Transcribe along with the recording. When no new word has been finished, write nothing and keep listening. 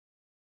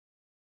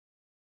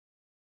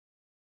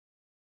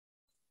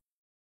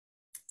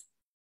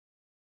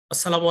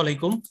আসসালামু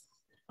আলাইকুম,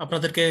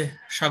 আপনাদেরকে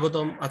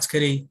স্বাগতম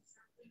আজকের এই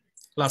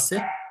ক্লাসে।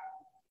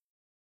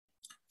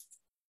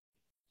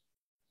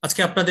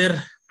 আজকে আপনাদের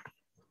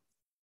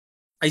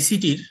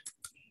আইসিটির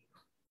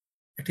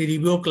একটি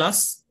রিভিউ ক্লাস।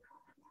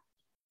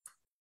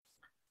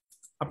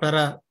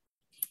 আপনারা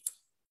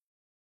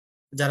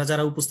যারা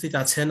যারা উপস্থিত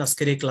আছেন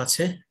আজকের এই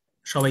ক্লাসে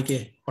সবাইকে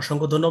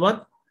অসংখ্য ধন্যবাদ।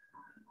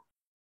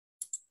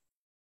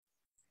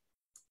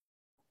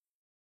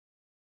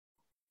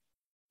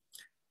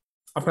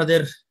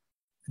 আপনাদের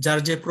যার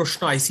যে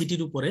প্রশ্ন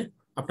আইসিটির উপরে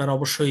আপনারা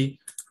অবশ্যই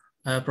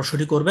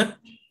প্রশ্নটি করবেন,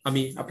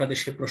 আমি আপনাদের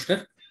সেই প্রশ্নের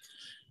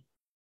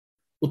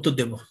উত্তর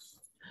দেব।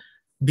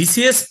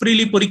 বিসিএস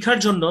প্রিলি পরীক্ষার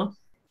জন্য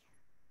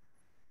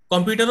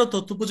কম্পিউটার ও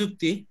তথ্য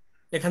প্রযুক্তি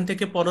এখান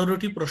থেকে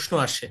 15টি প্রশ্ন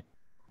আসে।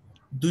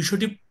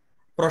 200টি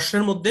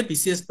প্রশ্নের মধ্যে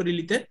বিসিএস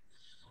প্রিলিতে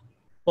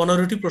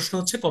 15টি প্রশ্ন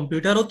হচ্ছে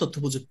কম্পিউটার ও তথ্য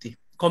প্রযুক্তি।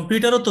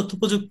 কম্পিউটার ও তথ্য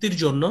প্রযুক্তির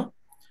জন্য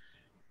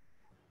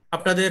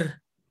আপনাদের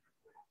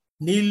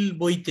নীল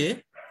বইতে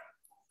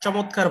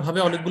চমৎকার ভাবে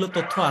অনেকগুলো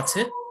তথ্য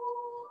আছে,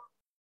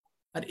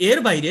 আর এর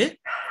বাইরে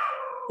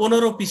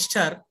 15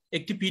 পৃষ্ঠার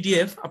একটি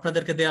পিডিএফ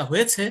আপনাদেরকে দেয়া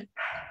হয়েছে।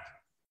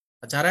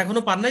 যারা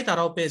এখনো পান নাই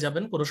তারাও পেয়ে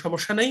যাবেন, কোনো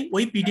সমস্যা নেই।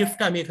 ওই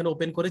পিডিএফটা আমি এখানে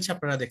ওপেন করেছি,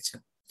 আপনারা দেখছেন।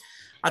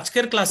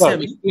 আজকের ক্লাসে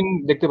আমি স্ক্রিন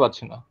দেখতে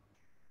পাচ্ছি না।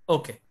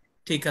 ওকে,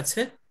 ঠিক আছে।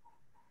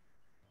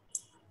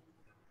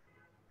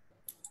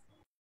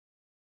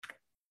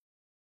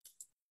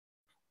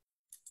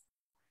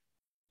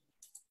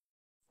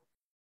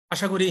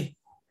 আশা করি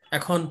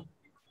এখন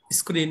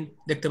স্ক্রিন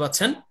দেখতে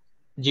পাচ্ছেন।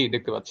 জি,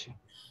 দেখতে পাচ্ছি।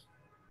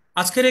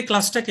 আজকের এই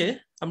ক্লাসটাকে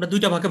আমরা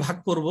দুইটা ভাগে ভাগ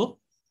করব।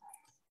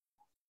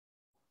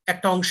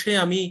 একটা অংশে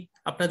আমি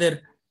আপনাদের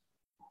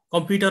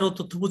কম্পিউটার ও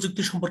তথ্য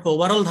প্রযুক্তি সম্পর্কে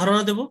ওভারঅল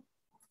ধারণা দেব,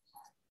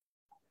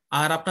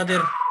 আর আপনাদের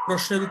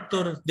প্রশ্নের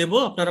উত্তর দেব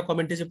আপনারা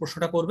কমেন্টে যে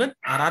প্রশ্নটা করবেন।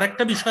 আর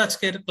আরেকটা বিষয়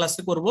আজকের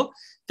ক্লাসে করব,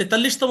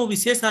 43তম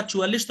বিসিএস আর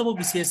 44তম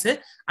বিসিএস এ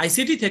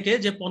আইসিটি থেকে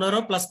যে 15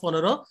 +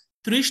 15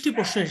 30টি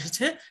প্রশ্ন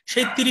এসেছে,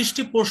 সেই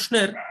 30টি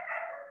প্রশ্নের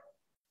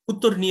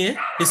উত্তর নিয়ে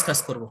ডিসকাস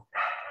করব।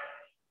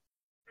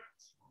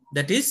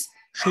 দ্যাট ইজ,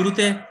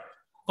 শুরুতে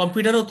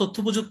কম্পিউটার ও তথ্য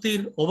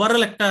প্রযুক্তির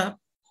ওভারঅল একটা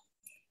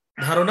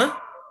ধারণা,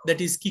 দ্যাট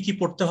ইজ কি কি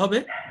পড়তে হবে।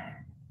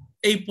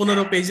 এই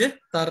 15 পেজে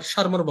তার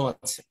সারমর্ম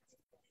আছে।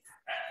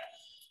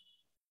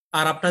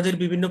 আর আপনাদের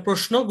বিভিন্ন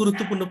প্রশ্ন,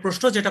 গুরুত্বপূর্ণ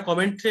প্রশ্ন যেটা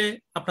কমেন্টে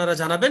আপনারা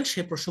জানাবেন,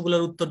 সেই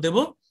প্রশ্নগুলোর উত্তর দেব।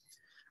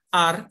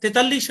 আর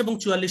 43 এবং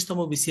 44তম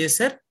বিসিএস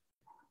এর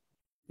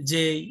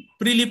যে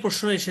প্রিলি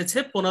প্রশ্ন এসেছে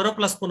 15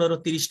 + 15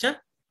 30টা,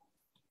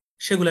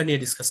 সেগুলা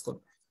নিয়ে ডিসকাস করব।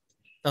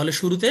 তাহলে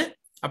শুরুতে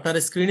আপনারা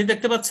স্ক্রিনে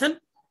দেখতে পাচ্ছেন,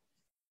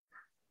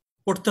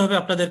 পড়তে হবে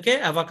আপনাদেরকে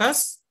অ্যাবাকাস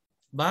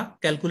বা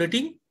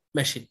ক্যালকুলেটিং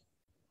মেশিন।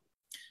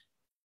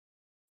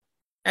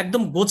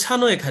 একদম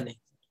গোছানো এখানে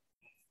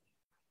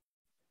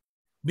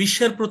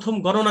বিশ্বের প্রথম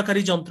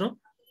গণনাকারী যন্ত্র,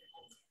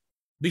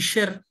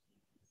 বিশ্বের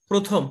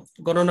প্রথম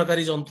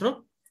গণনাকারী যন্ত্র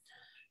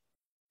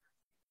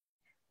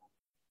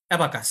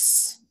অ্যাবাকাস।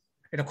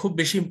 এটা খুব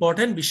বেশি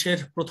ইম্পর্টেন্ট। বিশ্বের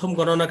প্রথম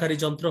গণনাকারী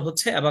যন্ত্র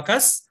হচ্ছে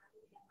অ্যাবাকাস।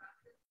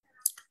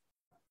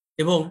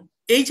 এবং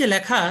এই যে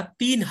লেখা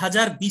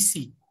 3000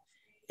 বিসি,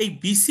 এই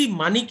বিসি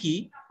মানে কি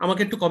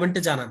আমাকে একটু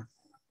কমেন্টে জানান।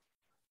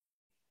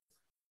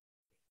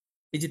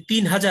 এই যে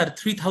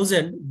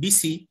 3000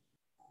 বিসি,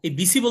 এই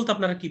বিসি বলতে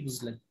আপনারা কি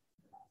বুঝলেন?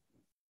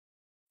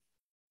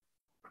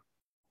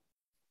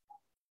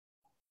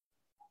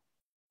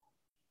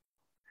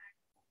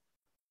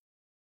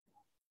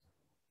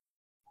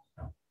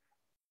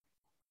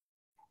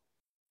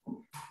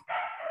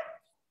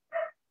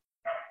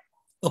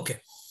 ওকে,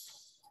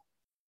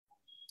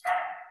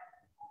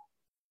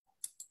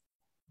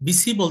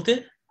 বিসি বলতে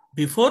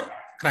বিফোর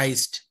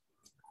ক্রাইস্ট,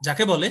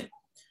 যাকে বলে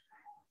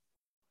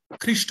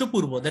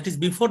খ্রিস্টপূর্ব, that is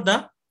before the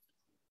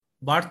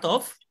birth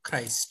of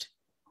Christ.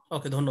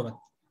 ওকে, ধন্যবাদ।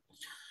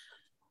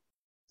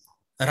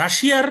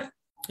 রাশিয়ার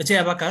যে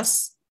অ্যাবাকাস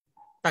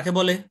তাকে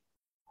বলে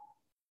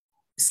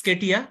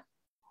স্কেটিয়া,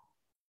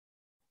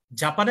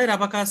 জাপানের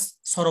অ্যাবাকাস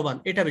সরোবান,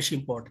 এটা বেশি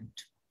ইম্পর্টেন্ট।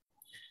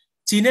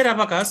 চীনের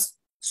অ্যাবাকাস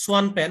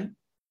সোয়ান প্যান।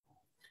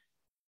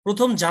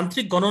 প্রথম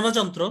যান্ত্রিক গণনা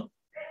যন্ত্র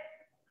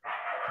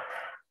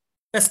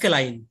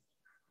প্যাসকেলাইন।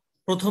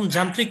 প্রথম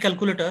যান্ত্রিক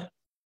ক্যালকুলেটর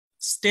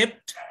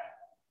স্টেপড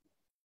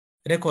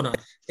রেকনার।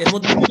 এর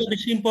মধ্যে দুটো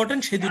বেশি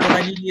ইম্পর্টেন্ট, সেই দুটো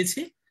লাইনে দিয়েছি।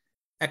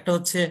 একটা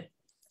হচ্ছে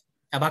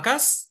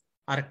অ্যাবাকাস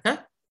আর একটা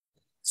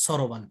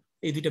সরোবান।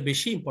 এই দুইটা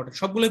বেশি ইম্পর্টেন্ট,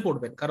 সবগুলোই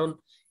পড়বেন, কারণ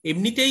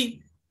এমনিতেই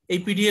এই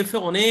পিডিএফ এ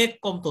অনেক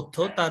কম তথ্য,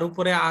 তার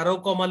উপরে আরো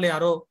কমালে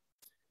আরো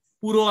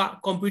পুরো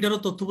কম্পিউটার ও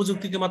তথ্য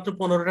প্রযুক্তিকে মাত্র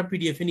 15টা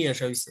পিডিএফ এ নিয়ে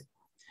আসা হয়েছে।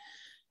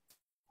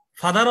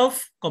 Father of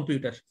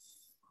computer,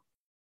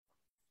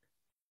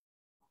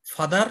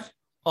 father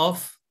of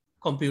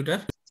computer.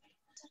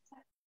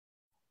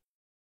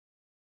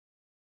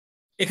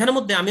 এখানের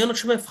মধ্যে আমি অনেক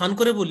সময় ফান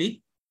করে বলি,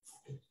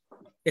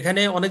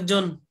 এখানে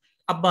অনেকজন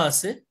আব্বা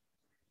আছে,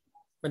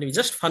 মানে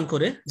জাস্ট ফান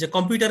করে, যে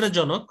কম্পিউটারের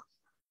জনক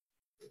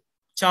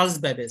চার্লস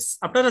ব্যাবেজ।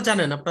 আপনারা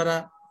জানেন, আপনারা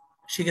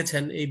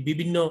শিখেছেন এই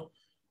বিভিন্ন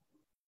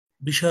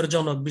বিষয়ের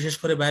জনক, বিশেষ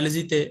করে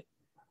বায়োলজিতে,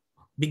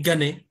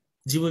 বিজ্ঞানে,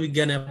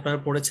 জীববিজ্ঞানে আপনারা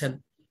পড়েছেন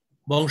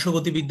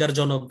বংশগতিবিদ্যার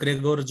জনক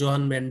গ্রেগর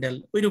জোহান মেন্ডেল,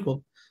 ওইরকম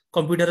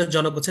কম্পিউটারের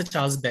জনক হচ্ছে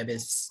চার্লস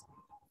ব্যাবেজ।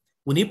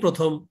 উনি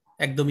প্রথম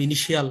একদম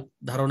ইনিশিয়াল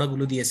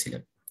ধারণাগুলো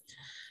দিয়েছিলেন।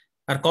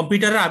 আর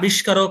কম্পিউটারের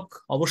আবিষ্কারক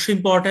অবশ্যই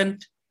ইম্পর্টেন্ট,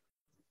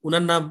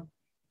 উনার নাম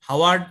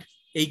হাওয়ার্ড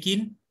এইকিন।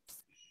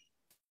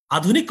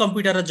 আধুনিক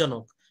কম্পিউটারের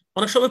জনক,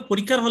 অনেক সময়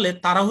পরীক্ষার হলে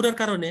তাড়াহুড়ার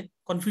কারণে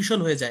কনফিউশন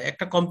হয়ে যায়,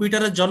 একটা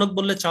কম্পিউটারের জনক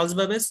বললে চার্লস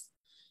ব্যাবেজ,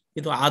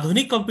 কিন্তু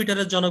আধুনিক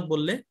কম্পিউটারের জনক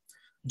বললে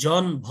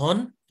জন ভন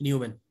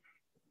নিউম্যান।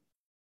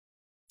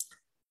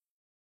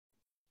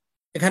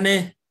 এখানে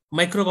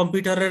মাইক্রো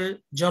কম্পিউটারের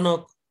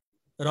জনক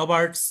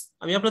রবার্টস।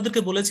 আমি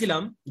আপনাদেরকে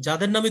বলেছিলাম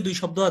যাদের নামে দুই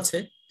শব্দ আছে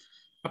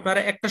আপনারা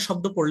একটা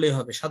শব্দ পড়লেই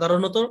হবে,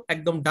 সাধারণত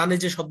একদম ডানে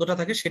যে শব্দটা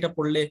থাকে সেটা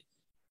পড়লে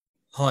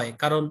হয়,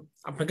 কারণ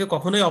আপনাকে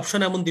কখনোই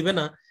অপশন এমন দিবে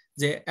না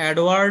যে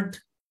এডওয়ার্ড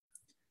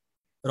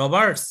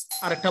রবার্টস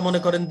আর একটা মনে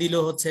করেন দিল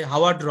হচ্ছে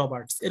হাওয়ার্ড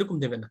রবার্টস, এরকম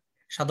দেবে না,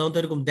 সাধারণত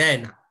এরকম দেয়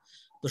না।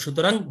 তো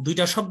সুতরাং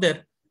দুইটা শব্দের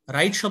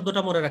রাইট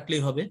শব্দটা মনে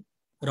রাখলেই হবে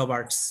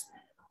রবার্টস।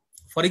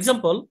 ফর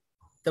এক্সাম্পল,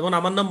 যেমন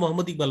আমার নাম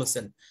মোহাম্মদ ইকবাল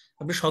হোসেন,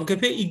 আপনি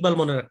সংক্ষেপে ইকবাল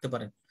মনে রাখতে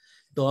পারেন।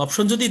 তো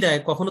অপশন যদি দেয়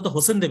কখনো তো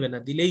হোসেন দেবে না,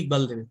 দিলে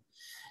ইকবাল দেবে,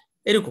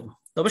 এরকম।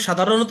 তবে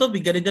সাধারণত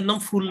বিজ্ঞানীদের নাম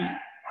ফুল,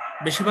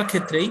 বেশিরভাগ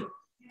ক্ষেত্রেই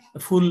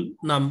ফুল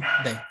নাম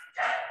দেয়।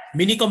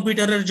 মিনি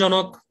কম্পিউটারের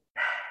জনক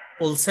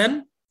ওলসেন,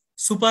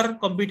 সুপার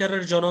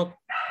কম্পিউটারের জনক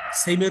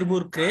সেইমের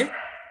মুর ক্রে,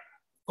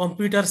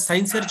 কম্পিউটার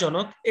সায়েন্সের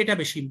জনক, এটা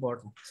বেশি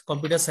ইম্পর্টেন্ট,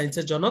 কম্পিউটার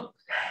সায়েন্সের জনক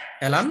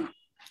অ্যালান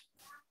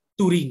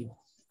টুরিং।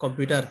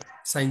 কম্পিউটার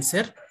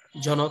সায়েন্সের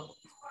জনক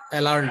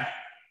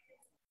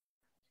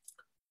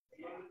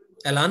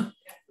Alan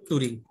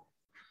Turing.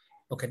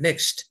 Okay,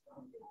 next,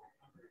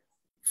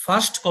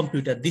 first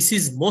computer, this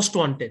is most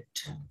wanted.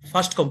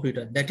 First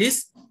computer, that is,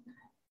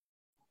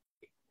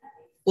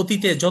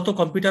 অতীতে যত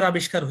কম্পিউটার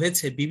আবিষ্কার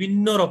হয়েছে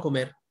বিভিন্ন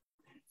রকমের,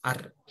 আর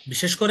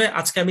বিশেষ করে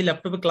আজকে আমি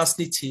ল্যাপটপে ক্লাস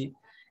নিচ্ছি,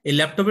 এই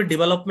ল্যাপটপের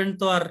ডেভেলপমেন্ট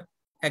তো আর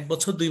 1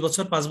 বছর 2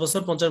 বছর 5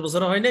 বছর 50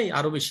 বছর হয় নাই,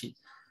 আরো বেশি।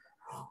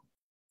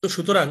 তো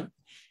সুতরাং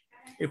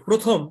এই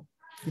প্রথম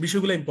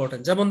বিষয়গুলো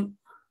ইম্পর্টেন্ট। যেমন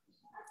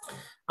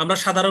আমরা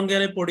সাধারণ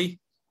জ্ঞানে পড়ি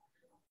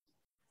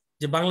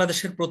যে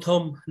বাংলাদেশের প্রথম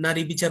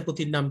নারী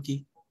বিচারপতির নাম কি,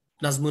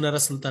 নাজমুনারা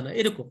সুলতানা,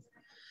 এরকম।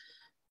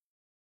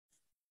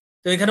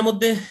 তো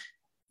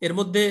এর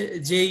মধ্যে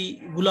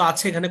যেইগুলো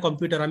আছে এখানে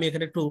কম্পিউটার, আমি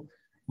এখানে একটু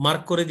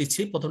মার্ক করে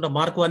দিচ্ছি। প্রথমটা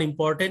mark 1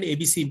 important,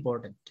 ABC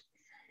important,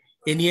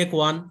 এনিএক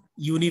 1,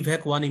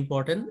 UNIVAC 1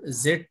 important,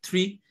 Z3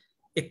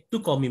 একটু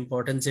কম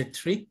ইম্পর্টেন্ট,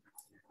 Z3।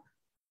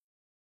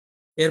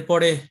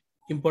 এরপরে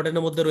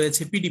ইম্পর্টেন্টের মধ্যে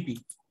রয়েছে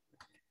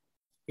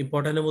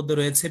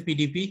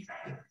পিডিপি,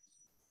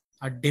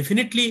 আর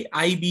ডেফিনেটলি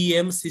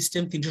আইবিএম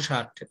সিস্টেম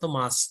 360, তো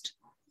মাস্ট।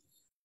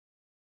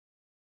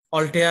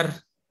 অল্টেয়ার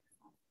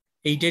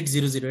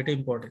 8800, এটা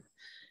ইম্পর্টেন্ট।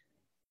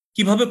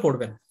 কিভাবে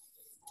পড়বেন?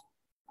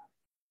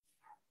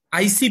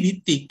 আইসি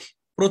ভিত্তিক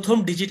প্রথম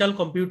ডিজিটাল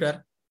কম্পিউটার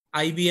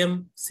আইবিএম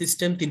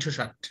সিস্টেম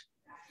 360।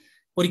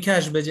 পরীক্ষা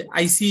আসবে যে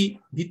আইসি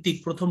ভিত্তিক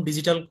প্রথম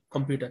ডিজিটাল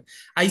কম্পিউটার।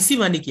 আইসি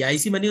মানে কি?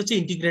 আইসি মানে হচ্ছে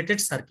ইন্টিগ্রেটেড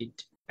সার্কিট,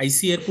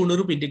 আইসি এর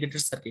পূর্ণরূপ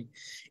ইন্টিগ্রেটেড সার্কিট।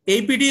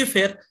 এই পিডিএফ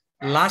এর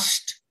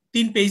লাস্ট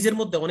 3 পেজের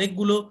মধ্যে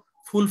অনেকগুলো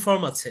ফুল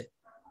ফর্ম আছে,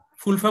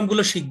 ফুল ফর্ম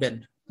গুলো শিখবেন,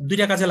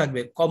 দুইটা কাজে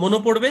লাগবে, কমনও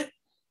পড়বে,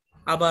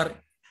 আবার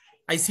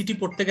আইসিটি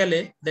পড়তে গেলে,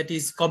 দ্যাট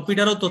ইজ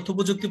কম্পিউটার ও তথ্য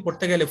প্রযুক্তি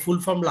পড়তে গেলে ফুল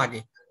ফর্ম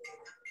লাগে,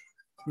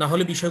 না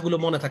হলে বিষয়গুলো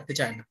মনে থাকতে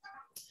চায় না।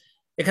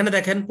 এখানে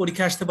দেখেন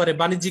পরীক্ষা আসতে পারে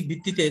বাণিজ্যিক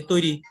ভিত্তিতে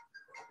তৈরি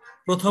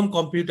প্রথম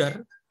কম্পিউটার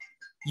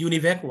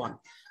ইউনিভ্যাক 1।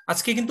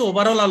 আজকে কিন্তু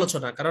ওভারঅল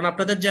আলোচনা, কারণ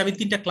আপনাদের যে আমি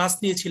 3টা ক্লাস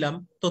নিয়েছিলাম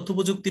তথ্য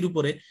প্রযুক্তির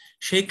উপরে,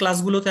 সেই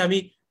ক্লাসগুলোতে আমি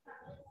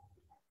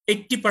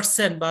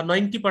 80% বা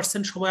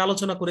 90% সময়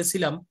আলোচনা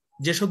করেছিলাম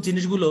যেসব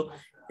জিনিসগুলো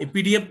এই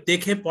পিডিএফ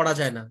দেখে পড়া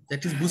যায় না,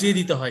 দ্যাট ইজ বুঝিয়ে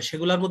দিতে হয়।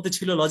 সেগুলোর মধ্যে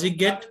ছিল logic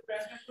gate,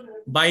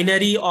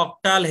 binary,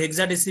 octal,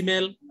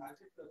 hexadecimal,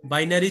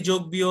 binary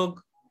যোগ বিয়োগ,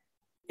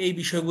 এই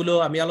বিষয়গুলো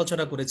আমি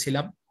আলোচনা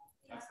করেছিলাম,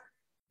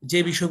 যে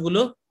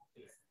বিষয়গুলো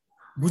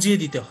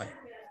বুঝিয়ে দিতে হয়,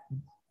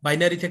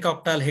 বাইনারি থেকে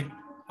অক্টাল,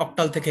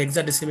 অক্টাল থেকে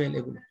হেক্সাডেসিমেল,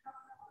 এগুলো।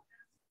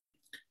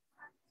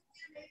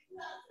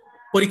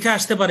 পরীক্ষা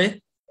আসতে পারে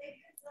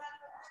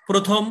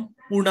প্রথম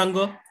পূর্ণাঙ্গ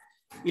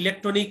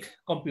ইলেকট্রনিক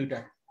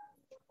কম্পিউটার,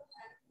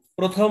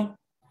 প্রথম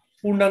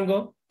পূর্ণাঙ্গ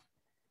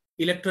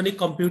ইলেকট্রনিক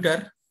কম্পিউটার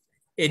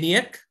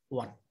ENIAC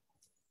 1,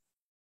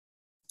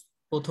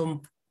 প্রথম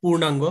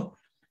পূর্ণাঙ্গ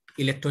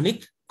ইলেকট্রনিক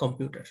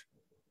কম্পিউটার।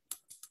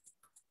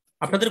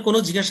 আপনাদের কোনো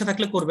জিজ্ঞাসা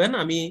থাকলে করবেন,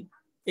 আমি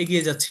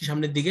এগিয়ে যাচ্ছি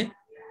সামনের দিকে।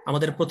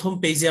 আমাদের প্রথম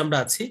পেজে আমরা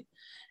আছি।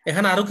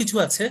 এখানে আরো কিছু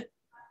আছে,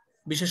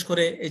 বিশেষ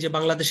করে এই যে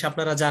বাংলাদেশে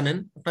আপনারা জানেন,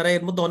 আপনারা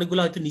এর মধ্যে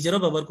অনেকগুলো হয়তো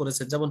নিজেরাও ব্যবহার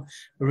করেছেন, যেমন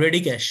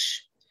রেডি ক্যাশ।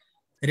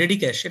 রেডি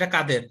ক্যাশ এটা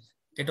কাদের?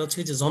 এটা হচ্ছে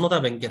যে জনতা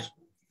ব্যাংকের।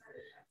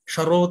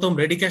 সর্বপ্রথম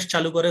রেডি ক্যাশ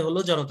চালু করে হলো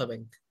জনতা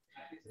ব্যাংক।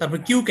 তারপর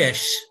কিউ ক্যাশ,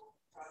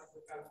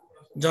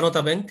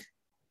 জনতা ব্যাংক।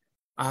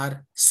 আর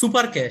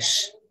সুপার ক্যাশ,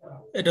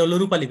 এটা হলো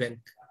রূপালী ব্যাংক।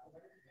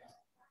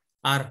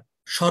 আর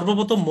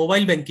সর্বপ্রথম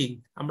মোবাইল ব্যাংকিং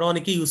আমরা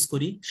অনেকেই ইউজ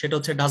করি, সেটা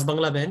হচ্ছে ডাচ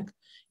বাংলা ব্যাংক।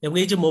 এবং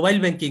এই যে মোবাইল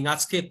ব্যাংকিং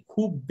আজকে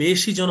খুব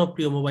বেশি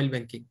জনপ্রিয় মোবাইল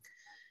ব্যাংকিং,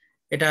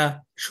 এটা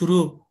শুরু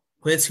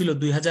হয়েছিল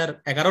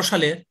 2011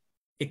 সালের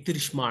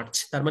 31 মার্চ,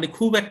 তার মানে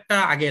খুব একটা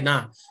আগে না,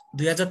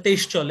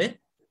 2023 চলে,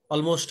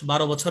 অলমোস্ট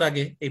 12 বছর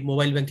আগে এই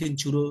মোবাইল ব্যাংকিং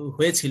শুরু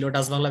হয়েছিল,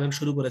 ডাচ বাংলা ব্যাংক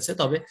শুরু করেছে।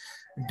 তবে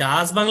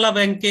ডাচ বাংলা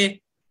ব্যাংকে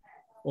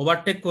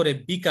ওভারটেক করে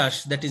বিকাশ,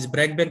 দ্যাট ইজ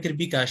ব্র্যাক ব্যাংকের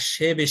বিকাশ,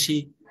 সে বেশি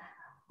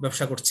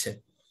ব্যবসা করছে।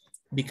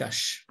 বিকাশ,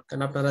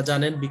 কারণ আপনারা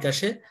জানেন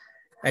বিকাশে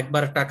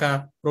একবার টাকা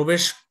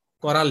প্রবেশ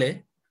করালে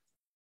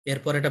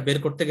এরপর এটা বের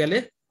করতে গেলে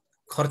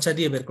খরচা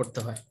দিয়ে বের করতে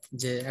হয়,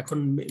 যে এখন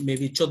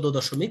মেবি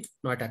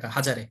 14.9 টাকা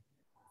হাজারে।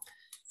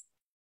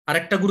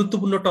 আরেকটা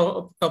গুরুত্বপূর্ণ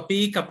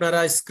টপিক আপনারা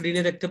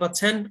স্ক্রিনে দেখতে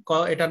পাচ্ছেন,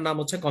 এটার নাম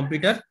হচ্ছে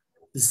কম্পিউটার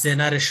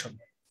জেনারেশন।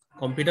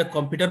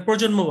 কম্পিউটার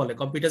প্রজন্ম বলে,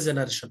 কম্পিউটার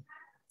জেনারেশন।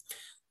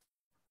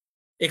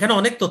 এখানে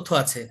অনেক তথ্য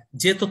আছে,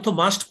 যে তথ্য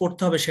মাস্ট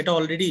পড়তে হবে সেটা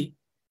অলরেডি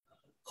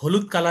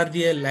হলুদ কালার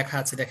দিয়ে লেখা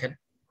আছে, দেখেন।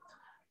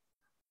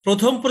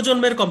 প্রথম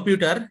প্রজন্মের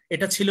কম্পিউটার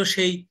এটা ছিল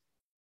সেই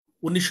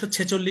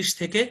 1946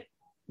 থেকে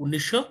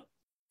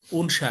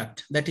 1959,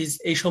 দ্যাট ইজ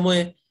এই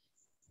সময়ে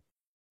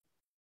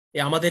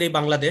আমাদের এই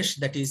বাংলাদেশ,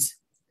 দ্যাট ইজ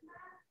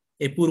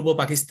এই পূর্ব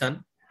পাকিস্তান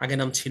আগে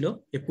নাম ছিল,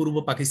 এই পূর্ব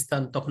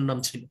পাকিস্তান তখন নাম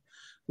ছিল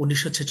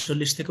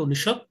 1946 থেকে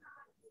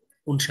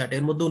 1959।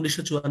 এর মধ্যে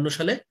 1954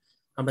 সালে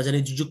আমরা জানি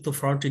যুক্ত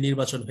ফ্রন্ট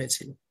নির্বাচন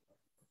হয়েছিল।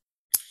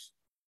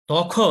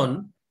 তখন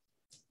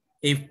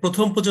এই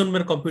প্রথম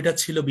প্রজন্মের কম্পিউটার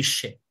ছিল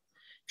বিশ্বে,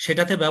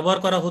 সেটাতে ব্যবহার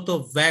করা হতো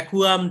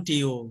ভ্যাকুয়াম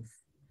টিউব।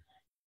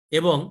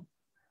 এবং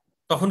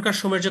তখনকার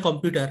সময়ের যে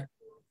কম্পিউটার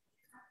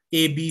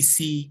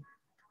এবিসি,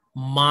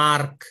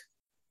 মার্ক,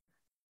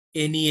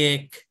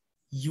 এনিয়েক,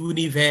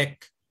 ইউনিভ্যাক,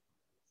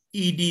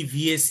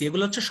 ইডিভিএসি,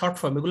 এগুলো হচ্ছে শর্ট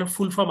ফর্ম, এগুলোর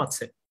ফুল ফর্ম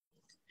আছে,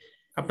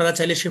 আপনারা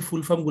চাইলে সে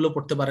ফুল ফর্ম গুলো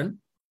পড়তে পারেন।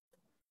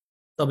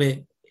 তবে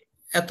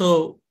এত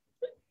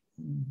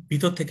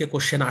ভিতর থেকে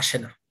কোশ্চেন আসে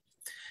না।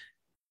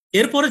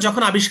 এরপরে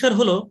যখন আবিষ্কার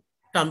হলো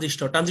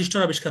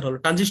ট্রানজিস্টর আবিষ্কার হলো।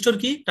 ট্রানজিস্টর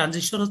কি?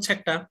 ট্রানজিস্টর হচ্ছে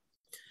একটা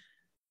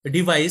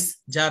ডিভাইস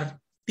যার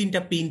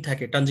 3টা পিন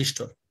থাকে।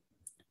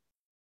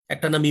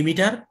 একটা নাম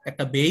ইমিটার,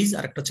 একটা বেজ,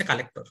 আর একটা হচ্ছে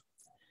কালেক্টর।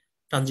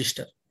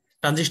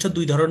 ট্রানজিস্টর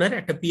 2 ধরনের,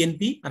 একটা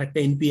পিএনপি আর একটা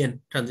এনপিএন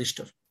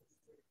ট্রানজিস্টর।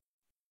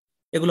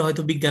 এগুলো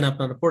হয়তো বিজ্ঞানে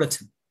আপনারা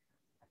পড়েছেন।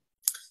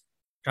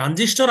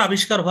 ট্রানজিস্টর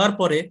আবিষ্কার হওয়ার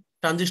পরে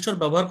ট্রানজিস্টর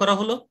ব্যবহার করা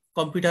হলো,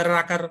 কম্পিউটারের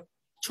আকার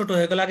ছোট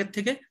হয়ে গেল আগের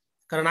থেকে,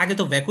 কারণ আগে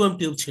তো ভ্যাকুয়াম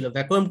টিউব ছিল,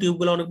 ভ্যাকুয়াম টিউব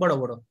গুলো অনেক বড়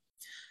বড়।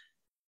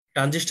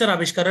 ট্রানজিস্টর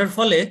আবিষ্কারের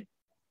ফলে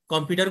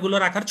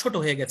কম্পিউটারগুলোর আকার ছোট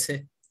হয়ে গেছে,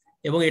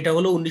 এবং এটা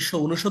হলো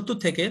 1969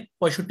 থেকে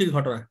 65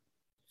 ঘটনা।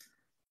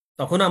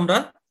 তখন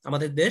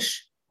আমাদের দেশ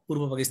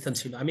পূর্ব পাকিস্তান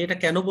ছিল। আমি এটা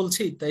কেন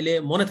বলছি তাইলে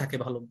মনে থাকে,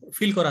 ভালো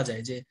ফিল করা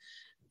যায় যে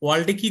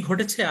ওয়ার্ল্ডে কি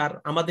ঘটেছে আর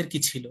আমাদের কি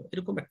ছিল,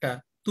 এরকম একটা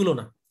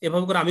তুলনা।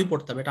 এভাবে করে আমি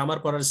পড়তাম, এটা আমার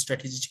পড়ার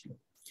স্ট্র্যাটেজি ছিল।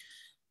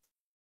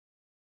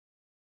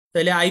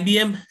 তাইলে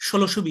আইবিএম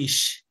 1620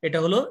 এটা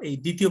হলো এই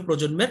দ্বিতীয়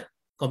প্রজন্মের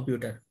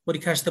কম্পিউটার।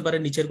 পরীক্ষা আসতে পারে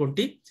নিচের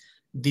কোনটি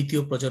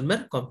দ্বিতীয় প্রজন্মের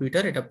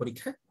কম্পিউটার, এটা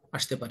পরীক্ষায়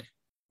আসতে পারে।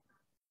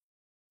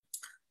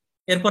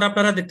 এরপর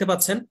আপনারা দেখতে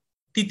পাচ্ছেন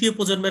তৃতীয়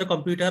প্রজন্মের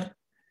কম্পিউটার,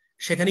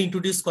 সেখানে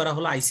ইন্ট্রোডিউস করা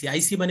হলো আইসি।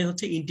 আইসি মানে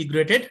হচ্ছে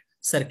ইন্টিগ্রেটেড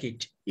সার্কিট।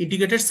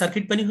 ইন্টিগ্রেটেড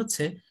সার্কিট মানে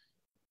হচ্ছে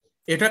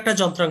এটা একটা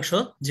যন্ত্রাংশ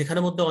যেখানে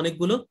মধ্যে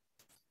অনেকগুলো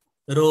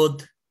রোধ,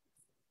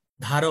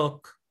 ধারক,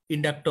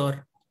 ইন্ডাক্টর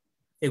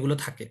এগুলো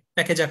থাকে,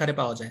 প্যাকেজ আকারে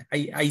পাওয়া যায়।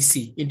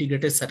 আইসি,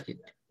 ইন্টিগ্রেটেড সার্কিট।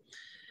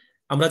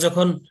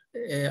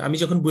 আমি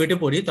যখন বুয়েটে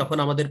পড়ি তখন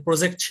আমাদের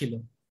প্রজেক্ট ছিল,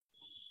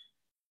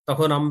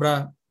 তখন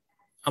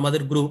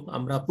আমাদের গ্রুপ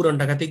আমরা পুরান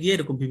ঢাকাতে গিয়ে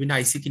এরকম বিভিন্ন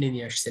আইসি কিনে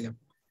নিয়ে আসছিলাম।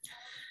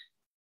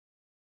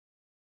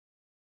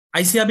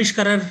 আইসি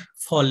আবিষ্কারের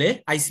ফলে,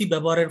 আইসি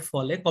ব্যবহারের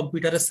ফলে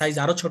কম্পিউটারের সাইজ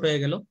আরো ছোট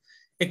হয়ে গেল।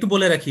 একটু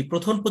বলে রাখি,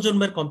 প্রথম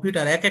প্রজন্মের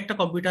কম্পিউটার একটা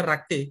কম্পিউটার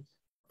রাখতে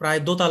প্রায়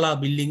দোতলা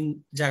বিল্ডিং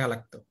জায়গা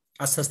লাগতো,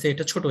 আস্তে আস্তে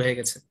এটা ছোট হয়ে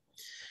গেছে।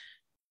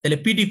 তাহলে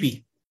পিডিপি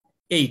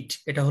 8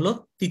 এটা হলো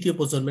তৃতীয়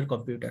প্রজন্মের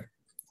কম্পিউটার।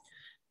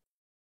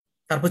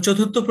 তারপর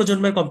চতুর্থ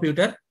প্রজন্মের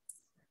কম্পিউটার,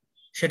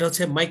 সেটা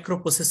হচ্ছে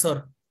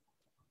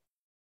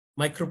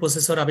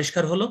মাইক্রোপ্রসেসর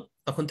আবিষ্কার হলো,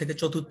 তখন থেকে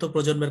চতুর্থ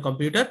প্রজন্মের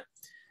কম্পিউটার,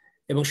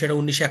 এবং সেটা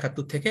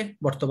 1971 থেকে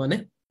বর্তমানে।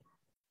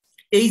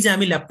 এই যে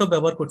আমি ল্যাপটপ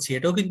ব্যবহার করছি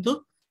এটাও কিন্তু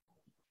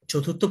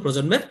চতুর্থ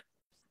প্রজন্মের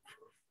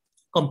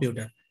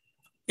কম্পিউটার।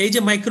 এই যে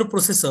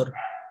মাইক্রোপ্রসেসর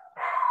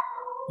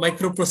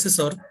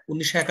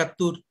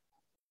 1971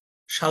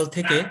 সাল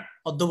থেকে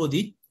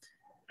অদ্যাবধি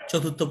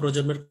চতুর্থ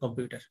প্রজন্মের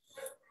কম্পিউটার।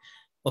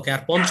 ওকে,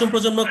 আর পঞ্চম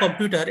প্রজন্ম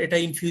কম্পিউটার এটা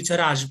ইন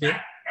ফিউচারে আসবে,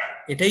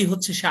 এটাই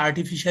হচ্ছে সে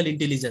আর্টিফিশিয়াল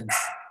ইন্টেলিজেন্স,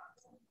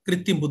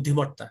 কৃত্রিম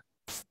বুদ্ধিমত্তা,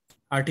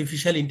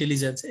 আর্টিফিশিয়াল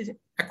ইন্টেলিজেন্স। এই যে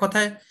এক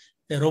কথায়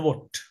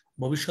রোবট।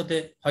 ভবিষ্যতে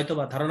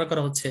হয়তোবা ধারণা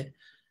করা হচ্ছে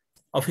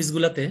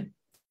অফিসগুলোতে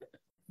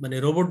মানে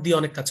রোবট দিয়ে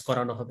অনেক কাজ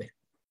করানো হবে,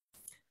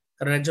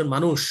 কারণ একজন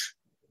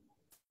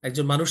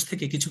মানুষ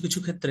থেকে কিছু কিছু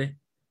ক্ষেত্রে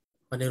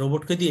মানে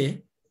রোবটকে দিয়ে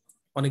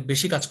অনেক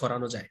বেশি কাজ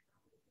করানো যায়।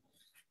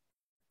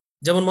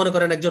 যেমন মনে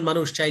করেন একজন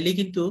মানুষ চাইলেই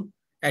কিন্তু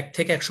 1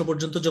 থেকে 100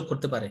 পর্যন্ত যোগ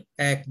করতে পারে,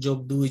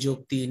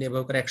 1+2+3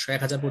 এভাবে করে 100,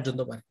 1000 পর্যন্ত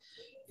পারে,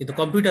 কিন্তু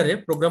কম্পিউটারে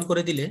প্রোগ্রাম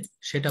করে দিলে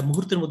সেটা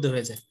মুহূর্তের মধ্যে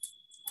হয়ে যায়।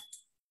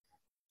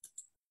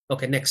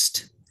 ওকে, নেক্সট।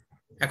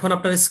 এখন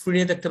আপনারা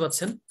স্ক্রিনে দেখতে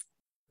পাচ্ছেন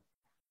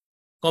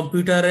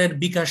কম্পিউটারের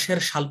বিকাশের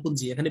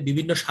সালপুঞ্জি। এখানে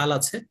বিভিন্ন সাল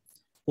আছে,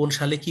 কোন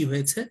সালে কি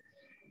হয়েছে।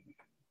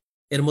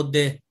 এর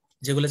মধ্যে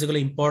যেগুলো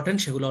ইম্পর্টেন্ট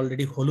সেগুলো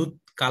অলরেডি হলুদ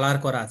কালার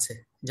করা আছে,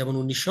 যেমন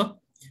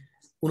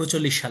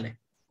 1939 সালে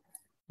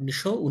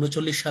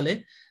 1939 সালে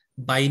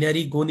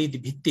বাইনারি গণিত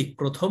ভিত্তিক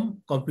প্রথম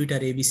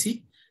কম্পিউটার এবিসি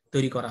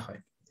তৈরি করা হয়।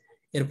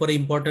 এরপরে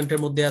ইম্পর্টেন্টের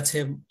মধ্যে আছে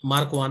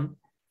মার্ক ওয়ান,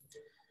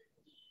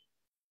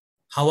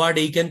 হাওয়ার্ড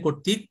এইকেন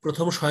কর্তৃক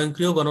প্রথম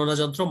স্বয়ংক্রিয় গণনা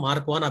যন্ত্র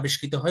মার্ক ওয়ান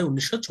আবিষ্কৃত হয়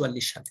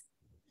 1944 সালে।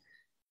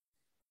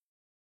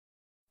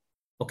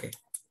 ওকে,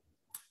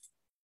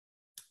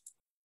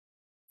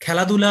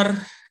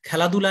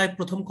 খেলাধুলায়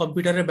প্রথম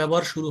কম্পিউটারের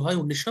ব্যবহার শুরু হয়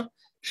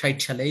 1960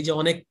 সালে। এই যে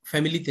অনেক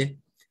ফ্যামিলিতে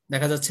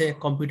দেখা যাচ্ছে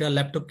কম্পিউটার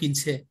ল্যাপটপ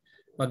কিনছে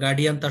বা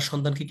গার্ডিয়ান তার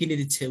সন্তানকে কিনে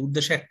দিচ্ছে,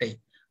 উদ্দেশ্য একটাই,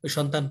 ওই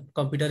সন্তান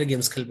কম্পিউটারে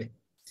গেমস খেলবে।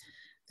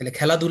 তাহলে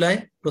খেলাধুলায়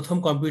প্রথম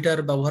কম্পিউটার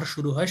ব্যবহার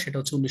শুরু হয় সেটা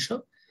হচ্ছে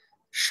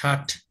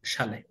 1960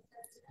 সালে।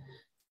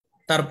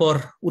 তারপর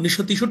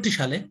 1963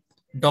 সালে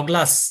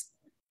ডগলাস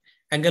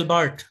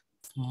অ্যাঙ্গেলবার্ট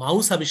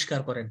মাউস আবিষ্কার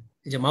করেন।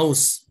 এই যে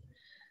মাউস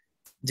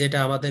যেটা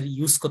আমাদের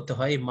ইউজ করতে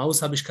হয়, মাউস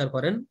আবিষ্কার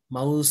করেন।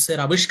 মাউসের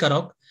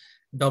আবিষ্কারক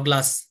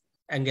ডগলাস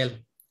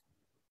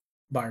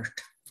অ্যাঙ্গেলবার্ট,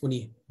 উনি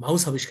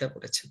মাউস আবিষ্কার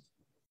করেছেন।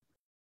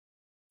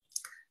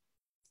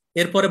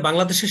 এরপরে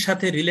বাংলাদেশের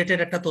সাথে রিলেটেড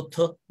একটা তথ্য,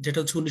 যেটা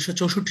হচ্ছে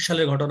 1964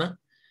 সালের ঘটনা।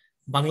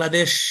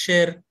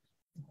 বাংলাদেশের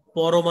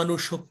পরমাণু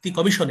শক্তি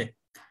কমিশনে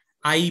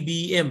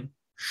IBM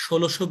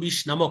 1620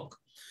 নামক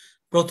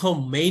প্রথম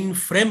মেইন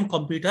ফ্রেম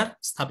কম্পিউটার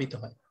স্থাপিত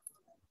হয়।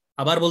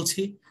 আবার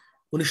বলছি,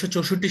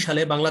 1964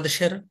 সালে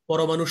বাংলাদেশের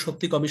পরমাণু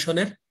শক্তি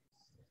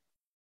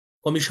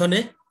কমিশনে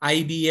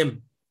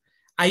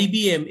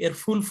IBM এর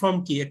ফুল ফর্ম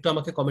কি একটু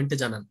আমাকে কমেন্টে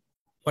জানান।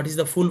 What is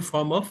the full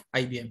form of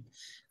IBM?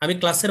 আমি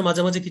ক্লাসের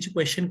মাঝে মাঝে কিছু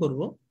কোয়েশ্চেন করব,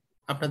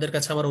 আপনাদের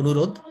কাছে আমার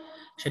অনুরোধ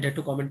সেটা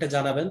একটু কমেন্টে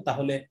জানাবেন,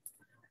 তাহলে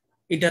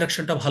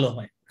ইন্টারাকশনটা ভালো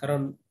হয়। কারণ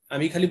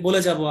আমি খালি বলে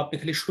যাব, আপনি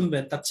খালি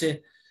শুনবেন, তার চেয়ে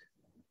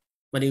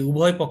মানে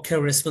উভয় পক্ষের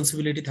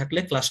রেসপন্সিবিলিটি থাকলে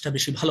ক্লাসটা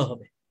বেশি ভালো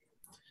হবে।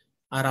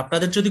 আর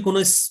আপনাদের যদি কোনো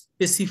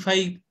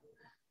স্পেসিফাই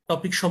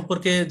টপিক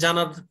সম্পর্কে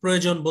জানার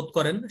প্রয়োজন বোধ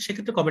করেন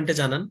সেক্ষেত্রে কমেন্টে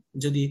জানান।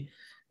 যদি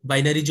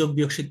বাইনারি যোগ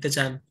বিয়োগ শিখতে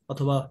চান,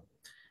 অথবা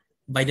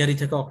বাইনারি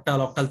থেকে অক্টাল,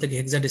 অক্টাল থেকে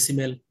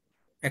হেক্সাডেসিমেল,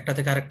 একটা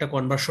থেকে আরেকটা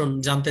কনভার্সন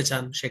জানতে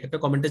চান, সেক্ষেত্রে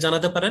কমেন্টে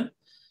জানাতে পারেন।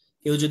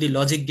 কেউ যদি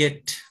লজিক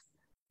গেট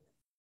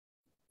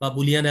বা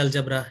বুলিয়ান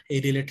অ্যালজেব্রা এই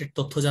রিলেটেড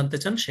তথ্য জানতে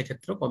চান,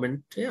 সেক্ষেত্রে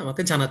কমেন্টে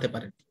আমাকে জানাতে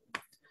পারেন।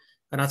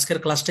 কারণ আজকের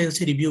ক্লাসটাই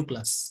হচ্ছে রিভিউ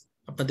ক্লাস,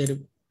 আপনাদের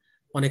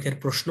অনেকের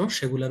প্রশ্ন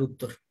সেগুলোর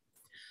উত্তর।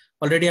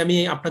 অলরেডি আমি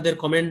আপনাদের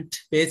কমেন্ট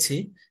পেয়েছি।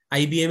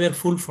 IBM এর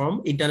full form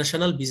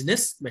international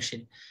business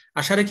machine.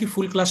 আশা রাখি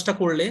ফুল ক্লাসটা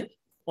করলে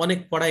অনেক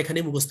পড়া এখানে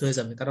মুখস্থ হয়ে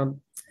যাবে, কারণ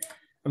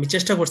আমি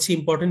চেষ্টা করছি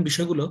ইম্পর্টেন্ট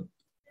বিষয়গুলো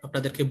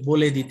আপনাদেরকে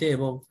বলে দিতে,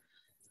 এবং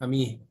আমি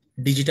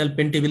ডিজিটাল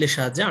পেন টেবিলের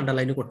সাহায্যে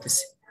আন্ডারলাইনও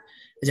করতেছি।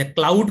 এই যে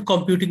ক্লাউড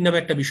কম্পিউটিং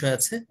নামে একটা বিষয়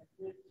আছে,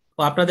 তো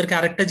আপনাদেরকে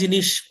আরেকটা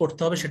জিনিস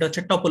পড়তে হবে, সেটা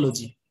হচ্ছে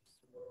টপোলজি।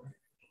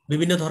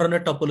 বিভিন্ন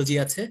ধরনের টপোলজি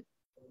আছে,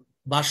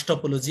 bus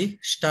topology,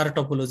 star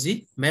topology,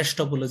 mash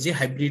topology,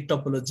 hybrid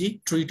topology,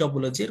 tree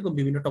topology, এরকম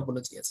বিভিন্ন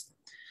টপোলজি আছে।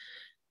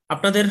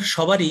 আপনাদের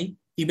সবারই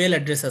ইমেল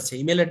অ্যাড্রেস আছে।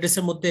 ইমেল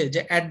অ্যাড্রেসের মধ্যে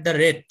যে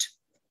 @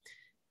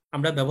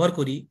 আমরা ব্যবহার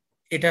করি,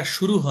 এটা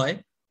শুরু হয়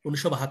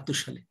 1972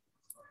 সালে।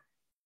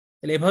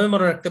 তাহলে এভাবে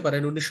মনে রাখতে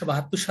পারেন,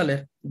 1972 সালের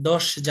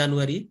 10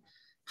 জানুয়ারি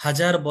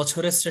হাজার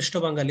বছরের শ্রেষ্ঠ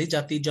বাঙালি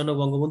জাতির জনক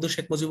বঙ্গবন্ধু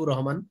শেখ মুজিবুর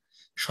রহমান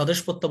স্বদেশ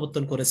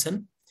প্রত্যাবর্তন করেছেন।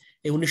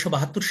 এই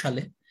 1972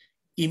 সালে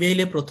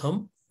ইমেইলে প্রথম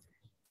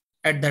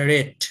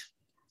 @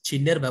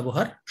 চিহ্নের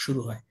ব্যবহার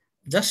শুরু হয়।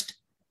 জাস্ট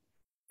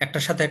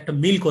একটার সাথে একটা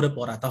মিল করে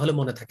পড়া, তাহলে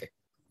মনে থাকে।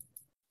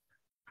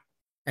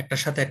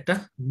 একটার সাথে একটা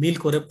মিল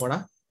করে পড়া,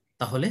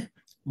 তাহলে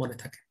মনে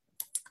থাকে।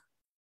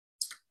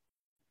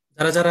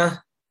 যারা যারা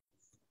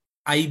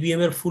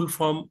IBM এর ফুল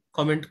ফর্ম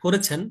কমেন্ট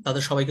করেছেন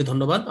তাদের সবাইকে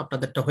ধন্যবাদ,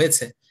 আপনাদেরটা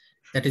হয়েছে।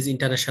 That is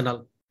international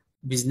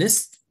business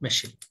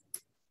machine.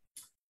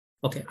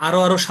 ওকে,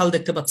 আরো সাল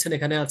দেখতে পাচ্ছেন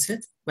এখানে আছে,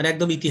 মানে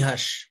একদম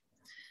ইতিহাস।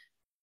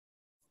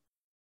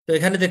 তো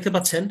এখানে দেখতে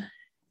পাচ্ছেন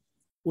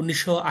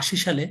 1980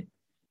 সালে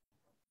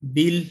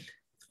বিল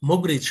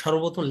মোগরিজ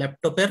সর্বপ্রথম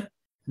ল্যাপটপের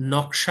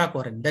নকশা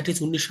করেন। দ্যাট ইজ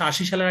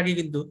 1980 সালের আগে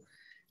কিন্তু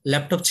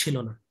ল্যাপটপ ছিল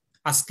না।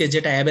 আজকে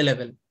যেটা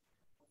অ্যাভেলেবেল,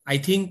 আই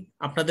থিঙ্ক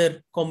আপনাদের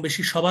কম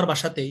বেশি সবার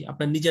বাসাতেই,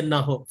 আপনার নিজের না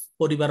হোক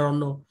পরিবারের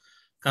অন্য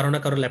কারো না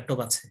কারো ল্যাপটপ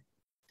আছে।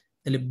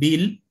 তাহলে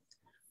বিল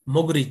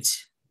মোগরিজ,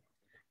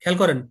 খেয়াল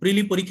করেন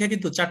প্রিলি পরীক্ষা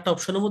কিন্তু 4টা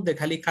অপশনের মধ্যে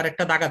খালি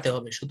কারেক্টটা দাগাতে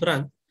হবে। সুতরাং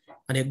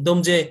মানে একদম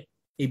যে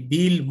এই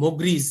বিল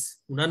মোগরিজ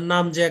উনার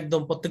নাম যে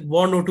একদম প্রত্যেক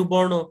বর্ণ টু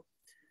বর্ণ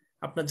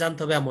আপনার জানতে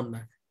হবে এমন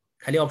না,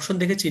 খালি অপশন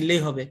দেখে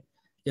চিনলেই হবে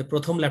যে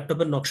প্রথম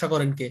ল্যাপটপের নকশা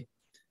করেন কে,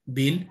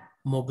 বিল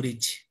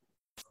মোগরিজ।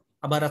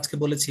 আবার আজকে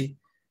বলেছি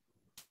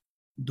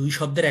 2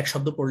 শব্দের 1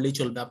 শব্দ পড়লেই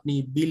চলবে, আপনি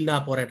বিল না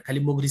পড়েন, খালি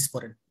মোগরিজ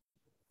পড়েন।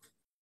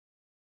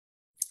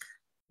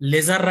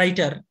 লেজার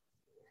রাইটার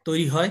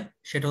তৈরি হয়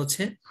সেটা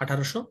হচ্ছে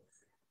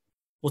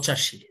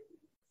 1885।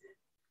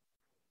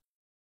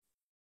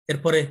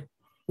 এরপরে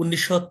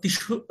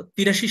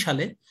 1983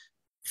 সালে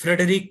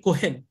ফ্রেডেরিক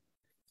কোহেন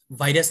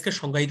ভাইরাসকে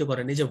সংজ্ঞায়িত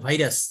করেন। এই যে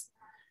ভাইরাস,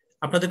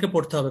 আপনাদেরকে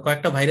পড়তে হবে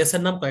কয়েকটা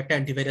ভাইরাসের নাম, কয়েকটা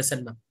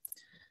অ্যান্টিভাইরাসের নাম।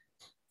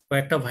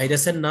 কয়েকটা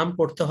ভাইরাসের নাম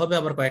পড়তে হবে,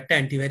 আবার কয়েকটা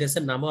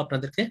অ্যান্টিভাইরাসের নামও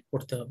আপনাদেরকে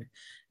পড়তে হবে।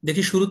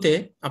 দেখি শুরুতে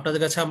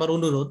আপনাদের কাছে আমার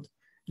অনুরোধ,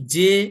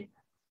 যে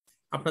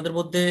আপনাদের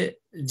মধ্যে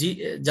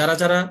যারা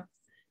যারা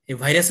এই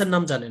ভাইরাসের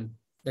নাম জানেন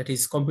দ্যাট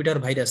ইজ কম্পিউটার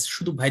ভাইরাস।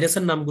 শুধু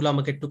ভাইরাসের নামগুলো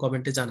আমাকে একটু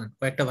কমেন্টে জানান,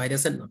 কয়েকটা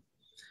ভাইরাসের নাম।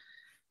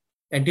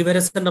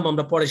 অ্যান্টিভাইরাসের নাম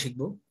আমরা পরে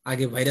শিখবো,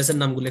 আগে ভাইরাসের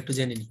নামগুলো একটু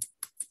জেনে নিই।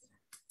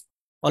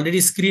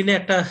 অলরেডি স্ক্রিনে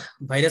একটা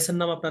ভাইরাসের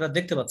নাম আপনারা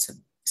দেখতে পাচ্ছেন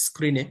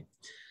স্ক্রিনে।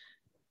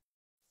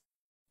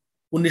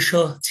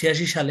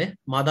 1986 সালে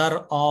মাদার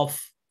অফ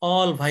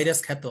অল ভাইরাস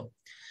খ্যাত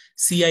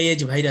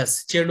সিআইএইচ ভাইরাস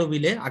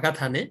চেরনোবিলে আঘাত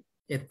হানে।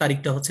 এর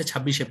তারিখটা হচ্ছে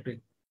 26 এপ্রিল।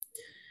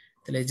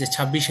 তাহলে এই যে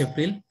 26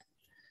 April,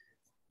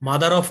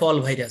 mother of all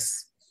virus.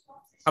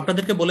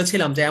 আপনাদেরকে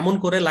বলেছিলাম যে এমন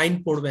করে লাইন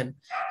পড়বেন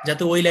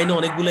যাতে ওই লাইনে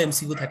অনেকগুলো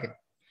এমসিকিউ থাকে।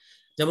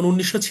 যেমন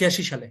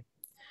 1986 সালে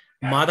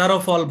মাদার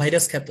অফ অল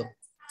ভাইরাস খ্যাত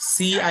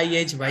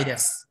সিআইএইচ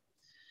ভাইরাস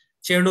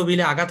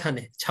চেরনোবিলে আঘাত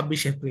হানে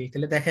 26 এপ্রিল।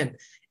 তাহলে দেখেন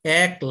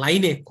এক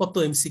লাইনে কত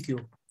এমসিকিউ,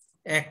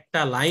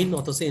 একটা লাইন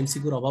অথচ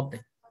এমসিকিউর অভাব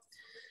নেই।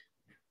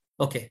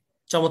 ওকে,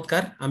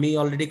 চমৎকার। আমি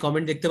অলরেডি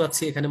কমেন্ট দেখতে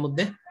পাচ্ছি এখানের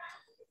মধ্যে।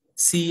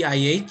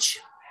 সিআইএইচ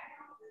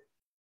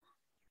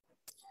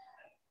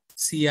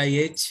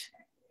সিআইএইচ,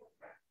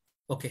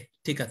 ওকে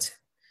ঠিক আছে।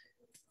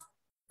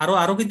 আরো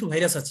আরো কিন্তু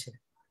ভাইরাস আছে,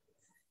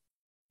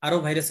 আরো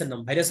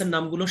ভাইরাসের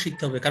নামগুলো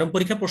শিখতে হবে, কারণ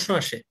পরীক্ষা প্রশ্ন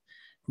আসে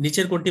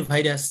নিচের কোনটি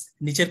ভাইরাস,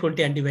 নিচের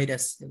কোনটি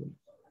অ্যান্টিভাইরাস।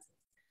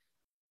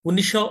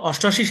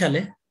 1988 সালে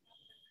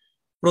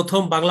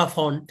প্রথম বাংলা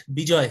ফন্ট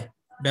বিজয়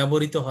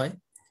ব্যবহৃত হয়।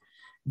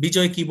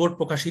 বিজয় কিবোর্ড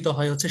প্রকাশিত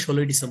হয় হচ্ছে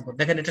 16 ডিসেম্বর।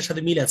 দেখেন এটার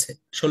সাথে মিল আছে,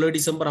 16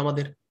 ডিসেম্বর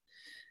আমাদের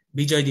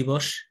বিজয়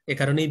দিবস, এ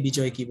কারণেই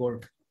বিজয়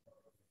keyboard.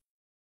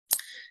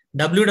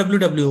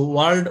 W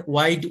world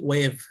wide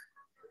web,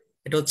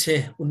 এটা হচ্ছে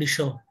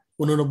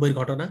 1989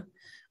 ঘটনা।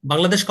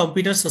 বাংলাদেশ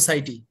কম্পিউটার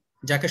সোসাইটি,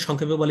 যাকে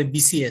সংক্ষেপে বলে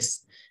বিসিএস।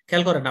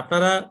 খেয়াল করেন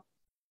আপনারা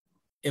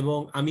এবং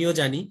আমিও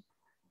জানি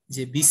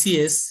যে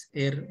বিসিএস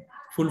এর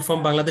full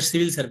form Bangladesh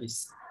civil service.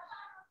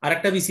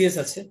 আরেকটা বিসিএস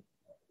আছে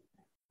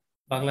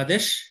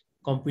বাংলাদেশ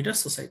কম্পিউটার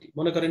সোসাইটি।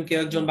 মনে করেন কেউ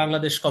একজন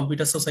বাংলাদেশ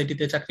কম্পিউটার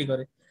সোসাইটিতে চাকরি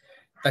করে,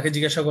 তাকে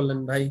জিজ্ঞাসা করলেন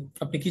ভাই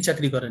আপনি কি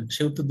চাকরি করেন,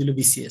 সে উত্তর দিল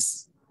বিসিএস।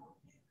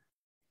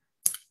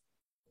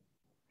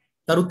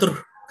 তার উত্তর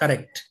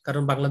কারেক্ট,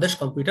 কারণ বাংলাদেশ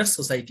কম্পিউটার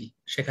সোসাইটি,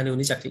 সেখানে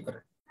উনি চাকরি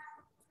করেন।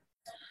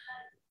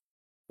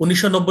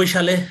 1990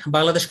 সালে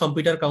বাংলাদেশ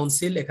কম্পিউটার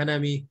কাউন্সিল, এখানে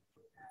আমি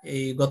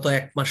এই গত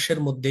এক মাসের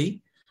মধ্যেই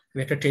আমি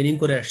একটা ট্রেনিং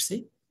করে আসছি,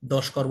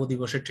 10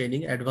 কর্মদিবসের ট্রেনিং,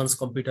 অ্যাডভান্স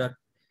কম্পিউটার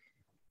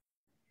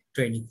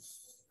ট্রেনিং।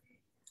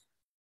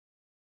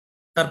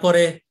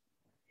 তারপরে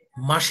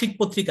মাসিক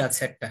পত্রিকা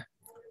আছে একটা,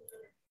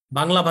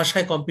 বাংলা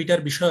ভাষায়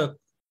কম্পিউটার বিষয়ক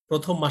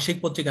প্রথম মাসিক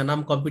পত্রিকা, নাম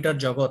কম্পিউটার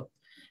জগৎ।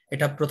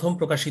 এটা প্রথম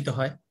প্রকাশিত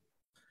হয়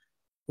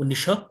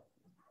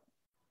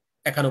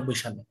 1991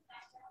 সালে।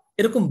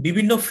 এরকম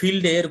বিভিন্ন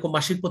ফিল্ডে এরকম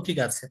মাসিক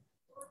পত্রিকা আছে।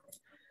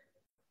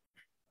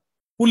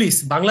 পুলিশ,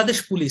 বাংলাদেশ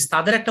পুলিশ,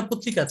 তাদের একটা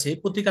পত্রিকা আছে, এই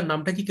পত্রিকার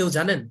নামটা কি কেউ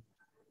জানেন?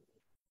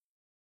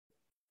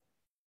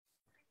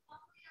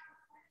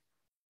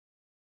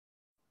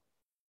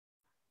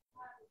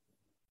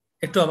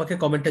 একটু আমাকে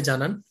কমেন্টে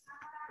জানান।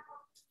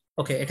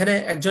 ওকে, এখানে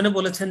একজনে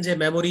বলেছেন যে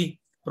memory,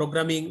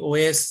 programming,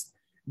 OS,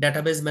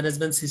 database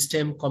management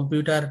system,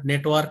 computer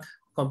network,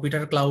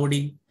 computer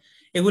clouding.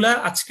 এগুলা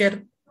আজকের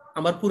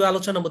আমার পুরো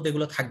আলোচনার মধ্যে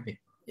এগুলো থাকবে।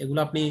 এগুলো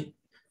আপনি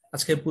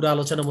আজকের পুরো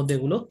আলোচনার মধ্যে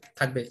এগুলো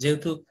থাকবে,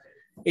 যেহেতু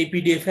এই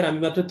পিডিএফ এর আমি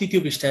মাত্র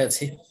 3য় পৃষ্ঠায়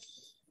আছি।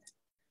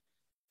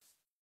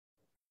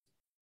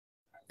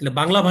 তাহলে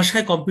বাংলা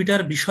ভাষায়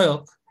কম্পিউটার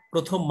বিষয়ক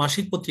প্রথম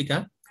মাসিক পত্রিকা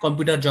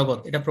কম্পিউটার জগৎ,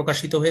 এটা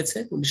প্রকাশিত হয়েছে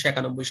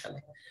 1991 সালে।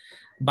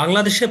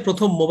 বাংলাদেশে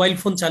প্রথম মোবাইল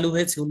ফোন চালু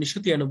হয়েছে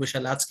 1993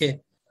 সালে। আজকে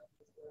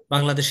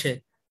বাংলাদেশে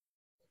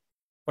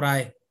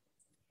প্রায়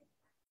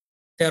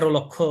 13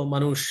 লক্ষ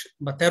মানুষ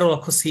বা 13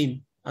 লক্ষ সিম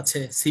আছে,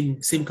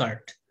 সিম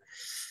কার্ড।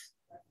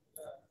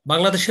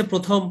 বাংলাদেশে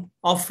প্রথম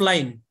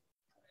অফলাইন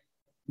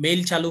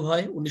মেইল চালু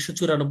হয়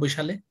 1994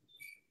 সালে।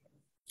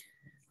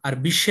 আর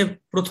বিশ্বে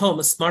প্রথম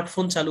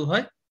স্মার্টফোন চালু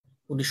হয়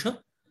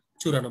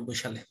 1994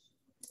 সালে।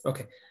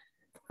 ওকে,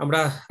 আমরা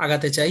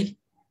আগাতে চাই।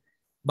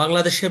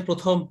 বাংলাদেশে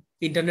প্রথম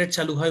ইন্টারনেট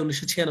চালু হয়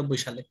 1996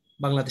 সালে।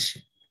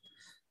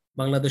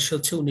 বাংলাদেশে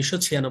হচ্ছে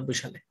 1996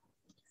 সালে।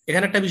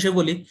 এখানে একটা বিষয়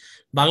বলি,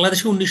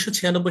 বাংলাদেশে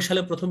 1996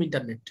 সালে প্রথম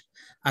ইন্টারনেট,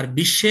 আর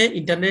বিশ্বে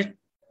ইন্টারনেট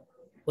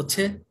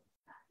হচ্ছে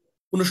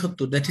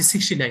 69, দ্যাট ইজ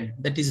 69,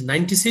 দ্যাট ইজ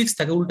 96,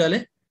 তাকে উল্টালে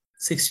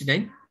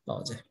 69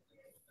 পাওয়া যায়।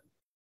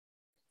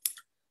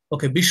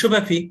 ওকে,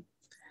 বিশ্বব্যাপী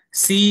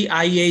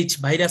সিআইএইচ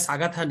ভাইরাস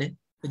আঘাত হানে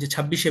ওই যে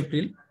 26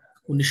 এপ্রিল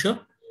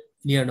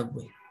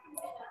 1999।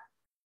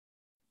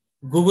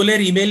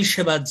 গুগলের ইমেল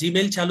সেবা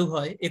জিমেল চালু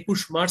হয়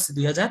 21 মার্চ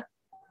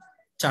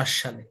 2004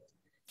 সালে।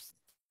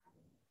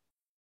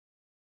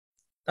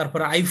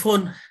 তারপর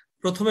আইফোন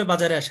প্রথমে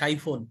বাজারে আসে,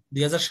 আইফোন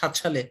 2007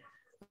 সালে।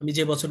 আমি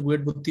যে বছর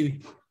বুয়েট ভর্তি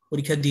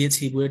পরীক্ষা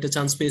দিয়েছি, বুয়েটে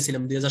চান্স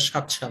পেয়েছিলাম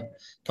 2007 সাল,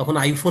 তখন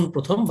আইফোন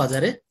প্রথম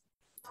বাজারে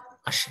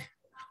আসে।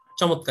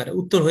 চমৎকার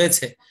উত্তর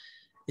হয়েছে।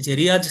 এই যে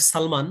রিয়াজ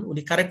সালমান,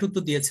 উনি কারেক্ট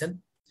উত্তর দিয়েছেন।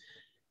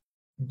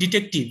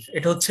 ডিটেকটিভ,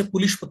 এটা হচ্ছে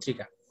পুলিশ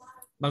পত্রিকা,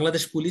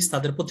 বাংলাদেশ পুলিশ,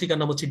 তাদের পত্রিকার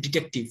নাম হচ্ছে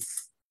ডিটেকটিভ।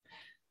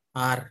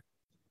 আর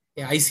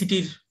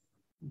আইসিটির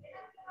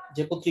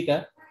যে পত্রিকা,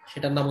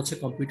 সেটার নাম হচ্ছে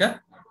কম্পিউটার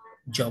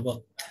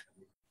জগৎ।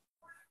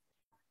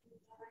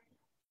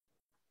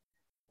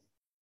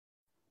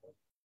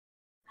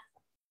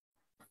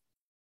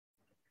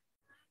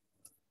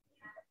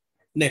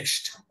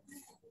 নেক্সট,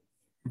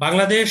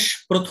 বাংলাদেশ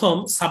প্রথম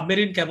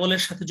সাবমেরিন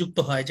ক্যাবলের সাথে যুক্ত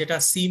হয়, যেটা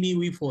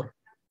সিমিউই 4।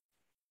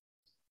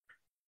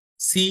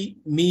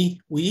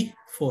 সিমিউই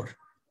 4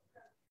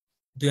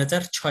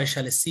 2006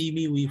 সালে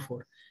সিমিউই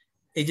 4।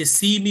 এই যে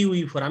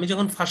সিমিউই 4, আমি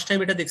যখন ফার্স্ট টাইম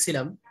এটা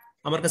দেখছিলাম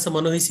আমার কাছে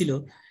মনে হয়েছিল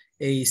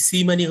এই সি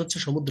মানে হচ্ছে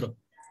সমুদ্র।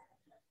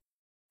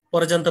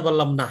 পরে জানতে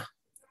পারলাম না,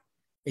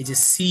 এই যে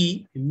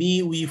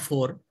সিমিউই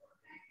 4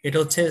 এটা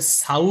হচ্ছে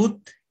south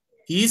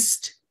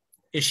east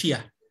Asia,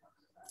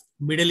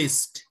 middle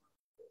east,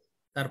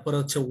 তারপরে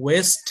হচ্ছে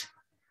ওয়েস্ট,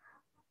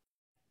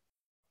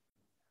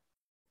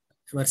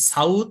 এবার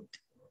সাউথ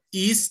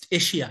ইস্ট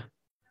এশিয়া,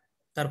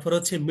 তারপরে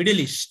হচ্ছে মিডল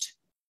ইস্ট,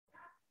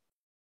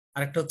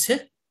 আরেকটা হচ্ছে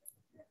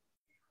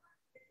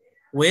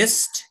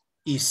ওয়েস্ট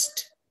ইস্ট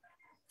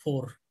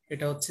 4।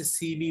 এটা হচ্ছে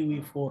সিমিউই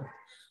 4।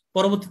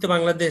 পরবর্তীতে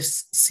বাংলাদেশ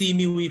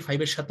সিমিউই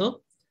 5 এর সাথে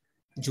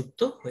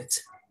যুক্ত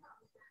হয়েছে।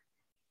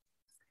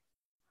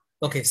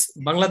 ওকে,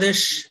 বাংলাদেশ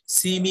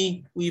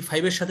সিমিউই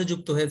 5 এর সাথে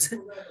যুক্ত হয়েছে,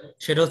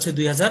 সেটা হচ্ছে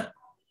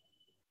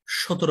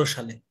 2017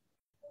 সালে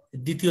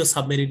দ্বিতীয়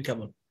সাবমেরিন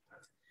কেবল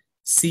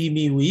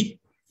সিমিউই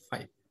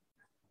 5।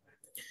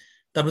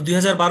 তারপর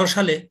 2012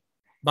 সালে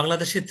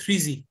বাংলাদেশে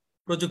 3G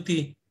প্রযুক্তি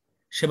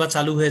সেবা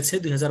চালু হয়েছে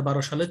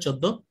 2012 সালে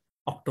 14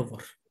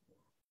 অক্টোবর।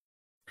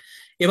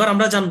 এবার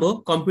আমরা জানবো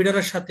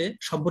কম্পিউটারের সাথে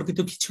সম্পর্কিত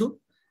কিছু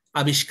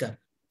আবিষ্কার।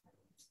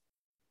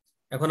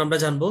 এখন আমরা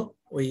জানবো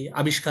ওই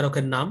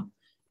আবিষ্কারকের নাম।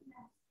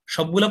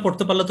 সবগুলা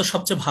পড়তে পারলে তো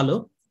সবচেয়ে ভালো,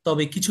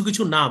 তবে কিছু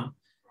কিছু নাম,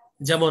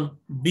 যেমন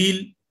বিল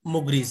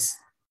মুগ্রিজ,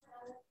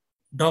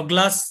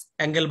 ডগলাস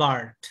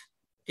অ্যাঙ্গেলবার্ট,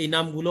 এই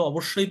নামগুলো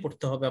অবশ্যই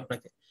পড়তে হবে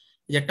আপনাকে।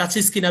 যে টাচ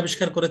স্ক্রিন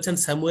আবিষ্কার করেছেন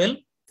স্যামুয়েল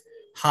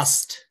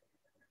হাস্ট,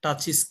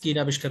 টাচ স্ক্রিন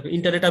আবিষ্কার,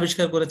 ইন্টারনেট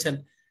আবিষ্কার করেছেন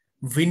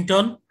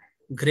ভিন্টন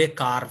গ্রে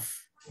কার্ভ।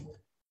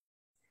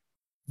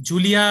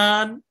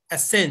 জুলিয়ান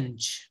অ্যাসেঞ্জ,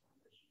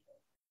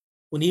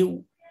 উনি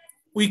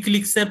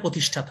উইকিলিক্সের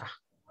প্রতিষ্ঠাতা।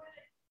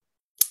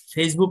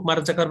 ফেসবুক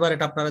মার্ক জাকারবার্গ,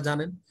 এটা আপনারা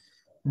জানেন।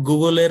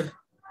 গুগলের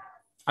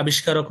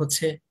আবিষ্কারক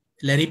হচ্ছে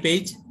ল্যারি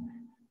পেজ,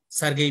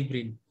 সার্গেই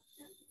ব্রিন।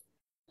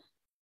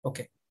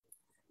 ওকে,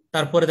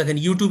 তারপরে দেখেন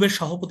ইউটিউবের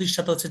সহ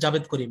প্রতিষ্ঠাতা হচ্ছে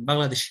জাভেদ করিম,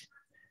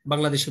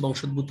 বাংলাদেশি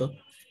বংশোদ্ভূত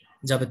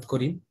জাভেদ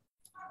করিম।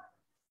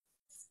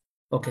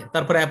 ওকে,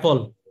 তারপরে অ্যাপল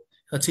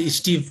হচ্ছে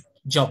স্টিভ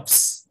জবস।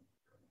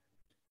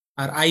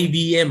 আর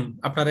IBM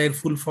আপনারা এর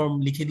ফুল ফর্ম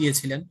লিখে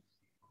দিয়েছিলেন,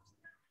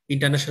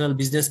 ইন্টারন্যাশনাল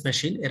বিজনেস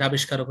মেশিন, এর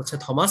আবিষ্কারক হচ্ছে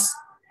থমাস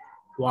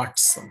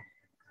ওয়াটসন।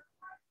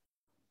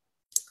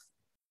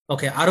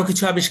 ওকে, আরো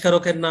কিছু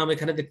আবিষ্কারকের নাম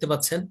এখানে দেখতে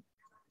পাচ্ছেন।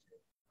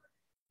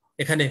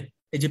 এখানে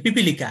এই যে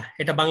পিপিলিকা,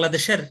 এটা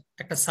বাংলাদেশের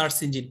একটা সার্চ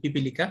ইঞ্জিন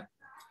পিপিলিকা,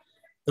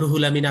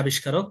 রুহুল আমিন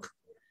আবিষ্কারক।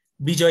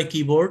 বিজয়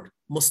কিবোর্ড,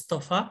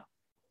 মোস্তফা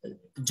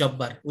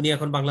জব্বার, উনি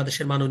এখন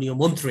বাংলাদেশের মাননীয়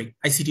মন্ত্রী,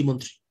 ICT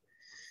মন্ত্রী।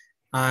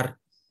 আর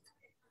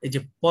এই যে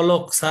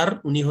পলক স্যার,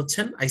 উনি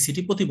হচ্ছেন ICT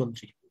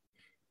প্রতিমন্ত্রী।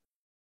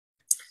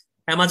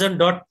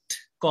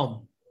 Amazon.com,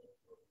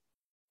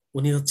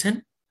 উনি হচ্ছেন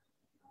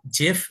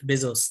জেফ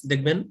বেজোস।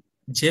 দেখবেন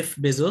জেফ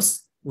বেজোস,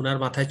 উনার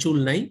মাথায় চুল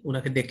নাই,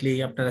 উনাকে দেখলেই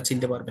আপনারা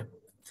চিনতে পারবেন।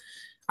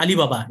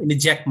 আলিবাবা, ইনি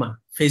জ্যাকমা,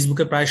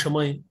 ফেসবুকে প্রায়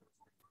সময়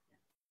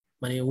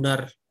মানে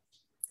উনার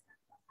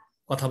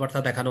কথাবার্তা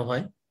দেখানো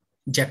হয়,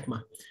 জ্যাকমা।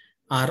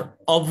 আর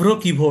অভ্র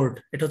কিবোর্ড,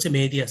 এটা হচ্ছে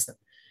মেহেদি হাসান।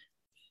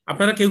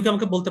 আপনারা কেউ কি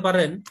আমাকে বলতে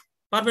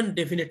পারবেন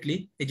ডেফিনেটলি,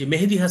 এই যে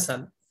মেহেদি হাসান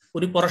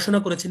উনি পড়াশোনা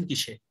করেছেন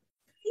কিসে?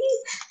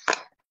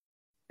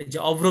 এই যে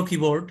অভ্র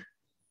কিবোর্ড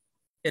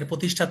এর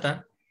প্রতিষ্ঠাতা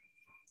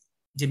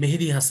যে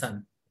মেহেদি হাসান,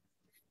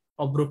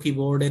 অভ্র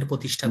কিবোর্ড এর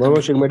প্রতিষ্ঠাতা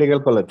মেডিকেল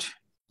কলেজ।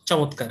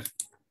 চমৎকার,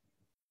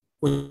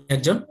 উনি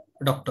একজন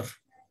ডক্টর।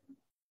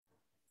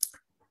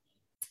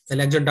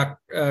 তাহলে একজন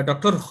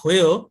ডক্টর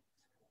হয়েও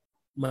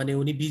মানে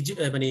উনি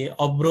মানে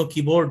অভ্র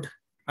কিবোর্ড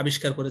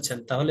আবিষ্কার করেছেন।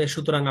 তাহলে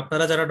সুতরাং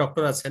আপনারা যারা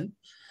ডক্টর আছেন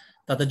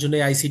তাদের জন্য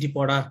ICT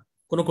পড়া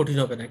কোনো কঠিন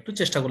হবে না, একটু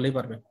চেষ্টা করলেই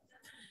পারবেন।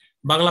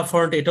 বাংলা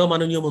ফন্ট, এটাও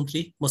মাননীয় মন্ত্রী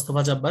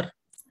মোস্তফা জব্বার।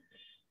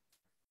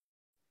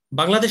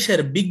 বাংলাদেশের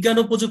বিজ্ঞান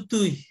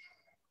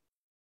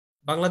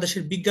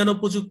ও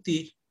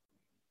প্রযুক্তির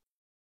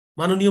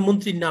মাননীয়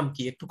মন্ত্রীর নাম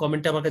কি? একটু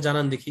কমেন্টে আমাকে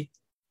জানান দেখি।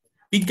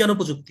 বিজ্ঞান ও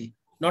প্রযুক্তি,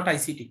 নট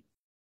ICT।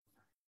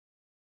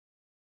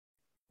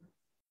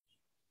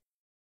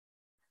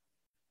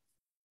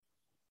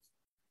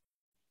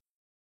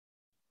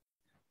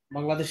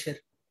 বাংলাদেশের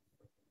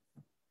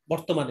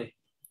বর্তমানে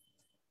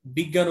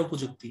বিজ্ঞান ও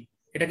প্রযুক্তি,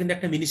 এটা কিন্তু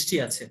একটা মিনিস্ট্রি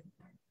আছে।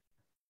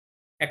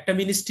 একটা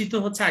মিনিস্ট্রি তো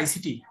হচ্ছে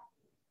ICT,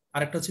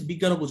 আর একটা হচ্ছে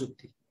বিজ্ঞান ও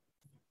প্রযুক্তি,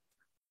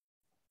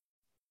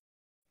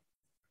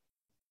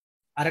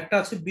 আর একটা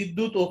আছে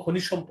বিদ্যুৎ ও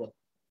খনিজ সম্পদ।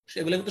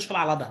 সেগুলো কিন্তু সব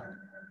আলাদা।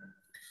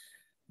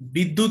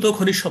 বিদ্যুৎ ও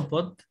খনিজ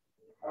সম্পদ,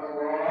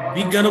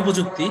 বিজ্ঞান ও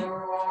প্রযুক্তি,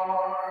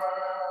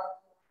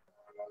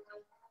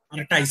 আর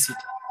একটা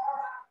ICT।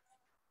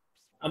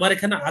 আমার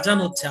এখানে আজান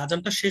হচ্ছে,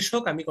 আজানটা শেষ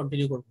হোক আমি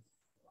কন্টিনিউ করবো।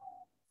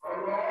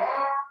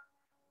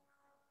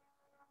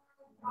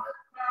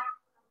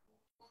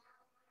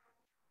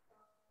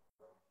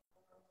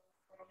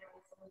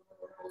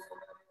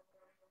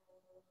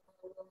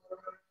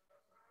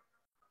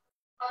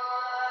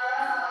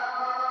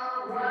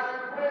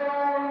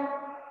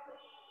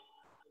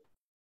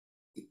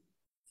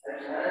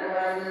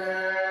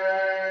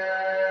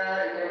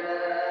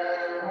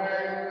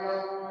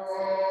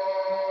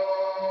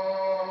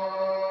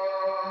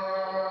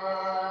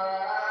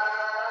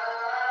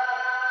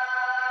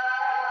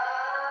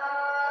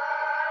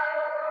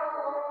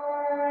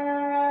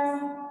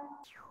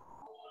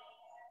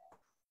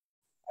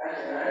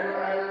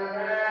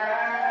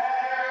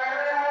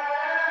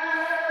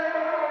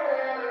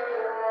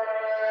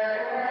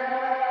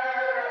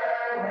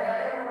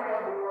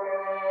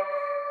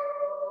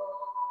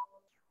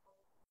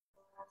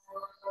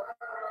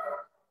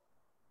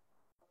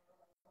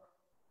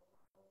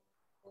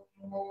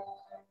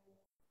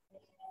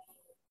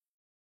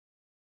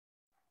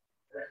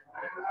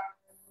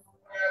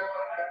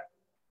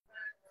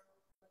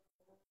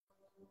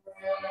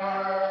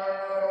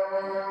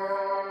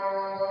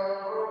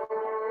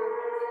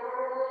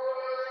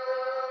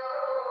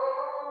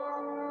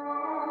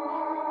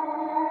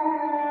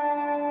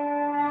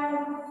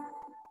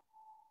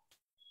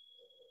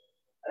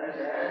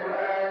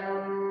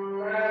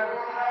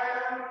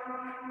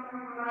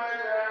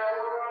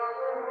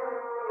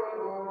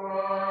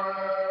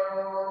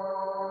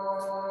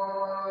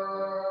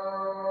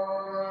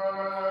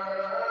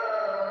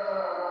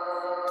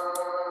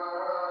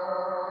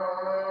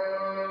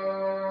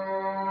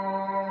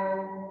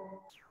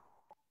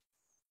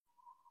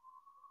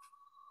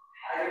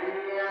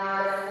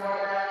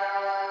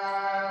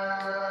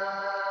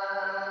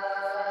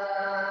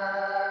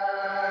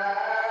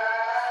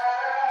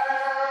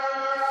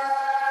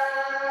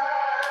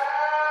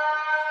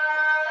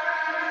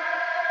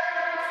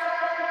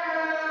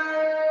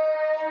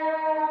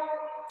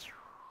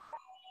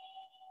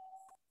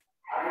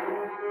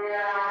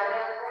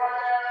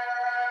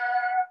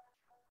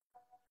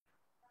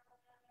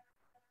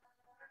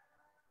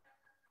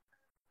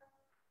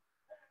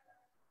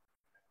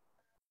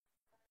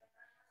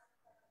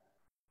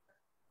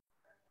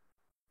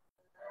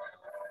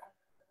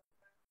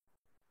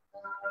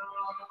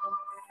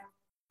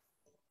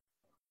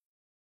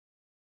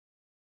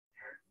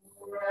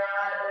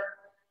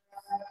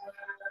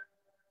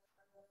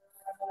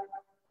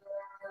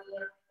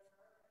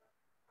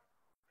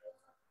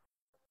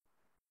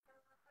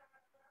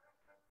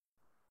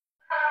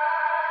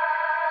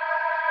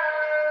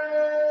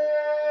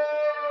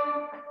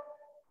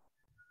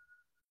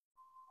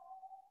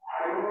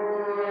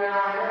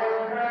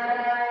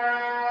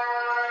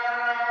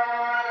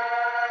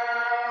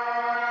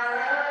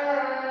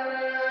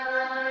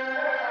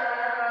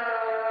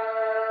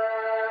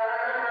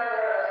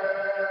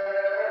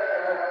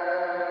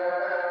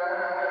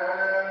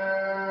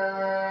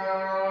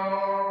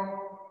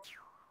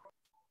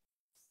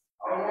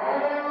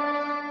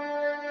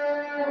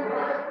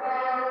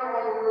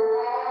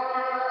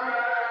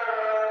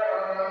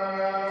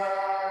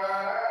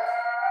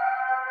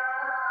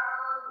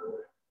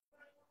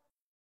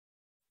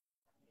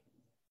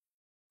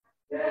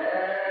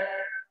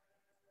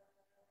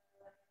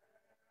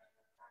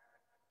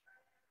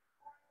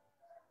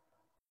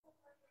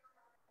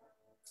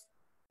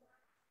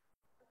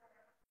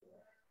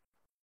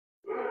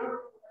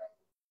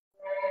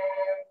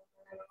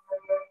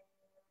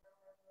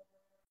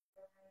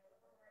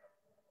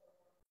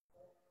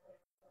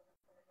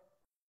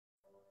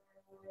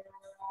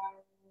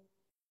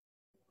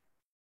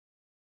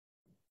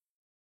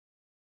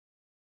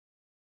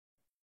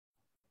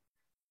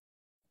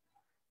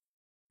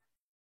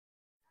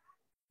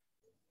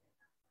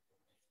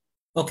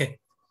 ওকে,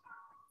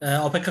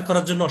 অপেক্ষা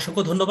করার জন্য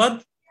অসংখ্য ধন্যবাদ।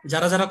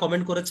 যারা যারা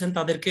কমেন্ট করেছেন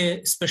তাদেরকে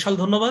স্পেশাল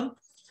ধন্যবাদ।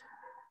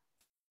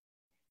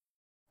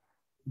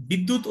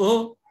 বিদ্যুৎ ও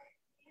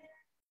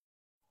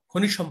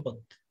খনিজ সম্পদ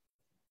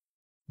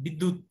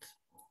বিদ্যুৎ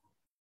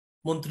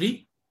মন্ত্রী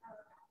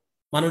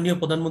মাননীয়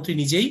প্রধানমন্ত্রী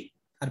নিজেই,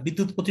 আর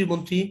বিদ্যুৎ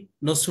প্রতিমন্ত্রী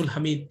নসরুল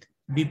হামিদ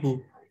বিপু।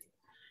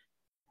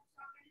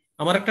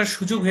 আমার একটা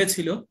সুযোগ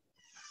হয়েছিল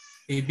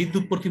এই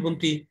বিদ্যুৎ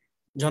প্রতিমন্ত্রী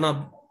জনাব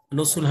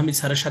নসরুল হামিদ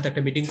স্যারের সাথে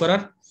একটা মিটিং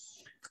করার।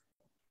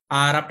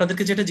 আর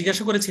আপনাদেরকে যেটা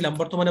জিজ্ঞাসা করেছিলাম,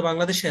 বর্তমানে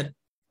বাংলাদেশের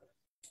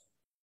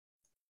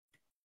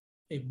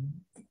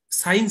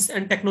সায়েন্স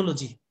অ্যান্ড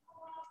টেকনোলজি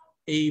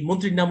এই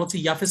মন্ত্রীর নাম হচ্ছে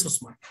ইয়াফেস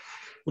ওসমান।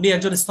 উনি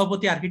একজন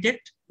স্থপতি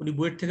আর্কিটেক্ট, উনি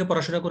বুয়েট থেকে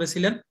পড়াশোনা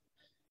করেছিলেন।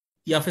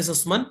 ইয়াফেস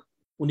ওসমান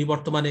উনি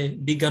বর্তমানে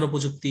বিজ্ঞান ও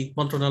প্রযুক্তি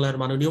মন্ত্রণালয়ের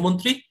মাননীয়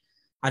মন্ত্রী।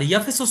 আর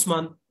ইয়াফেস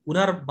ওসমান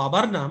উনার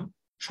বাবার নাম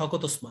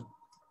শওকত ওসমান।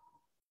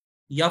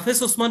 ইয়াফেস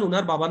ওসমান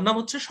উনার বাবার নাম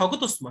হচ্ছে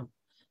শওকত ওসমান।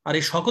 আর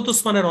এই শওকত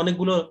ওসমানের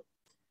অনেকগুলো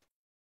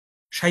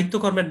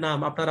সাহিত্যকর্মের নাম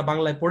আপনারা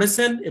বাংলায়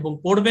পড়েছেন এবং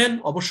পড়বেন,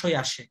 অবশ্যই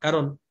আসে।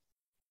 কারণ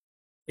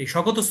এই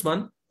শওকত ওসমান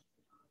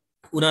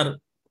উনার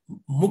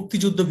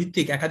মুক্তিযুদ্ধ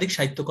ভিত্তিক একাধিক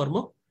সাহিত্যকর্ম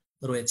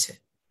রয়েছে।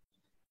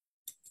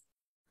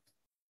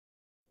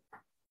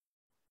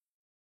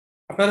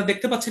 আপনারা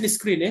দেখতে পাচ্ছেন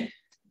স্ক্রিনে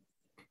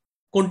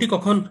কোনটি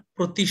কখন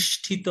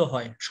প্রতিষ্ঠিত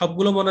হয়,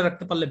 সবগুলো মনে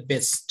রাখতে পারলে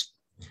বেস্ট।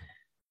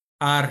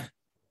 আর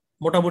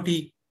মোটামুটি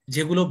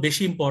যেগুলো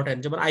বেশি ইম্পর্টেন্ট,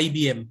 যেমন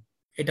আইবিএম,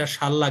 এটা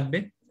সাল লাগবে।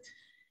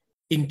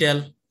 ইন্টেল,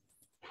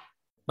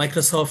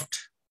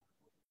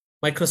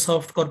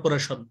 মাইক্রোসফট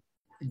কর্পোরেশন,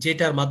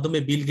 যেটার মাধ্যমে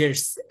বিল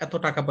গেটস এত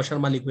টাকা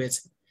পয়সার মালিক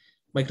হয়েছে।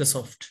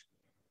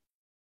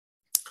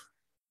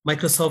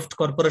 মাইক্রোসফট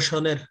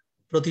কর্পোরেশনের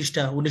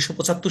প্রতিষ্ঠা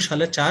 1975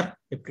 সালে 4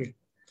 April.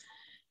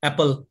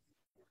 Apple,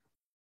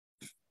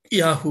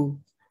 Yahoo,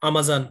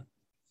 Amazon,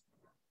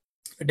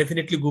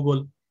 definitely Google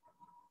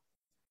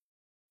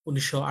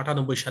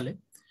 1998 সালে।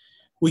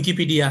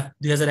 উইকিপিডিয়া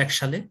 2001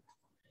 সালে।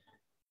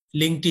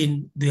 লিঙ্কডইন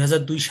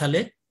 2002 সালে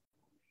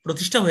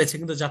প্রতিষ্ঠা হয়েছে,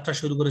 কিন্তু যাত্রা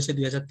শুরু করেছে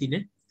 2003-এ।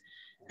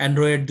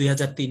 অ্যান্ড্রয়েড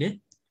 2003-এ।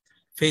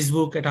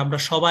 ফেসবুক, এটা আমরা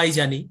সবাই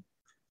জানি,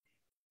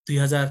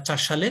 2004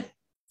 সালে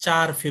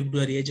 4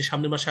 ফেব্রুয়ারি, এই যে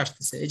সামনের মাসে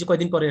আসতেছে, এই যে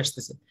কয়দিন পরে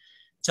আসতেছে,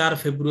 4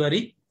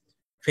 ফেব্রুয়ারি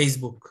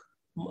ফেসবুক।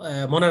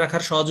 মনে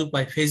রাখার সহজ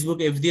উপায়, ফেসবুক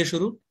এফ দিয়ে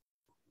শুরু,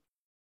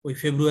 ওই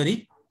ফেব্রুয়ারি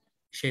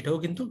সেটাও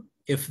কিন্তু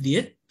এফ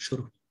দিয়ে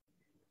শুরু।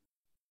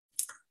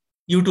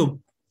 ইউটিউব,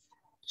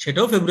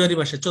 সেটাও ফেব্রুয়ারি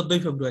মাসে 14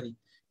 ফেব্রুয়ারি।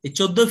 এই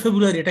 14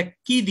 ফেব্রুয়ারি এটা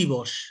কি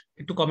দিবস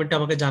একটু কমেন্টে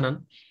আমাকে জানান।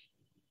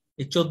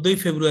 এই 14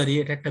 ফেব্রুয়ারি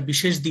এটা একটা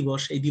বিশেষ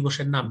দিবস, এই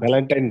দিবসের নাম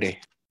ভ্যালেন্টাইন ডে।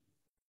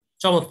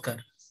 চমৎকার।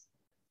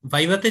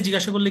 ভাইভাতে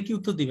জিজ্ঞাসা করলে কি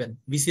উত্তর দিবেন?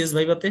 বিসিএস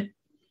ভাইভাতে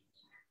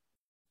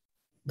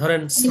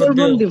ধরেন সুন্দরবন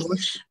শ্রদ্ধেয়,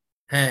 দিবস।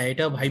 হ্যাঁ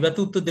এটা ভাইভাতে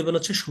উত্তর দেবেন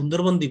হচ্ছে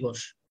সুন্দরবন দিবস।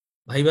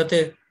 ভাইভাতে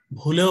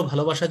ভুলেও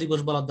ভালোবাসা দিবস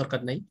বলার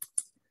দরকার নাই,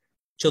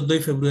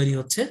 14ই ফেব্রুয়ারি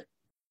হচ্ছে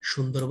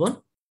সুন্দরবন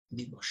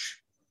দিবস,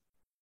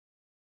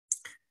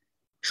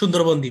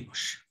 সুন্দরবন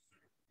দিবস।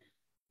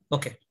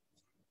 ওকে,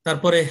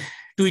 তারপরে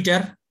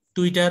টুইটার,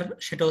 টুইটার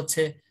সেটা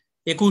হচ্ছে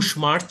 21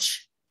 মার্চ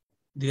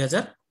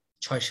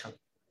 2006 সাল।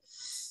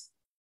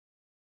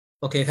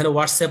 ওকে, এখানে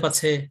হোয়াটসঅ্যাপ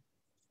আছে,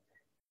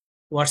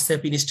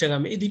 হোয়াটসঅ্যাপ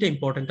ইনস্টাগ্রাম এই দুইটা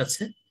ইম্পর্টেন্ট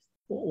আছে।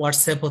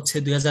 হোয়াটসঅ্যাপ হচ্ছে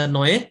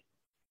 2009-এ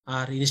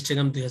আর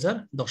ইনস্টাগ্রাম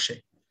 2010-এ।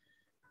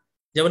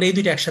 যেমন এই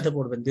দুইটা একসাথে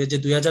পড়বেন,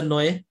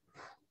 2009-এ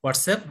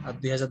হোয়াটসঅ্যাপ আর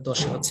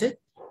 2010-এ হচ্ছে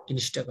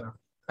ইনস্টাগ্রাম।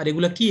 আর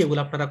এগুলো কি, এগুলো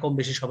আপনারা কম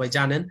বেশি সবাই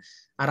জানেন।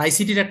 আর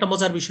আইসিটির একটা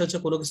মজার বিষয় হচ্ছে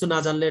কোনো কিছু না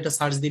জানলে এটা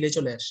সার্চ দিলে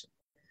চলে আসে,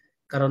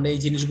 কারণ এই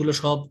জিনিসগুলো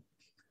সব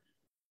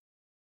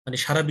মানে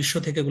সারা বিশ্ব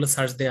থেকে এগুলো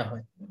সার্চ দেওয়া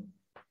হয়।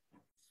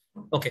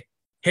 ওকে,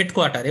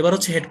 হেডকোয়ার্টার, এবার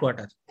হচ্ছে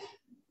হেডকোয়ার্টার।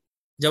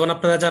 যেমন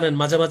আপনারা জানেন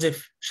মাঝে মাঝে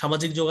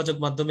সামাজিক যোগাযোগ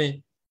মাধ্যমে,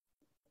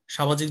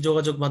 সামাজিক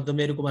যোগাযোগ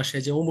মাধ্যমে এরকম আসে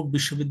যে অমুক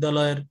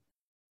বিশ্ববিদ্যালয়ের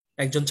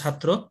একজন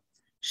ছাত্র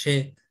সে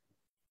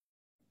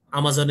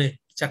আমাজনে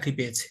চাকরি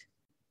পেয়েছে।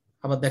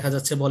 আবার দেখা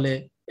যাচ্ছে বলে,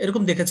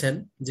 এরকম দেখেছেন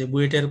যে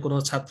বুয়েটের কোনো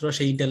ছাত্র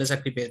সে ইন্টেলে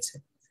চাকরি পেয়েছে,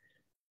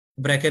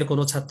 ব্র্যাকের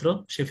কোনো ছাত্র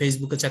সে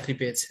ফেসবুকে চাকরি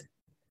পেয়েছে,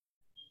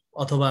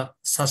 অথবা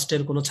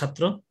সাস্টের কোনো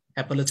ছাত্র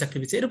অ্যাপলে চাকরি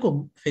পেয়েছে, এরকম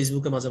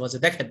ফেসবুকে মাঝে মাঝে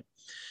দেখেন।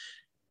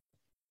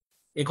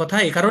 এ কথা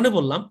এ কারণে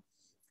বললাম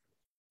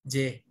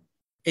যে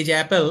এই যে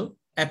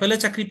অ্যাপেলে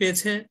চাকরি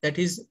পেয়েছে, দ্যাট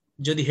ইজ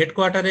যদি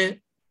হেডকোয়ার্টারে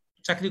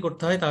চাকরি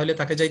করতে হয় তাহলে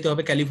তাকে যাইতে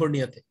হবে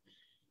ক্যালিফোর্নিয়াতে।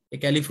 এই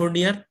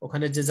ক্যালিফোর্নিয়ার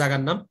ওখানে যে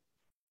জায়গার নাম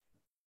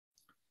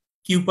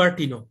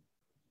কিউপারটিনো,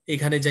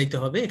 এখানে যাইতে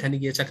হবে, এখানে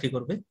গিয়ে চাকরি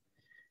করবে।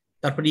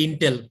 তারপরে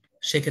ইন্টেল,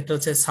 সেক্ষেত্রে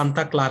হচ্ছে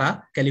সান্তা ক্লারা,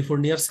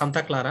 ক্যালিফোর্নিয়ার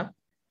সান্তা ক্লারা,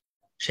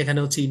 সেখানে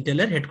হচ্ছে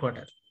ইন্টেলের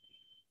হেডকোয়ার্টার।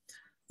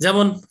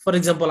 যেমন ফর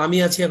এক্সাম্পল আমি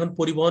আছি এখন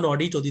পরিবহন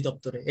অডিট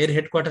অধিদপ্তরে, এর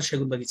হেডকোয়ার্টার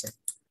সেগুনবাগিচায়।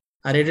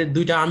 আর এর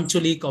দুইটা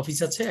আঞ্চলিক অফিস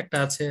আছে, একটা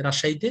আছে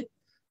রাজশাহীতে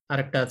আর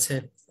একটা আছে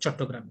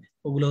চট্টগ্রামে।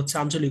 ওগুলো হচ্ছে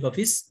আঞ্চলিক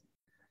অফিস,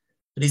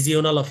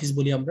 রিজিওনাল অফিস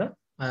বলি আমরা।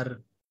 আর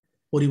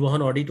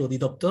পরিবহন অডিট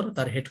অধিদপ্তর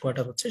তার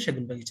হেডকোয়ার্টার হচ্ছে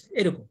সেগুনবাগিচা।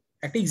 এরকম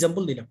একটা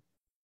এক্সাম্পল দিলাম।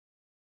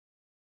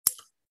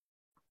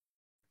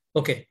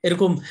 ওকে,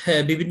 এরকম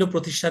বিভিন্ন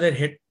প্রতিষ্ঠানের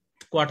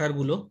হেডকোয়ার্টার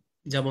গুলো,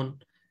 যেমন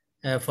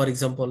ফর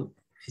এক্সাম্পল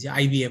এই যে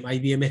আইবিএম,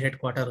 আইবিএম এর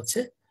হেডকোয়ার্টার হচ্ছে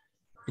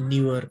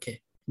নিউ ইয়র্কে।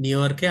 নিউ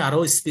ইয়র্কে আরো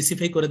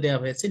স্পেসিফাই করে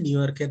দেওয়া হয়েছে, নিউ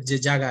ইয়র্কের যে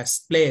জায়গা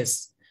প্লেস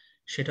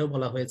সেটাও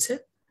বলা হয়েছে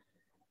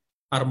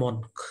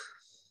আরমনক।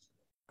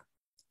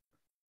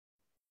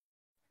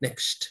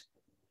 নেক্সট,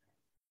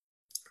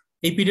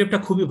 এই পিডিএফটা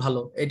খুবই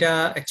ভালো। এটা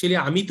অ্যাকচুয়ালি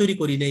আমি তৈরি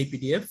করি না, এই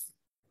পিডিএফ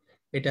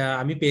এটা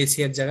আমি পেয়েছি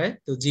এক জায়গায়।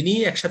 তো যিনি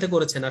একসাথে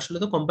করেছেন, আসলে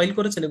তো কম্পাইল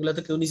করেছেন, এগুলো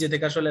তো কেউ নিজে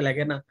থেকে আসলে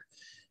লেগে না,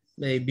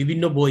 এই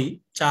বিভিন্ন বই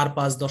 4,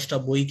 5, 10টা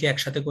বইকে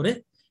একসাথে করে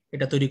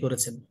এটা তৈরি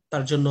করেছেন।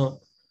 তার জন্য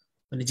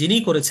মানে যিনি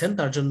করেছেন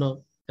তার জন্য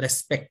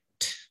রেসপেক্ট।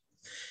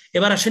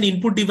 এবার আসেন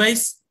ইনপুট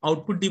ডিভাইস,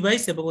 আউটপুট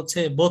ডিভাইস এবং হচ্ছে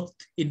both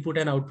input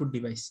and output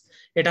device.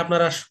 এটা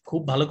আপনারা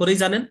খুব ভালো করেই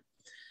জানেন।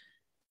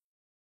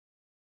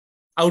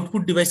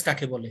 আউটপুট ডিভাইস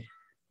কাকে বলে,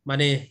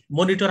 মানে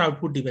মনিটর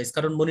আউটপুট ডিভাইস,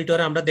 কারণ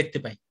মনিটরে আমরা দেখতে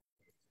পাই।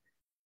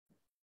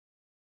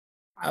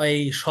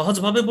 এই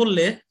সহজভাবে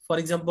বললে ফর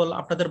এক্সাম্পল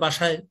আপনাদের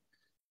বাসায়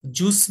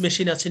জুস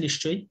মেশিন আছে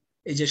নিশ্চয়ই,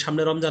 এই যে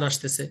সামনে রমজান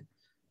আসতেছে,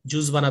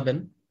 জুস বানাবেন।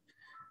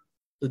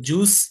 তো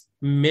জুস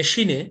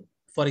মেশিনে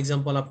ফর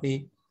এক্সাম্পল আপনি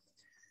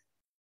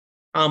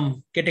আম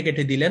কেটে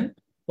কেটে দিলেন,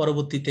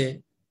 পরবর্তীতে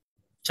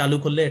চালু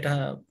করলে এটা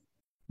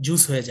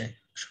জুস হয়ে যায়,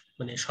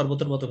 মানে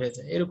শরবতের মতো হয়ে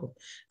যায় এরকম।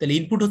 তাহলে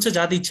ইনপুট হচ্ছে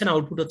যা দিচ্ছেন,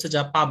 আউটপুট হচ্ছে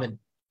যা পাবেন।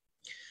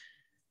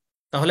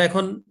 তাহলে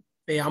এখন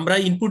আমরা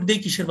ইনপুট দেই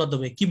কিসের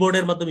মাধ্যমে?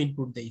 কিবোর্ডের মাধ্যমে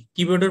ইনপুট দেই।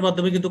 কিবোর্ডের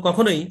মাধ্যমে কিন্তু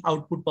কখনোই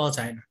আউটপুট পাওয়া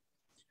যায় না।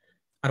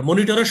 আর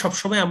মনিটরে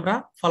সবসময় আমরা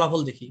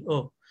ফলাফল দেখি। ও,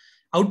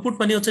 আউটপুট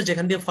মানে হচ্ছে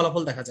যেখান দিয়ে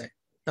ফলাফল দেখা যায়।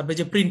 তারপরে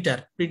যে প্রিন্টার,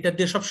 প্রিন্টার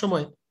দিয়ে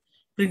সবসময়,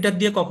 প্রিন্টার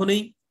দিয়ে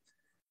কখনোই,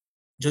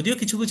 যদিও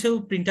কিছু কিছু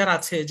প্রিন্টার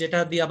আছে যেটা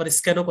দিয়ে আবার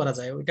স্ক্যানও করা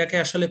যায়, ওইটাকে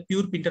আসলে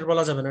পিওর প্রিন্টার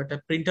বলা যাবে না, এটা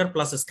প্রিন্টার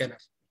প্লাস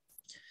স্ক্যানার।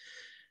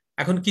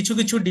 এখন কিছু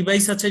কিছু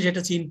ডিভাইস আছে যেটা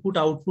হচ্ছে ইনপুট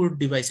আউটপুট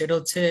ডিভাইস। এটা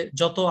হচ্ছে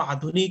যত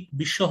আধুনিক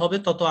বিশ্ব হবে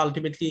তত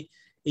ultimately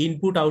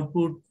input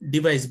output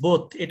device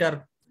both এটার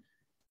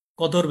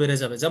কদর বেড়ে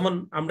যাবে। যেমন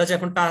আমরা যে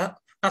এখন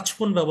টাচ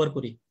ফোন ব্যবহার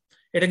করি,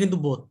 এটা কিন্তু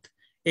বোথ।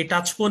 এই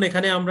টাচ ফোন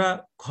এখানে আমরা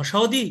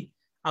ঘষাও দিই,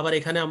 আবার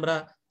এখানে আমরা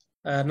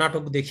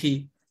নাটক দেখি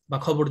বা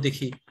খবর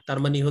দেখি। তার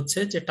মানে হচ্ছে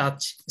যে টাচ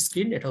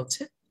স্ক্রিন, এটা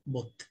হচ্ছে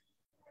বোথ।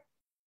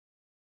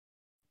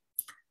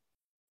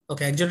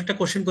 ওকে, একজন একটা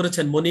কোশ্চেন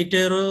করেছেন,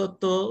 মনিটরও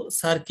তো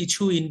স্যার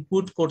কিছু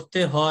ইনপুট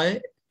করতে হয়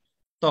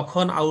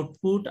তখন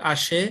আউটপুট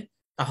আসে,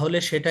 তাহলে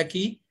সেটা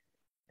কি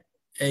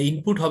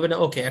ইনপুট হবে না?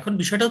 ওকে, এখন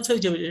বিষয়টা হচ্ছে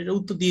যে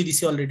উত্তর দিয়ে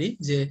দিছি অলরেডি,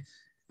 যে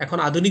এখন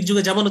আধুনিক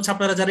যুগে যেমন হচ্ছে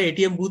আপনারা যারা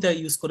এটিএম বুথ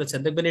ইউজ করেছেন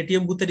দেখবেন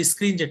এটিএম বুথের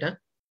স্ক্রিন যেটা,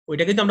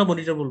 ওইটা কিন্তু আমরা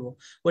মনিটর বলবো,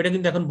 ওইটা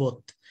কিন্তু এখন বোথ।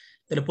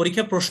 তাহলে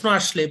পরীক্ষা প্রশ্ন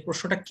আসলে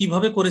প্রশ্নটা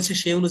কিভাবে করেছে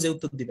সেই অনুযায়ী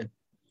উত্তর দিবেন।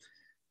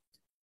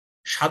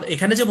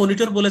 এখানে যে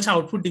মনিটর বলেছে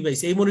আউটপুট ডিভাইস,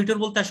 এই মনিটর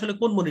বলতে আসলে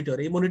কোন মনিটর?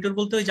 এই মনিটর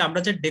বলতে ওই যে আমরা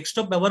যে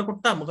ডেস্কটপ ব্যবহার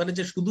করতাম ওখানে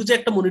যে শুধু যে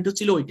একটা মনিটর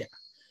ছিল ওইটা,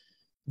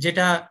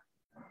 যেটা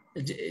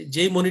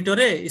যেই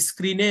মনিটরে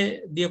স্ক্রিনে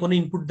দিয়ে কোনো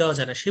ইনপুট দেওয়া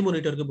যায় না সেই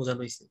মনিটরকে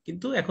বোঝানো হয়েছে।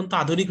 কিন্তু এখন তো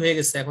আধুনিক হয়ে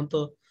গেছে, এখন তো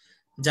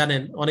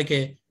জানেন অনেকে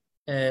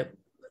আহ,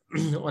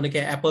 অনেকে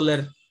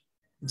অ্যাপলের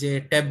যে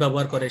ট্যাব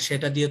ব্যবহার করে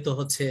সেটা দিয়ে তো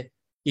হচ্ছে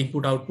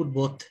ইনপুট আউটপুট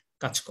বোথ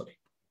কাজ করে।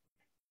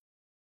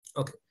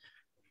 ওকে,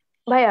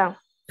 ভাইয়া,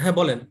 হ্যাঁ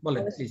বলেন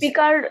বলেন প্লিজ।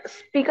 স্পিকার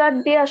স্পিকার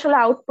দিয়ে আসলে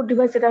আউটপুট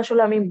ডিভাইস, এটা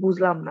আসলে আমি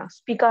বুঝলাম না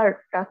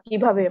স্পিকারটা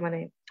কিভাবে মানে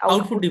আউটপুট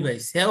আউটপুট।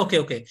 ডিভাইস, হ্যাঁ ওকে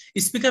ওকে।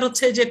 স্পিকার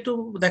হচ্ছে এই যে একটু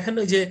দেখেন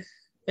ওই যে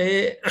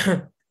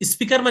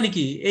স্পিকার মানে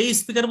কি, এই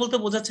স্পিকার বলতে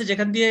বোঝাচ্ছে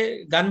যেখান দিয়ে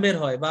গান বের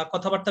হয় বা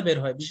কথাবার্তা বের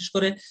হয়, বিশেষ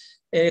করে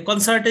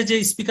কনসার্টে যে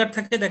স্পিকার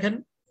থাকে দেখেন,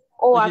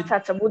 ও ওই যে আচ্ছা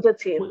আচ্ছা,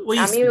 বুঝেছি। ওই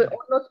আমি স্পিকার।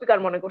 অন্য স্পিকার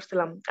মনে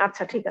করছিলাম।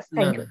 আচ্ছা ঠিক আছে, না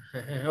থ্যাংক না, ইউ।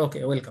 হ্যাঁ হ্যাঁ ওকে,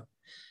 ওয়েলকাম।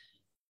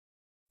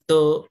 তো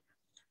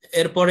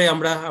এরপরে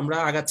আমরা আমরা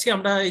আগাচ্ছি,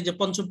 আমরা এই যে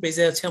পঞ্চম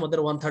পেজে আছি, আমাদের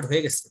 1/3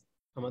 হয়ে গেছে,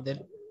 আমাদের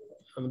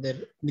আমাদের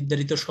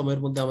নির্ধারিত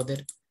সময়ের মধ্যে আমাদের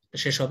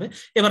শেষ হবে।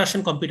 এবার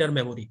আসেন কম্পিউটার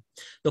মেমোরি।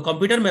 তো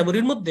কম্পিউটার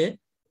মেমোরির মধ্যে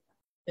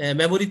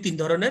মেমোরি তিন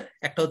ধরনের,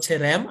 একটা হচ্ছে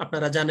র্যাম,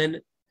 আপনারা জানেন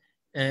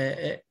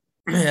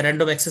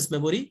র্যান্ডম অ্যাক্সেস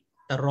মেমোরি,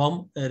 তার রম,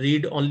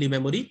 রিড অনলি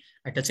মেমোরি,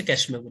 একটা হচ্ছে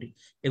ক্যাশ মেমোরি।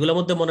 এগুলোর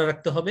মধ্যে মনে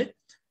রাখতে হবে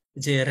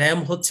যে র্যাম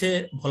হচ্ছে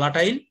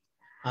ভোলাটাইল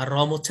আর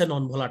রম হচ্ছে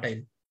নন ভোলাটাইল।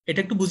 এটা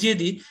একটু বুঝিয়ে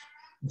দিই।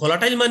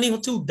 ভোলাটাইল মানে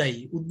হচ্ছে উদ্দায়ী,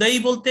 উদ্দায়ী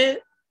বলতে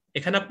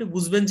এখানে আপনি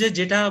বুঝবেন যে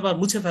যেটা আবার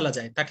মুছে ফেলা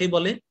যায় তাকেই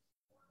বলে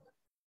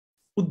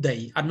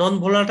উদ্দায়ী। আর নন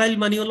ভোলাটাইল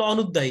মানে হলো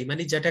অনুদ্দায়ী,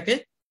 মানে যেটাকে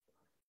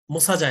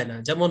মোছা যায় না।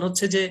 যেমন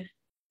হচ্ছে যে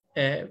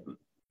আহ,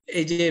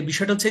 এই যে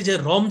বিষয়টা হচ্ছে যে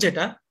রম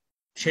যেটা,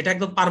 সেটা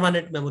একদম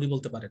পার্মানেন্ট মেমোরি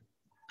বলতে পারেন।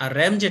 আর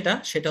র্যাম যেটা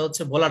সেটা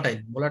হচ্ছে ভোলাটাইল,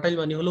 ভোলাটাইল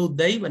মানে হলো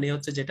উদ্দায়ী, মানে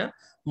হচ্ছে যেটা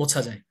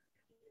মোছা যায়।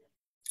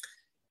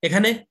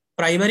 এখানে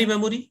প্রাইমারি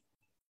মেমোরি,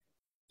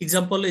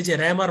 এক্সাম্পল এই যে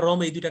র্যাম আর রম,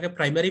 এই দুটাকে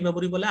প্রাইমারি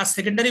মেমোরি বলে। আর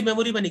সেকেন্ডারি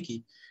মেমোরি মানে কি,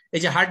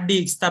 এই যে হার্ড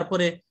ডিস্ক,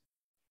 তারপরে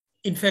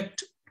ইনফ্যাক্ট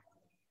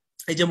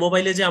এই যে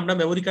মোবাইলে যে আমরা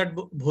মেমোরি কার্ড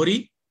ভরি,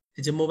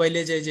 এই যে মোবাইলে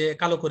যে যে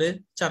কালো করে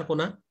চার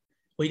কোনা,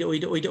 ওইটা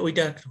ওইটা ওইটা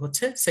ওইটা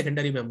হচ্ছে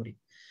সেকেন্ডারি মেমোরি।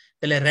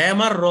 তাহলে র্যাম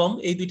আর রম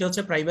এই দুইটা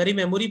হচ্ছে প্রাইমারি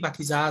মেমোরি,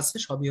 বাকি যা আছে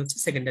সবই হচ্ছে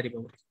সেকেন্ডারি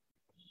মেমোরি।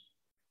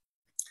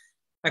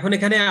 এখন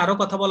এখানে আরো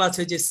কথা বলা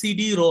আছে যে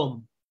সিডি রোম,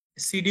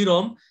 সিডি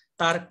রোম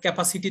তার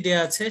ক্যাপাসিটি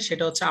দেয়া আছে,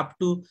 সেটা হচ্ছে up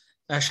to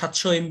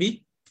 700 MB।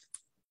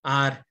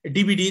 R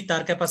DVD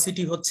তার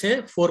ক্যাপাসিটি হচ্ছে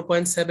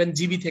 4.7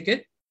 GB থেকে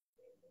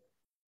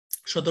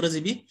 17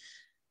 GB।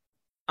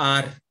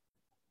 আর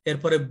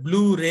এরপরে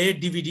ব্লু রে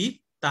ডিভিডি,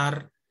 তার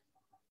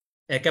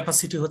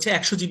ক্যাপাসিটি হচ্ছে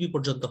 100 GB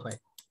পর্যন্ত হয়।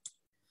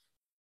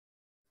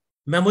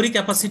 মেমোরি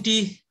ক্যাপাসিটি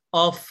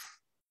অফ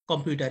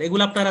কম্পিউটার,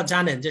 এগুলো আপনারা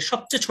জানেন যে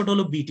সবচেয়ে ছোট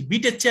হলো বিট,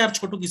 বিটের চেয়ে আর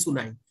ছোট কিছু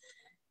নাই।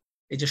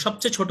 এই যে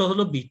সবচেয়ে ছোট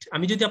হলো বিট।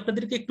 আমি যদি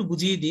আপনাদেরকে একটু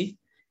বুঝিয়ে দিই,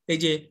 এই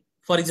যে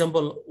for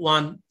example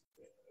one,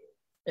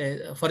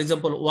 for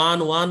example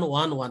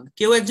 1111,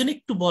 কেউ একজন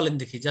একটু বলেন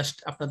দেখি, জাস্ট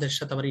আপনাদের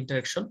সাথে আমার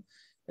ইন্টারাকশন।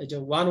 এই যে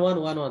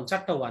 1111,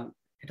 চারটা ওয়ান,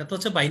 এটা তো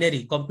হচ্ছে বাইনারি,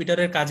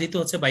 কম্পিউটারের কাজই তো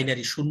হচ্ছে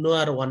বাইনারি, শূন্য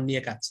আর ওয়ান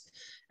নিয়ে কাজ।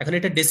 এখন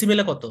এটা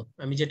ডেসিমেলে কত,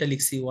 আমি যেটা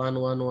লিখছি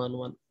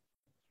 1111,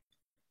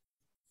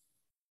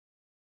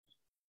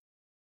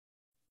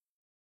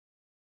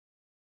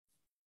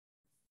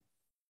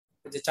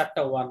 যে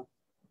চারটা ওয়ান,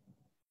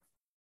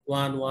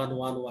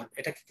 1111,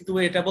 এটা কিন্তু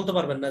এটা বলতে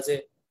পারবেন না যে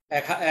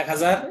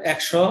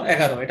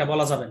 1111, এটা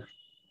বলা যাবে না,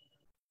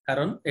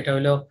 কারণ এটা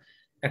হলো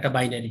একটা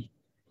বাইনারি।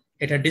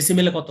 এটা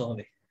ডেসিমেলে কত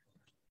হবে?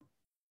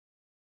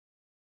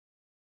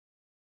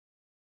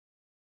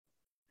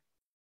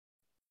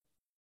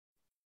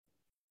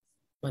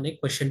 মানে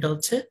কোয়েশ্চেনটা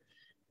হচ্ছে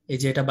এই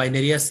যে এটা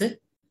বাইনারি আছে,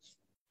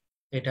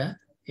 এটা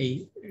এই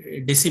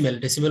ডেসিমেল,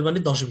 ডেসিমেল মানে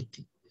 10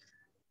 ভিত্তিক,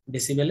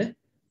 ডেসিমেলে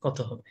কত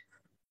হবে?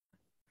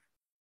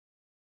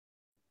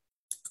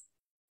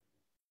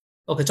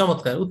 ওকে,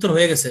 চমৎকার উত্তর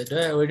হয়ে গেছে,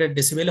 ওইটা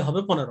ডেসিমেলে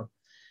হবে 15।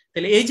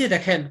 তাহলে এই যে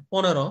দেখেন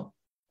 15,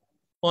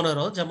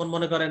 15 যেমন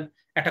মনে করেন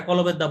একটা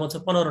কলমের দাম হচ্ছে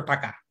 15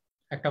 টাকা,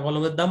 একটা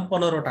কলমের দাম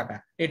 15 টাকা,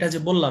 এটা যে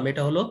বললাম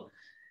এটা হলো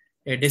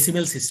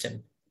ডেসিমেল সিস্টেম।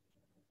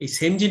 এই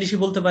সেম জিনিসই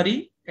বলতে পারি,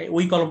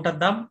 ওই কলমটার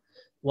দাম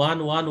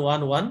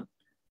 1111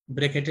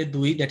 ব্রেকেটে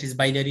 2, দ্যাট ইজ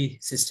বাইনারি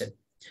সিস্টেম।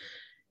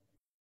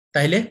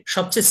 তাইলে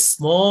সবচেয়ে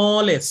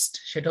স্মলেস্ট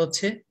সেটা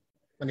হচ্ছে,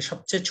 মানে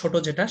সবচেয়ে ছোট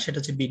যেটা সেটা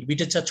হচ্ছে বিট,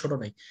 বিটের চার ছোট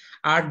নাই।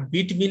 8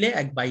 বিট মিলে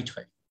 1 বাইট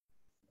হয়,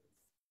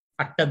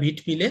 8টা বিট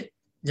মিলে।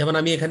 যেমন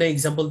আমি এখানে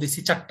এক্সাম্পল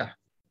দিচ্ছি চারটা,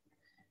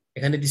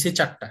 এখানে দিছি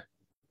চারটা,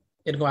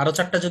 এরকম আরো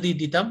চারটা যদি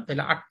দিতাম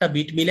তাহলে 8টা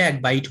বিট মিলে 1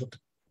 বাইট হতো।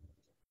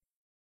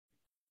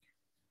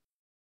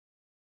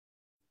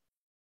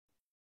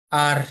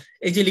 আর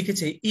এই যে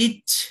লিখেছে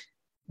each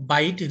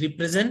byte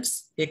represents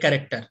a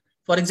character.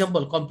 For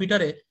example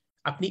কম্পিউটারে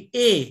আপনি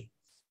এ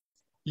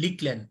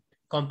লিখলেন,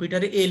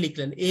 কম্পিউটারে এ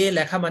লিখলেন, এ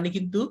লেখা মানে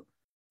কিন্তু,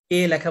 এ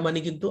লেখা মানে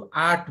কিন্তু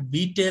 8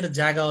 বিটের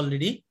জায়গা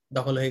অলরেডি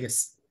দখল হয়ে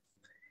গেছে।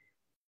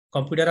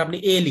 কম্পিউটারে আপনি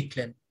এ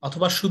লিখলেন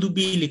অথবা শুধু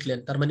বি লিখলেন,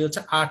 তার মানে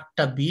হচ্ছে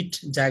 8টা বিট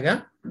জায়গা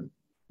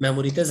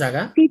মেমোরিতে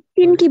জায়গা।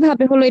 15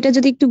 কিভাবে হলো এটা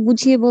যদি একটু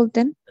বুঝিয়ে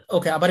বলতেন।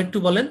 ওকে, আবার একটু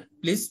বলেন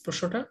প্লিজ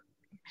প্রশ্নটা।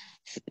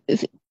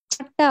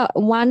 চারটা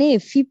ওয়ানে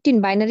 15,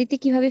 বাইনারিতে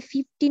কিভাবে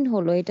 15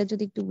 হলো এটা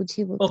যদি একটু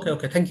বুঝিয়ে ওকে বলতেন।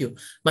 ওকে, থ্যাংক ইউ।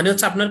 মানে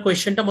হচ্ছে আপনার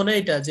কোয়েশ্চেনটা মনে হয়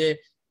এটা যে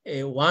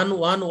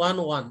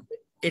 1111,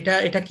 এটা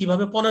এটা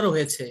কিভাবে 15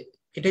 হয়েছে,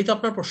 এটাই তো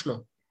আপনার প্রশ্ন।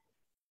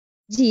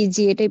 জি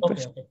জি এটাই ওকে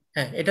প্রশ্ন। ওকে,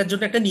 হ্যাঁ, এটার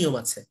জন্য একটা নিয়ম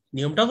আছে।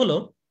 নিয়মটা হলো,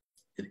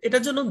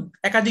 এটার জন্য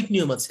একাধিক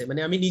নিয়ম আছে, মানে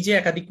আমি নিজে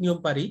একাধিক নিয়ম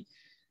পারি।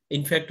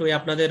 ইনফ্যাক্ট ওই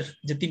আপনাদের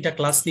যে 3টা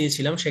ক্লাস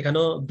নিয়েছিলাম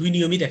সেখানেও 2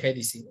 নিয়মই দেখাই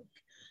দিছি।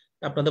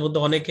 আপনাদের মধ্যে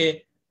অনেকে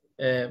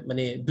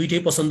মানে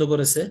 2টাই পছন্দ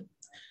করেছে।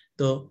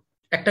 তো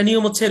একটা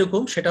নিয়ম হচ্ছে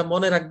এরকম, সেটা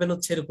মনে রাখবেন,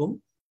 হচ্ছে এরকম: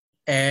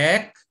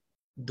 1,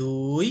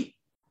 2,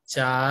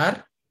 4,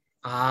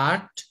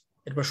 8,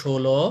 এরপর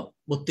 16,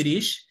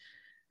 32,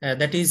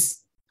 দ্যাট ইজ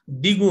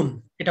দ্বিগুণ।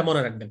 এটা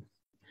মনে রাখবেন।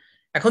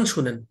 এখন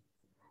শুনেন,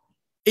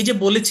 এই যে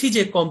বলেছি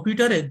যে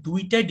কম্পিউটারে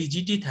 2টা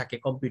ডিজিটই থাকে।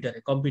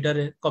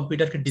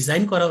 কম্পিউটারকে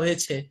ডিজাইন করা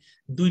হয়েছে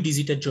 2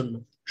 ডিজিটের জন্য,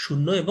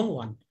 0 এবং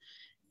 1।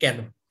 কেন?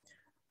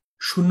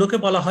 0কে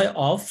বলা হয়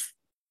অফ,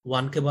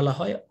 1কে বলা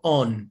হয়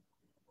অন,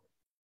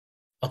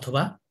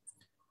 অথবা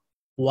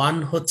 1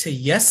 হচ্ছে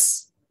ইয়েস,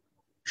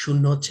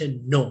 0 হচ্ছে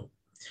নো।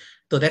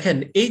 তো দেখেন,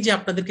 এই যে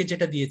আপনাদেরকে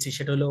যেটা দিয়েছি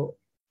সেটা হলো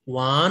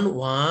 1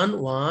 1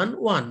 1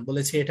 1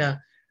 বলেছে, এটা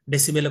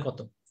ডেসিমেলে কত?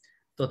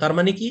 তো তার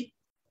মানে কি,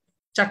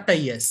 4টা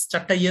ইয়েস।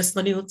 4টা ইয়েস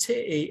মানে হচ্ছে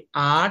এই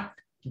 8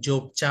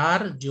 যোগ 4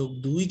 যোগ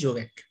 2 যোগ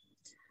 1।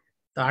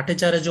 তো 8 এ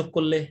 4 যোগ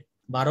করলে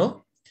 12,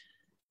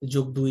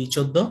 যোগ 2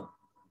 14,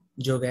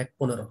 যোগ 1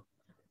 15।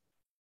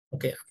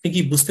 ওকে, আপনি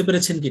কি বুঝতে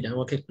পেরেছেন কিনা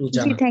আমাকে একটু জি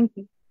জানান। Thank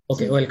you.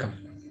 Okay, G welcome.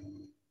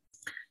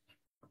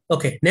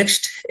 Okay,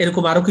 next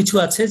এরকম আরো কিছু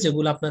আছে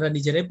যেগুলো আপনারা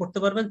নিজেরাই পড়তে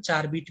পারবেন।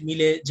 4 বিট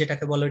মিলে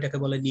যেটাকে বলে ওটাকে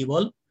বলে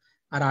নিবল,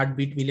 আর 8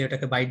 বিট মিলে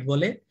ওটাকে বাইট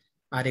বলে।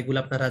 আর এগুলো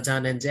আপনারা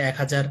জানেন যে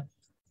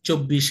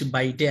 1024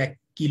 বাইটে 1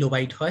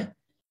 কিলোবাইট হয়,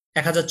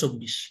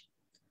 1024।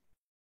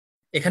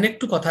 এখানে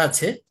একটু কথা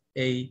আছে,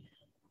 এই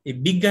এই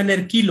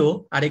বিজ্ঞানের কিলো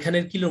আর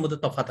এখানের কিলোর মধ্যে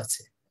তফাৎ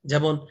আছে।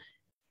 যেমন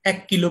 1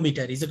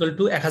 kilometre is equal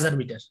to 1000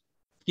 metre,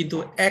 কিন্তু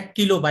 1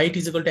 kilo byte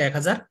is equal to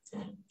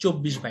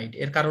 1024 byte.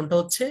 এর কারণটা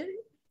হচ্ছে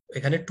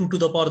এখানে 2 টু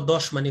দ্য পাওয়ার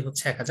 10 মানে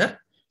হচ্ছে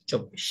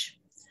 1024।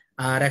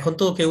 আর এখন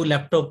তো কেউ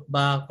ল্যাপটপ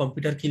বা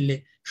কম্পিউটার কিনলে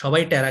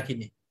সবাই টেরা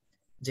কিনে,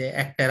 যে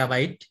 1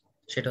 টেরাবাইট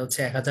সেটা হচ্ছে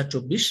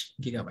 1024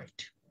 গিগাবাইট।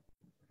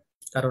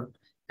 কারণ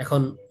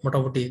এখন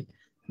মোটামুটি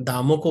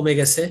দামও কমে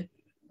গেছে,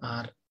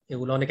 আর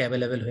এগুলো অনেক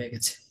অ্যাভেলেবেল হয়ে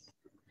গেছে।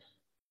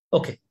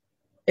 ওকে,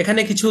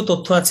 এখানে কিছু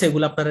তথ্য আছে,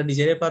 এগুলো আপনারা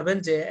নিজেরাই পারবেন।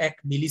 যে 1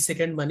 মিলি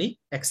সেকেন্ড মানে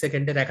 1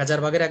 সেকেন্ডের 1000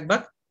 ভাগের 1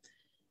 ভাগ,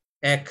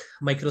 1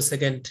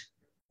 মাইক্রোসেকেন্ড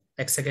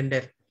 1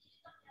 সেকেন্ডের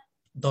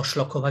 10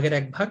 লক্ষ ভাগের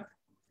 1 ভাগ,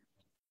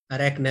 আর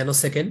 1 ন্যানো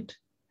সেকেন্ড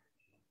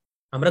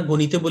আমরা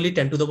গণিতে বলি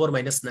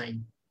 10⁻⁹,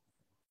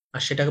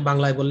 আর সেটাকে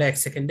বাংলায় বললে 1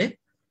 সেকেন্ডে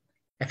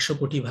 100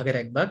 কোটি ভাগের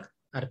 1 ভাগ,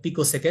 আর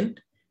পিকো সেকেন্ড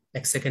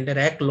 1 সেকেন্ডের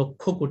 1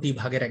 লক্ষ কোটি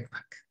ভাগের 1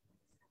 ভাগ।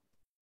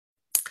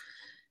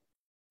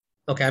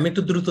 ওকে, আমি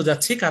একটু দ্রুত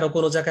যাচ্ছি, কারো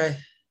কোনো জায়গায়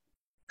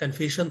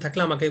কনফিউশন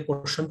থাকলে আমাকে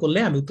কোশ্চেন করলে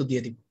আমি উত্তর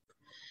দিয়ে দিব।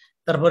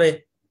 তারপরে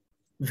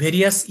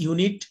ভেরিয়াস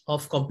ইউনিট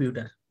অফ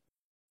কম্পিউটার।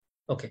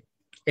 ওকে,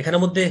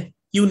 এখানের মধ্যে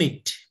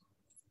ইউনিট,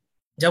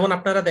 যেমন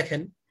আপনারা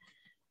দেখেন,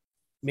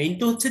 মেইন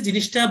তো হচ্ছে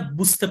জিনিসটা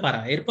বুঝতে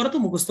পারা, এরপরে তো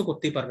মুখস্থ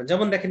করতেই পারবেন।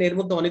 যেমন দেখেন, এর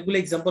মধ্যে অনেকগুলো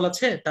এক্সাম্পল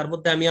আছে, তার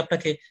মধ্যে আমি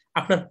আপনাকে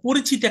আপনার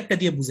পরিচিত একটা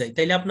দিয়ে বুঝাই,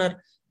 তাইলে আপনার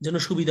জন্য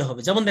সুবিধা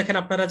হবে। যেমন দেখেন,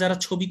 আপনারা যারা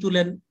ছবি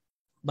তুলেন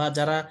বা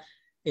যারা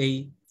এই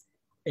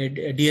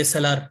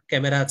ডিএসএলআর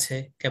ক্যামেরা আছে,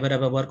 ক্যামেরা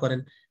ব্যবহার করেন,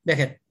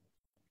 দেখেন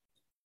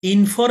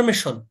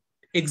ইনফরমেশন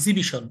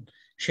এক্সিবিশন,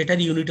 সেটার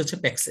ইউনিট হচ্ছে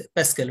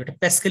প্যাসকেল। ওটা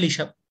প্যাসকেল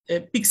হিসাব,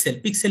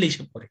 পিক্সেল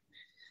হিসাব করে।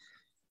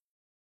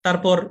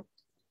 তারপর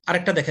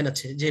আরেকটা দেখেন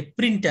আছে যে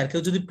প্রিন্টার,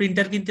 কেউ যদি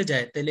প্রিন্টার কিনতে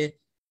যায় তাহলে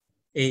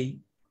এই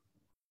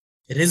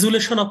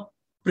রেজুলেশন অফ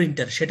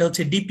প্রিন্টার, সেটা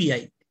হচ্ছে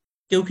ডিপিআই।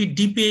 কেউ কি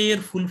ডিপিআই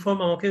এর ফুল ফর্ম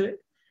আমাকে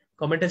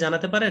কমেন্টে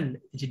জানাতে পারেন?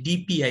 যে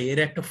ডিপিআই এর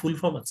একটা ফুল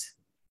ফর্ম আছে।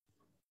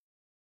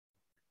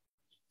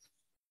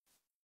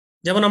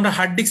 যেমন আমরা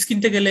হার্ড ডিস্ক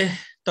কিনতে গেলে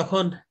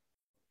তখন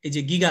এই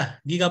যে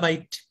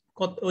গিগাবাইট,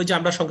 কত, ওই যে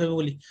আমরা সংক্ষেপে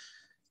বলি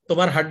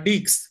তোমার হার্ড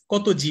ডিস্ক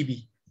কত জিবি,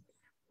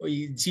 ওই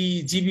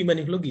জিবি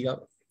মানে হলো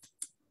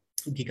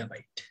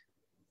গিগাবাইট।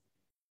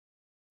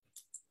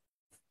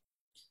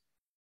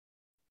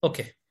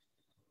 ওকে,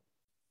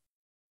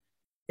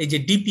 এই যে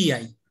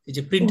ডিপিআই, এই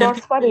যে প্রিন্টার,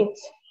 ডটস পার ইঞ্চ।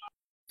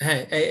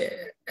 হ্যাঁ,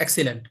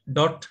 এক্সিলেন্ট,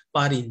 ডট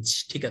পার ইঞ্চ,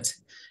 ঠিক আছে।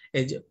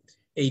 এই যে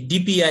এই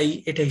ডিপিআই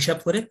এটা হিসাব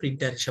করে,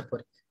 প্রিন্টার হিসাব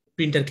করে,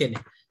 প্রিন্টার কেনে।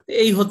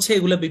 এই হচ্ছে,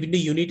 এগুলা বিভিন্ন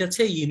ইউনিট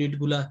আছে,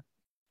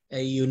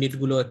 এই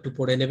ইউনিটগুলো একটু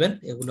পড়ে নেবেন,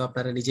 এগুলো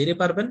আপনারা নিজেরই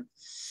পারবেন।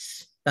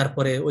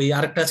 তারপরে ওই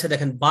আরেকটা আছে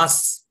দেখেন, বাস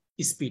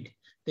স্পিড।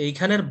 তো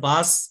এইখানের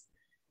বাস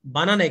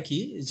বানানে কি,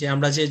 যে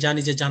আমরা যে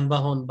জানি যে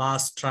যানবাহন,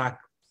 বাস, ট্রাক,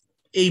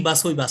 এই বাস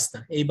ওই বাস না।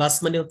 এই বাস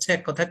মানে হচ্ছে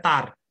এক কথায়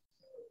তার,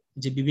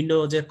 যে বিভিন্ন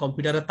যে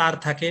কম্পিউটারে তার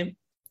থাকে,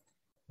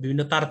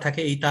 বিভিন্ন তার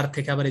থাকে, এই তার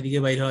থেকে আবার এদিকে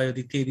বাইরে হয়,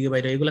 ওদিক থেকে এদিকে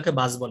বাইরে হয়, এগুলোকে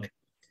বাস বলে।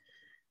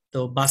 তো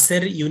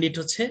বাসের ইউনিট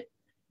হচ্ছে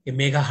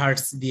মেগা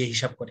হার্টস দিয়ে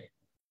হিসাব করে।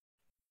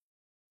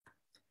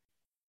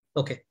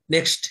 ওকে,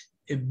 নেক্সট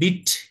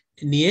বিট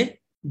নিয়ে,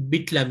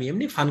 বিটলামি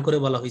এমনি ফান করে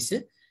বলা হয়েছে।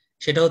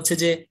 সেটা হচ্ছে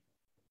যে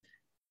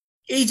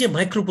এই যে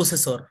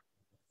মাইক্রোপ্রসেসর,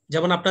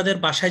 যেমন আপনাদের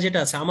বাসায় যেটা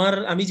আছে,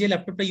 আমি যে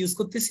ল্যাপটপটা ইউজ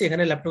করতেছি,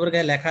 এখানে ল্যাপটপের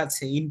গায়ে লেখা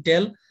আছে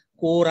ইন্টেল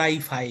কোর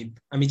i5।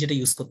 আমি যেটা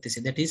ইউজ করতেছি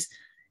দ্যাট ইজ,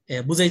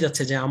 বুঝাই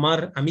যাচ্ছে যে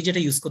আমি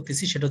যেটা ইউজ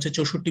করতেছি সেটা হচ্ছে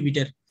 64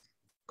 বিটের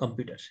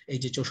কম্পিউটার। এই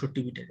যে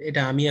 64 বিটের,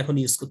 এটা আমি এখন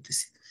ইউজ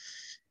করতেছি।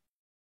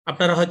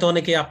 আপনারা হয়তো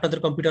অনেকে, আপনাদের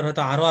কম্পিউটার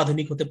হয়তো আরো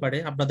আধুনিক হতে পারে,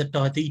 আপনাদেরটা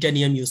হয়তো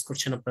ইটানিয়াম ইউজ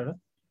করছেন আপনারা।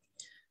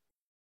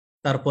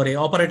 তারপরে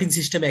অপারেটিং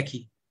সিস্টেম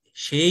একই,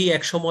 সেই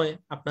এক সময়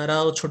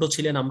আপনারাও ছোট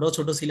ছিলেন, আমরাও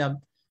ছোট ছিলাম,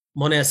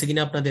 মনে আছে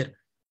কিনা আপনাদের,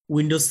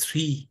 উইন্ডোজ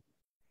 3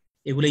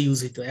 এগুলো ইউজ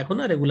হইতো। এখন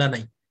আর এগুলা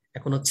নাই,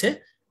 এখন হচ্ছে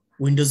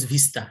উইন্ডোজ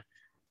ভিস্তা।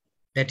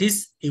 দ্যাট ইজ,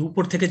 এই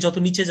উপর থেকে যত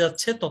নিচে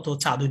যাচ্ছে তত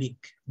হচ্ছে আধুনিক,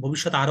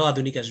 ভবিষ্যতে আরো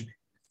আধুনিক আসবে।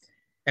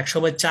 এক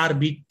সময় 4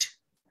 বিট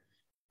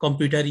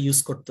কম্পিউটার ইউজ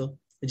করতো,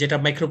 যেটা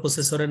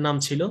মাইক্রোপ্রসেসরের নাম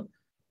ছিল,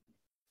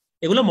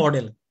 এগুলো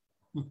মডেল,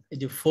 এই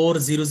যে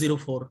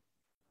 4004,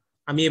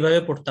 আমি এভাবে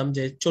পড়তাম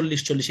যে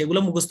 4040, এগুলো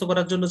মুখস্থ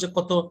করার জন্য যে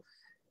কত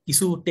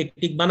কিছু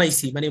টেকনিক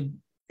বানাইছি, মানে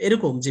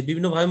এরকম যে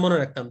বিভিন্ন ভাবে মনে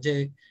রাখতাম। যে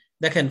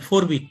দেখেন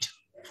 4 বিট,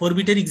 4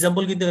 বিটের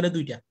এক্সাম্পল কিন্তু এখানে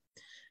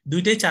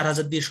দুইটাই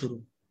 4000 দিয়ে শুরু,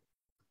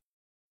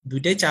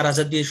 দুইটাই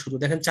 4000 দিয়ে শুরু।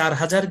 দেখেন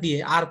 4000 দিয়ে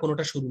আর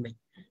কোনোটা শুরু নেই,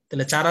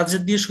 তাহলে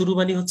 4000 দিয়ে শুরু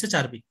মানে হচ্ছে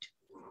 4 বিট।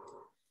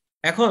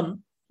 এখন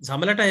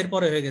ঝামেলাটা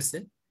এরপরে হয়ে গেছে,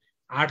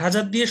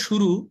 8000 দিয়ে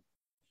শুরু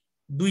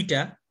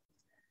দুইটা,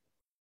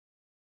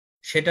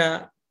 সেটা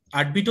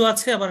 8 বিটও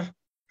আছে আবার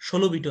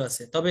 16 বিটও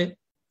আছে। তবে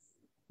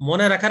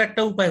মনে রাখার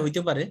একটা উপায়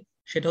হইতে পারে,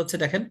 সেটা হচ্ছে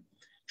দেখেন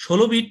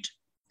 16 বিট,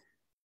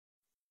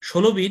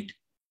 16 বিট,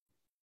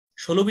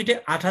 16 বিটে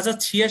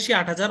 8086,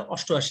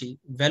 8088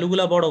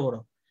 ভ্যালুগুলা বড় বড়।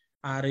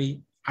 আর ওই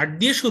 8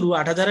 দিয়ে শুরু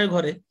 8000-এর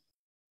ঘরে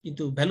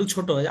কিন্তু ভ্যালু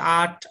ছোট হয়,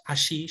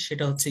 880,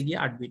 সেটা হচ্ছে গিয়ে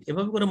 8 বিট।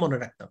 এভাবে করে মনে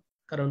রাখতাম,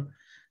 কারণ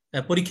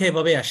পরীক্ষা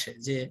এভাবে আসে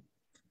যে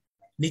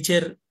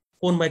নিচের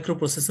কোন মাইক্রো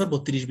প্রসেসর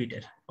 32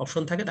 বিটের,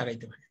 অপশন থাকে,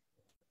 দাগাইতে হয়।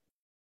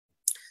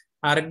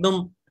 আর একদম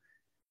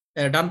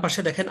ডান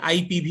পাশে দেখেন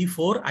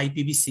IPv4,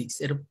 IPv6,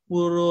 এর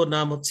পুরো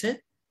নাম হচ্ছে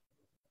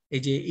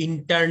এই যে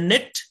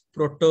internet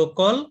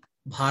protocol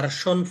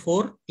version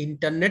 4,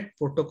 internet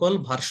protocol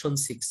version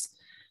 6।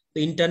 তো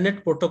ইন্টারনেট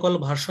প্রোটোকল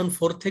ভার্সন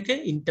 4 থেকে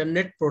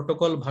ইন্টারনেট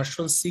প্রোটোকল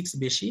ভার্সন 6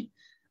 বেশি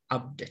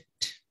আপডেট।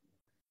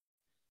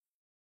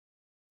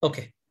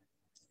 ওকে,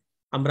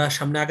 আমরা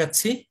সামনে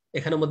আগাচ্ছি।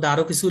 এখানের মধ্যে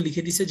আরো কিছু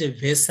লিখে দিছে যে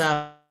ভেসা,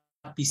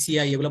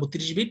 PCI, এগুলো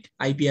 32 bit,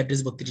 IP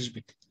address 32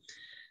 bit.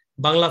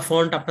 Bangla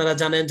font আপনারা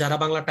জানেন, যারা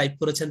বাংলা টাইপ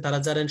করেছেন তারা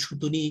জানেন,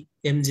 সুতুনি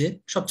MJ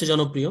সবচেয়ে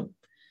জনপ্রিয়।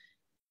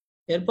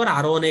 এরপর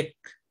আরো অনেক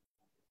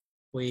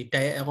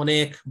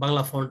অনেক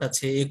বাংলা ফন্ট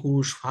আছে,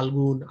 21,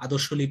 ফাল্গুন,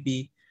 আদর্শলিপি,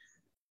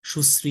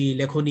 সুশ্রী,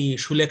 লেখনী,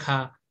 সুলেখা,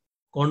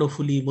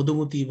 কর্ণফুলী,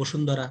 মধুমতি,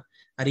 বসুন্ধরা।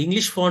 আর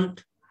ইংলিশ ফন্ট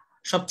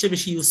সবচেয়ে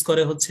বেশি ইউজ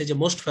করে হচ্ছে যে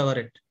most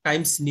favourite,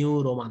 Times new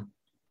Roman,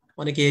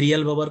 অনেকে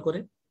এরিয়াল ব্যবহার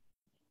করে।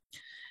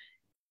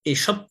 এই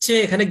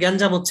সবচেয়ে এখানে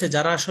গ্যাঞ্জাম হচ্ছে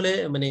যারা আসলে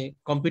মানে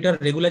কম্পিউটার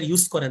রেগুলার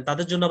ইউজ করেন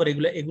তাদের জন্য আবার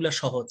এগুলা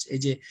সহজ। এই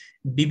যে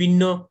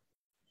বিভিন্ন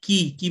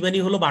কি মানে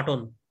হলো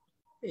বাটন,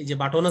 এই যে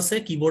বাটন আছে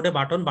কিবোর্ডে,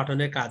 বাটন,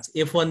 বাটনের কাজ,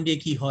 F1 দিয়ে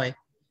কি হয়,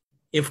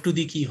 F2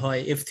 দিয়ে কি হয়,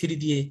 F3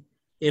 দিয়ে,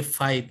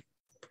 F5,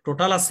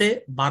 টোটাল আছে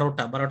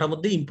 12টা। 12টার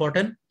মধ্যে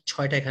ইম্পর্টেন্ট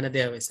 6টা এখানে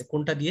দেওয়া হয়েছে,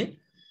 কোনটা দিয়ে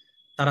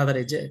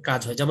তাড়াতাড়ি যে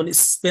কাজ হয়। যেমন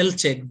স্পেল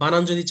চেক,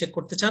 বানান যদি চেক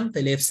করতে চান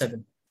তাহলে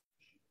F7।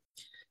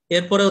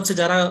 এরপরে হচ্ছে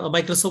যারা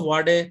মাইক্রোসফট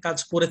ওয়ার্ডে কাজ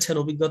করেছেন,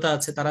 অভিজ্ঞতা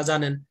আছে, তারা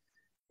জানেন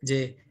যে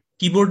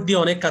কিবোর্ড দিয়ে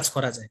অনেক কাজ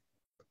করা যায়।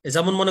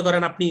 যেমন মনে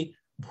করেন আপনি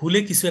ভুলে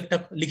কিছু একটা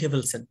লিখে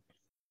ফেলছেন,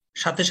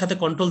 সাথে সাথে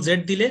Ctrl Z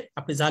দিলে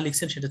আপনি যা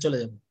লিখছেন সেটা চলে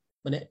যাবে,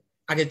 মানে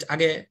আগে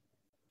আগে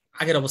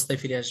আগের অবস্থায়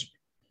ফিরে আসবে।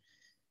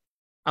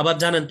 আবার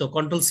জানেন তো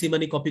Ctrl C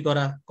মানে কপি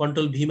করা,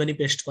 Ctrl V মানে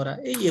পেস্ট করা,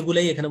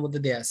 এগুলাই এখানের মধ্যে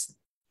দেয়া আছে।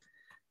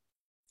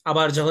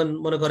 আবার যখন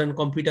মনে করেন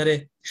কম্পিউটারে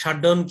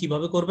শাটডাউন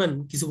কিভাবে করবেন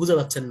কিছু বুঝে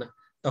পাচ্ছেন না,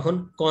 তখন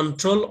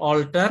Ctrl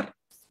Alt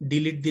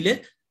ডিলিট দিলে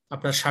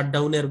আপনার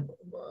শাটডাউনের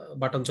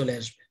বাটন চলে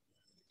আসবে।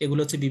 এগুলো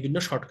হচ্ছে বিভিন্ন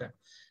শর্টকাট।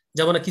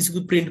 যেমন কিছু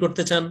প্রিন্ট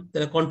করতে চান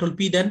তাহলে Ctrl P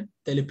দেন,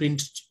 তাহলে প্রিন্ট।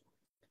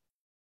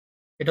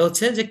 এটা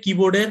হচ্ছে যে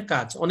কিবোর্ডের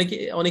কাজ।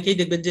 অনেকেই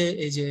দেখবেন যে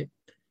এই যে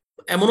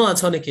এমনও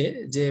আছে অনেকে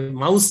যে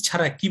মাউস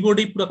ছাড়া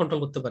কিবোর্ডেই পুরো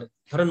কন্ট্রোল করতে পারে।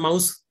 ধরেন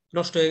মাউস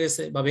নষ্ট হয়ে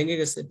গেছে বা ভেঙে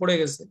গেছে, পড়ে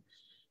গেছে,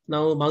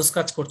 নাও মাউস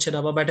কাজ করছে না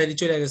বা ব্যাটারি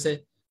চলে গেছে,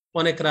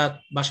 অনেক রাত,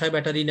 বাসায়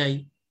ব্যাটারি নাই,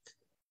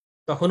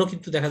 তখনও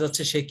কিন্তু দেখা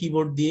যাচ্ছে সে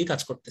কিবোর্ড দিয়েই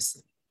কাজ করতেছে।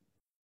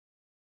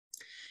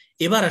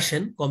 এবার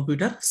আসেন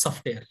কম্পিউটার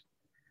সফটওয়্যার।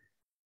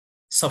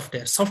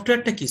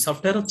 সফটওয়্যারটা কি?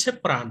 সফটওয়্যার হচ্ছে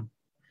প্রাণ।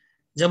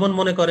 যেমন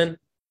মনে করেন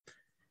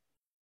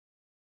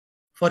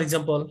ফর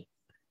এক্সাম্পল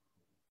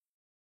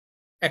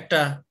একটা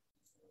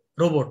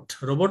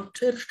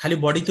রোবটের খালি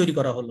বডি তৈরি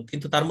করা হলো,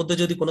 কিন্তু তার মধ্যে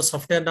যদি কোনো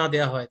সফটওয়্যার না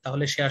দেওয়া হয়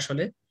তাহলে সে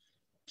আসলে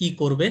কি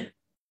করবে,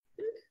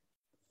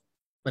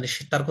 মানে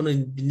তার কোনো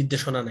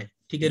নির্দেশনা নাই।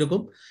 ঠিক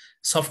এরকম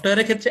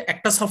সফটওয়্যারের ক্ষেত্রে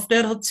একটা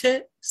সফটওয়্যার হচ্ছে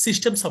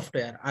সিস্টেম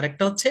সফটওয়্যার, আর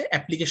একটা হচ্ছে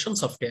অ্যাপ্লিকেশন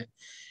সফটওয়্যার।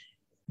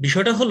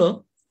 বিষয়টা হলো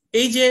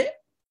এই যে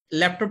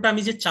ল্যাপটপটা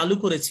আমি যে চালু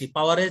করেছি,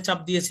 পাওয়ারে চাপ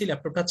দিয়েছি,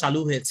 ল্যাপটপটা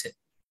চালু হয়েছে,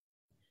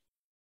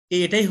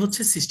 এটাই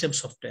হচ্ছে সিস্টেম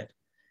সফটওয়্যার।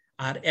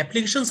 আর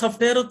অ্যাপ্লিকেশন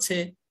সফটওয়্যার হচ্ছে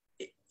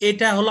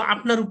এটা হলো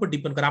আপনার উপর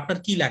ডিপেন্ড করে আপনার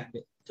কি লাগবে।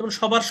 যেমন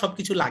সবার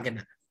সবকিছু লাগে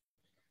না।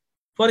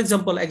 ফর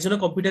এক্সাম্পল একজনের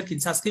কম্পিউটার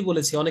কিনছে, আজকেই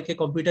বলেছি অনেকে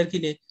কম্পিউটার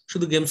কিনে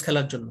শুধু গেমস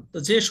খেলার জন্য। তো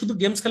যে শুধু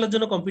গেমস খেলার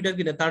জন্য কম্পিউটার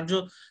কিনে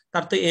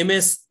তার তো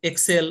MS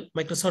এক্সেল,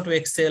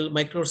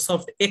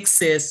 মাইক্রোসফট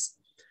এক্সেস,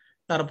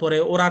 তারপরে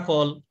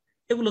ওরাকল,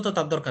 এগুলো তো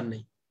তার দরকার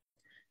নেই।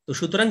 তো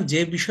সুতরাং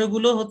যে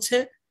বিষয়গুলো হচ্ছে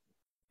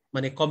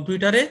মানে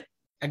কম্পিউটারে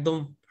একদম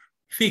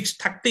ফিক্সড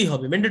থাকতেই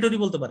হবে, ম্যান্ডেটরি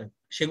বলতে পারেন,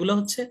 সেগুলো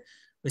হচ্ছে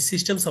ওই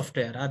সিস্টেম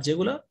সফটওয়্যার। আর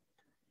যেগুলো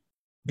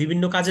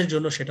বিভিন্ন কাজের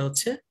জন্য সেটা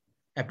হচ্ছে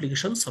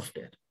অ্যাপ্লিকেশন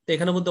সফটওয়্যার। তো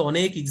এখানের মধ্যে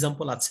অনেক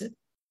এক্সাম্পল আছে,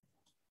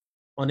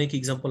 অনেক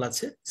এক্সাম্পল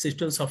আছে।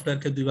 সিস্টেম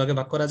সফটওয়্যারকে দুই ভাগে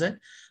ভাগ করা যায়,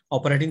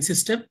 অপারেটিং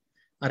সিস্টেম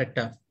আর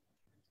একটা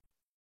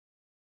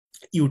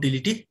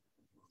ইউটিলিটি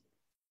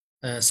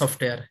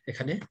সফটওয়্যার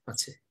এখানে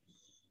আছে।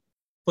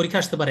 পরীক্ষা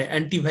আসতে পারে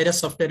অ্যান্টিভাইরাস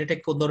সফটওয়্যার এটা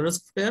কোন ধরনের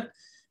সফটওয়্যার,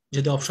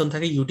 যদি অপশন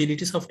থাকে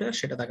ইউটিলিটি সফটওয়্যার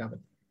সেটা দেখাবেন।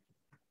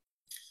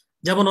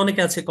 যেমন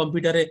অনেকে আছে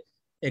কম্পিউটারে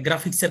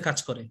গ্রাফিক্স এর কাজ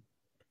করে,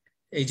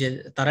 এই যে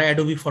তারা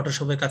অ্যাডোবি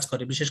ফটোশপের কাজ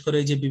করে, বিশেষ করে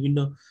এই যে বিভিন্ন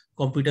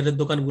কম্পিউটারের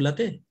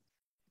দোকানগুলাতে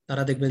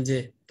তারা দেখবেন যে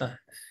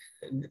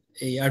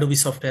এই অ্যাডোবি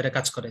সফটওয়্যারে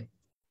কাজ করে,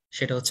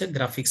 সেটা হচ্ছে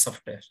গ্রাফিক্স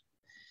সফটওয়্যার।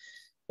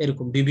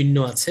 এরকম বিভিন্ন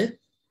আছে।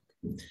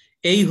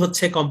 এই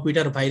হচ্ছে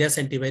কম্পিউটার ভাইরাস,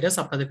 অ্যান্টিভাইরাস।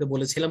 আপনাদেরকে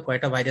বলেছিলাম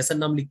কয়টা ভাইরাসের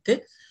নাম লিখতে,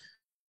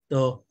 তো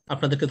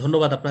আপনাদেরকে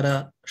ধন্যবাদ, আপনারা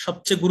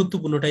সবচেয়ে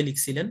গুরুত্বপূর্ণটাই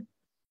লিখছিলেন।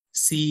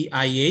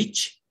 CIH,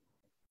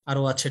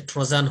 আরো আছে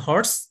ট্রোজান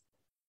হর্স,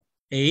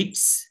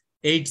 এইডস,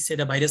 এইডস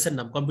এটা ভাইরাসের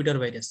নাম, কম্পিউটার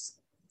ভাইরাস।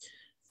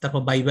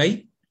 তারপর bye bye,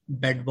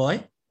 bad boy,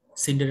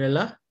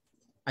 Cinderella,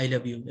 I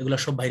love you, এগুলো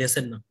সব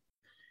ভাইরাসের নাম।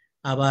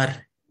 আবার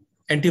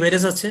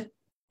অ্যান্টিভাইরাস আছে,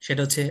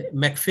 সেটা হচ্ছে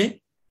ম্যাকফে,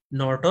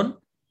 নর্টন,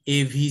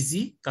 AVG,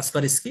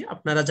 কাসপারস্কি।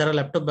 আপনারা যারা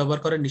ল্যাপটপ ব্যবহার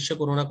করেন নিশ্চয়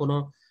কোনো না কোনো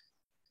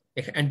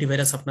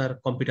অ্যান্টিভাইরাস আপনার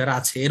কম্পিউটারে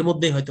আছে, এর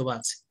মধ্যেই হয়তো বা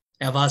আছে।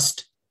 অ্যাভাস্ট,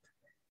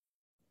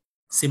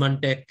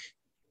 সিমানটেক,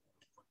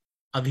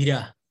 আভিরা,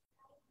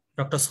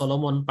 ডক্টর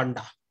সলোমন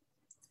পান্ডা,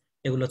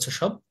 এগুলো হচ্ছে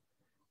সব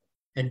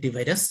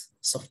অ্যান্টিভাইরাস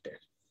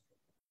সফটওয়্যার।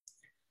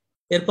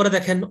 এরপরে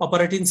দেখেন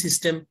অপারেটিং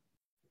সিস্টেম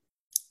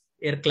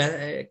এর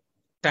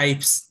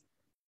টাইপস,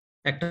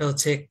 একটা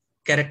হচ্ছে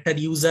character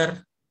user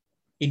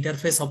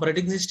interface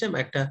operating system,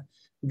 একটা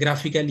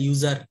graphical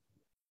user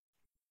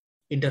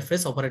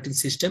interface operating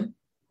system.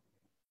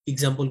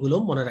 Example গুলো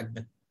মনে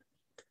রাখবেন।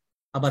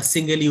 আবার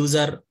single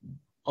user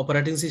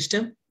operating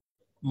system,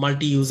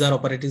 multi user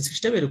operating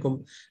system, এরকম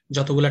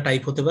যতগুলো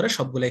টাইপ হতে পারে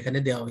সবগুলো এখানে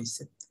দেওয়া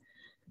হয়েছে।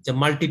 যে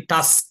মাল্টি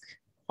টাস্ক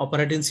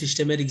অপারেটিং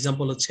সিস্টেমের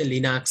এক্সাম্পল হচ্ছে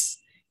লিনাক্স,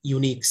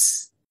 ইউনিক্স।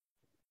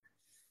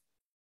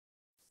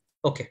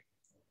 ওকে,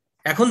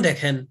 এখন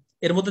দেখেন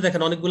এর মধ্যে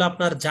দেখেন অনেকগুলো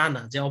আপনার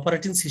জানা যে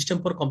অপারেটিং সিস্টেম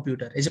ফর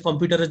কম্পিউটার, এই যে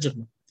কম্পিউটারের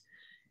জন্য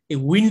এই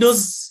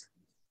উইন্ডোজ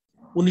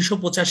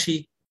 1985,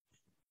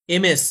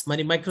 MS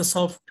মানে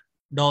মাইক্রোসফট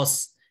ডস,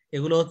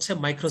 এগুলো হচ্ছে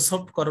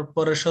মাইক্রোসফট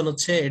কর্পোরেশন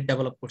হচ্ছে এর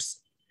ডেভেলপ করছে।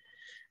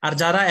 আর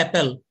যারা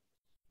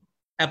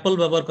অ্যাপল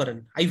ব্যবহার করেন,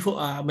 আইফোন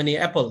মানে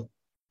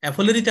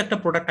অ্যাপলেরই তো একটা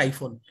প্রোডাক্ট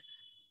আইফোন,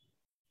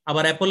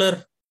 আবার অ্যাপলের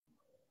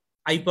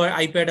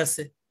আইপ্যাড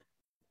আছে,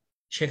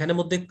 সেখানের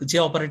মধ্যে যে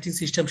অপারেটিং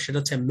সিস্টেম সেটা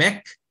হচ্ছে ম্যাক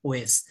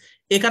ওএস।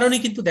 এ কারণে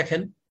কিন্তু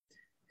দেখেন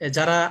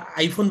যারা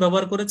আইফোন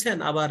ব্যবহার করেছেন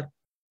আবার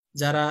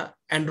যারা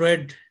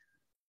অ্যান্ড্রয়েড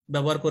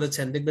ব্যবহার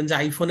করেছেন দেখবেন যে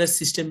আইফোনের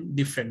সিস্টেম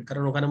ডিফারেন্ট,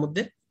 কারণ ওখানের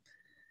মধ্যে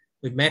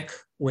ওই ম্যাক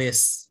ওএস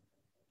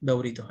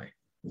ব্যবহৃত হয়।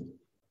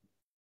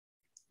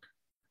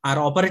 আর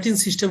অপারেটিং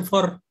সিস্টেম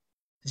ফর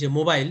যে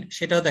মোবাইল,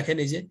 সেটাও দেখেন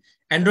এই যে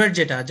অ্যান্ড্রয়েড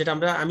যেটা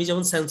আমি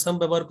যেমন স্যামসাং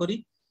ব্যবহার করি,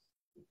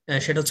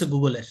 সেটা হচ্ছে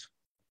গুগলের।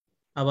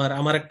 আবার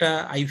আমার একটা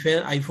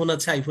আইফোন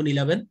আছে, আইফোন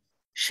 11,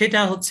 সেটা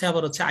হচ্ছে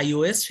আবার হচ্ছে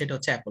iOS, সেটা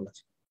হচ্ছে অ্যাপলের।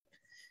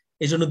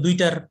 এই জন্য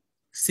দুইটার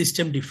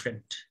সিস্টেম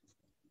ডিফারেন্ট।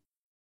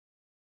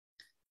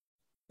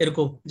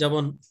 এরকম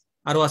যেমন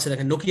আরো আছে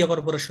দেখেন, নোকিয়া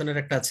কর্পোরেশনের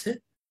একটা আছে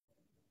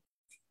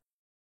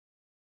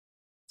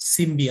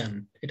সিম্বিয়ান,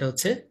 এটা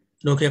হচ্ছে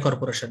নোকিয়া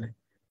কর্পোরেশনে।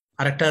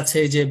 আর একটা আছে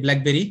এই যে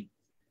ব্ল্যাকবেরি,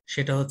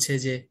 সেটা হচ্ছে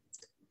যে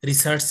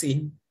রিসার্চ ইন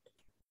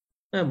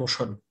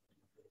মোশন,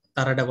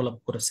 তারা ডেভেলপ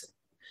করেছে।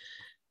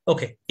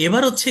 ওকে,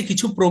 এবার হচ্ছে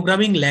কিছু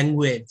প্রোগ্রামিং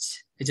ল্যাঙ্গুয়েজ,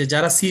 এই যে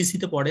যারা সিএসসি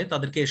তে পড়ে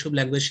তাদেরকে এসব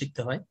ল্যাঙ্গুয়েজ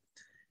শিখতে হয়।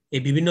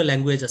 এই বিভিন্ন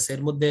ল্যাঙ্গুয়েজ আছে,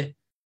 এর মধ্যে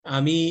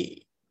আমি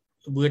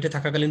বুয়েটে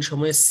থাকাকালীন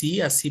সময়ে সি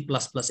আর C++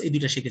 এই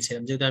দুইটা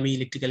শিখেছিলাম, যেহেতু আমি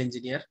ইলেকট্রিক্যাল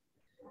ইঞ্জিনিয়ার।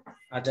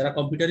 আর যারা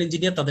কম্পিউটার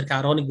ইঞ্জিনিয়ার তাদেরকে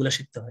আরো অনেকগুলো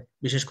শিখতে হয়,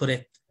 বিশেষ করে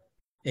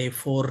এই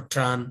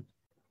ফোরট্রান,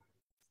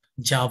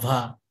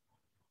 জাভা,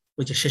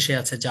 ওই যে শেষে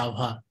আছে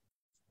জাভা,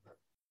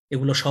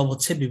 এগুলো সব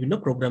হচ্ছে বিভিন্ন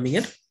প্রোগ্রামিং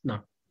এর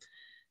নাম।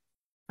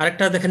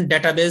 আরেকটা দেখেন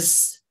ডেটাবেস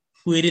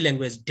কুয়েরি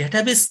ল্যাঙ্গুয়েজ।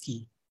 ডেটাবেস কি?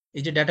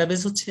 এই যে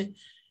ডেটাবেস হচ্ছে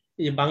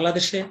এই যে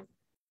বাংলাদেশে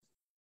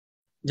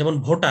যেমন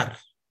ভোটার,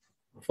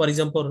 ফর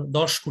এক্সাম্পল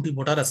 10 কোটি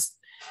ভোটার আছে,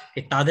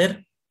 তাদের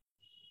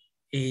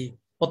এই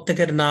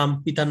প্রত্যেকের নাম,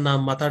 পিতার নাম,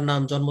 মাতার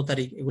নাম, জন্ম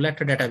তারিখ, এগুলো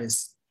একটা ডেটাবেস।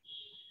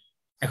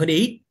 এখন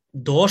এই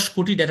 10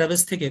 কোটি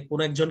ডেটাবেস থেকে কোন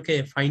একজনকে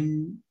ফাইন্ড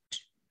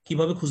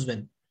কিভাবে খুঁজবেন?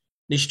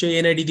 নিশ্চয়ই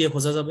NID দিয়ে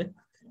খোঁজা যাবে।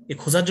 এই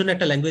খোঁজার জন্য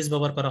একটা ল্যাঙ্গুয়েজ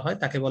ব্যবহার করা হয়,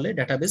 তাকে বলে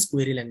ডেটাবেস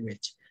কুয়েরি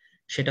ল্যাঙ্গুয়েজ।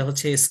 সেটা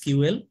হচ্ছে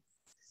SQL,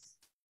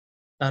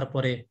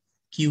 তারপরে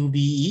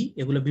QBE,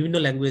 এগুলো বিভিন্ন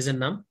ল্যাঙ্গুয়েজের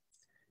নাম।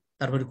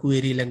 তারপরে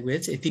কুয়েরি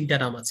ল্যাঙ্গুয়েজ, এই তিনটা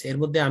নাম আছে। এর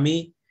মধ্যে আমি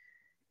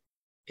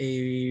এই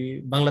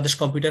বাংলাদেশ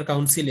কম্পিউটার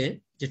কাউন্সিলে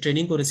যে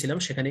ট্রেনিং করেছিলাম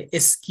সেখানে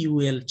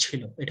SQL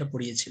ছিল, এটা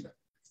পড়িয়েছিল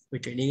ওই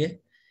ট্রেনিং এ।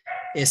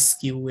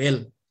 SQL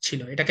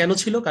ছিল, এটা কেন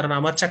ছিল? কারণ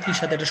আমার চাকরির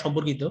সাথে এটা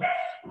সম্পর্কিত।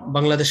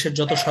 বাংলাদেশের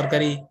যত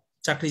সরকারি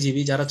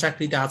চাকরিজীবী যারা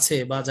চাকরিতে আছে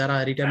বা যারা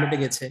রিটায়ারমেন্টে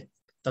গেছে,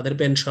 তাদের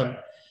পেনশন,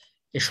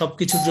 এই সব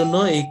কিছুর জন্য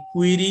এই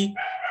কুয়েরি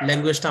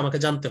ল্যাঙ্গুয়েজটা আমাকে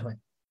জানতে হয়।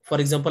 ফর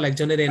এক্সাম্পল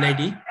একজনের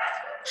এনআইডি,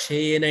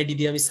 সেই এনআইডি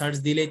দিয়ে আমি সার্চ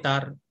দিলেই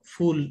তার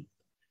ফুল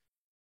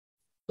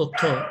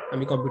তথ্য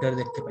আমি কম্পিউটারে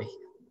দেখতে পাই।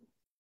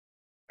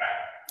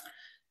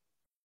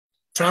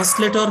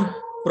 ট্রান্সলেটর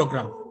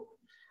প্রোগ্রাম,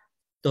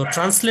 তো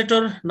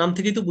ট্রান্সলেটর নাম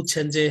থেকেই তো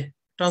বুঝছেন যে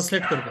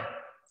ট্রান্সলেট করবে।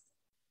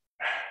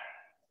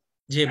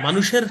 যে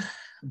মানুষের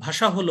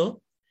ভাষা হলো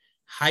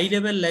হাই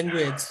লেভেল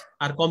ল্যাঙ্গুয়েজ,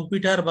 আর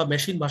কম্পিউটার বা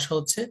মেশিন ভাষা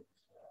হচ্ছে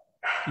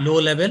লো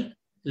লেভেল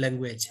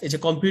ল্যাঙ্গুয়েজ। এই যে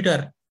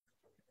কম্পিউটার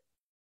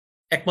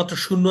একমাত্র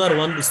 0 আর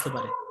 1 বুঝতে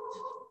পারে,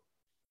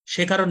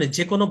 সে কারণে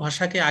যে কোনো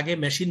ভাষাকে আগে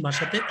মেশিন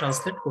ভাষাতে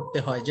ট্রান্সলেট করতে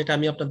হয়, যেটা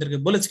আমি আপনাদেরকে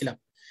বলেছিলাম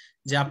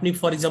যে আপনি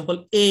ফর এক্সাম্পল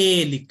এ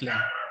লিখলেন,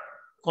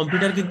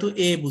 কম্পিউটার কিন্তু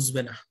এ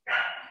বুঝবে না।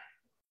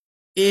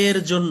 এর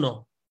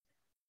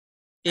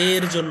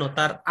জন্য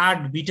তার 8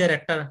 বিটের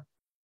একটা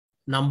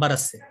নাম্বার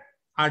আছে,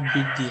 8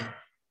 বিট দিয়ে,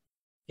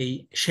 এই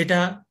সেটা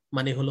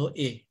মানে হলো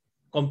এ।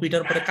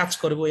 কম্পিউটার পরে কাজ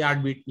করবে ওই 8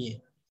 বিট নিয়ে।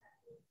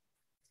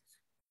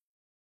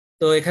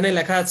 তো এখানে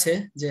লেখা আছে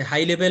যে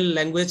হাই লেভেল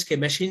ল্যাঙ্গুয়েজকে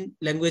মেশিন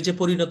ল্যাঙ্গুয়েজে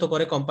পরিণত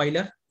করে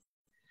কম্পাইলার,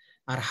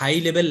 আর হাই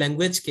লেভেল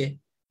ল্যাঙ্গুয়েজকে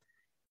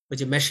ওই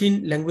যে মেশিন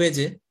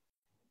ল্যাঙ্গুয়েজে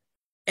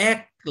এক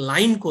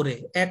লাইন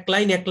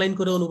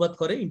করে অনুবাদ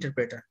করে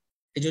ইন্টারপ্রেটার।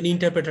 এই জন্য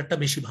ইন্টারপ্রেটারটা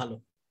বেশি ভালো,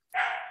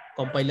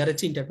 কম্পাইলারের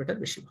চেয়ে ইন্টারপ্রেটার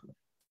বেশি ভালো।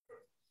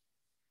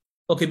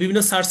 ওকে,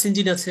 বিভিন্ন সার্চ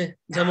ইঞ্জিন আছে,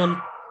 যেমন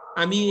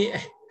আমি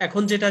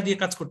এখন যেটা দিয়ে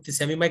কাজ করতেছি,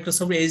 আমি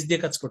মাইক্রোসফট এজ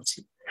দিয়ে কাজ করছি।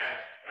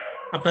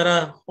 আপনারা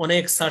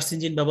অনেক সার্চ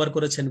ইঞ্জিন ব্যবহার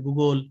করেছেন,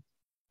 গুগল,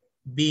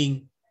 বিং,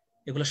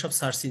 এগুলো সব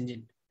সার্চ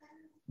ইঞ্জিন।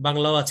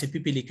 বাংলাও আছে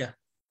পিপিলিকা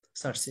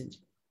search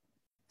engine.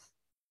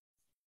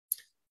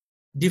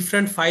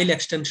 Different file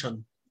extension,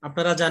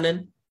 আপনারা জানেন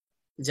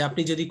যে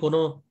আপনি যদি কোনো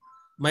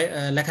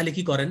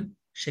লেখালেখি করেন,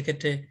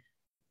 সেক্ষেত্রে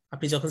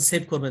আপনি যখন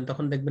সেভ করবেন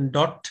তখন দেখবেন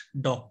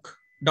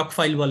ডক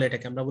ফাইল বলে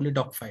এটাকে, আমরা বলি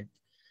ডক ফাইল।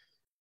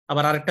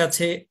 আবার আরেকটা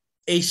আছে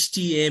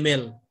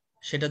HTML,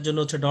 সেটার জন্য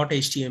হচ্ছে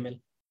 .html।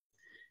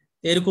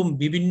 এরকম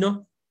বিভিন্ন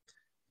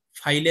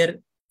ফাইলের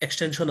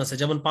এক্সটেনশন আছে,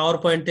 যেমন পাওয়ার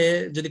পয়েন্টে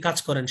যদি কাজ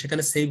করেন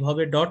সেখানে সেভ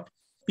হবে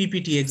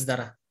 .pptx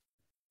দ্বারা।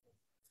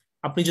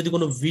 আপনি যদি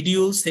কোনো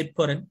ভিডিও সেভ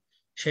করেন,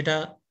 সেটা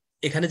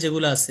এখানে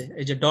যেগুলো আছে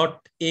এই যে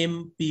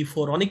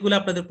 .mp4, অনেকগুলো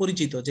আপনাদের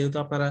পরিচিত যেহেতু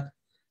আপনারা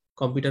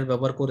কম্পিউটার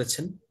ব্যবহার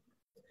করেছেন।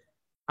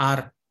 আর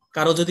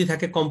কারো যদি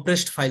থাকে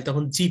কম্প্রেসড ফাইল,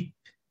 তখন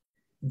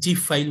জিপ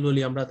ফাইল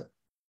বলি আমরা।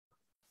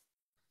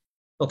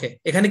 ওকে,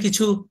 এখানে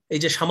কিছু এই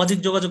যে সামাজিক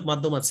যোগাযোগ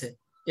মাধ্যম আছে,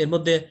 এর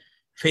মধ্যে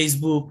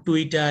ফেসবুক,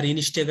 টুইটার,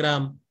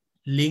 ইনস্টাগ্রাম,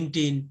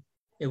 লিঙ্কডইন,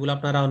 এগুলো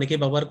আপনারা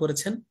অনেকেই ব্যবহার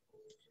করেছেন।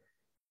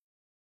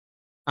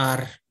 আর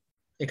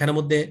এখানের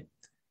মধ্যে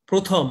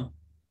প্রথম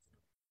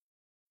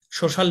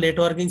social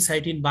networking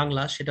site in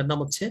Bangla, সেটার নাম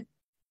হচ্ছে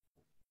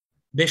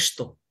বেশত।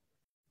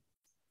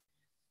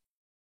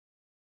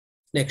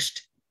 নেক্সট,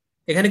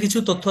 এখানে কিছু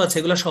তথ্য আছে,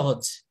 এগুলো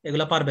সহজ,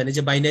 এগুলো পারবেন। এই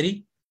যে binary,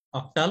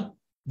 octal,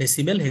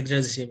 decimal,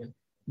 hexadecimal.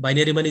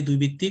 Binary মানে 2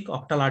 ভিত্তিক,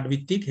 অক্টাল 8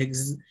 ভিত্তিক,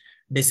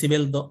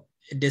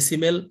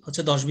 ডেসিমেল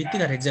হচ্ছে 10 ভিত্তিক,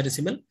 আর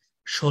হেক্সাডেসিমেল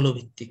 16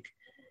 ভিত্তিক।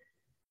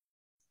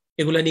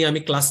 এগুলা নিয়ে আমি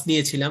ক্লাস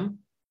নিয়েছিলাম।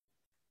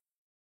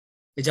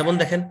 যেমন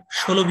দেখেন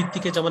 16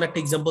 ভিত্তিকে যেমন একটা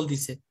এক্সাম্পল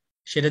দিছে,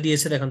 সেটা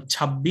দিয়েছে দেখেন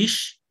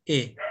 26A।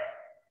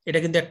 এটা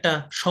কিন্তু একটা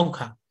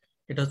সংখ্যা,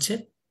 এটা হচ্ছে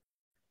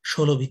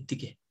 16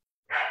 ভিত্তিকে,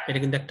 এটা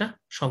কিন্তু একটা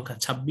সংখ্যা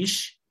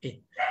 26A।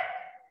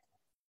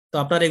 তো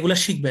আপনারা এগুলা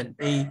শিখবেন।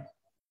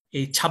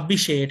 এই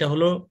 26A এটা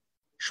হলো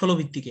 16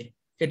 ভিত্তিকে,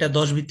 এটা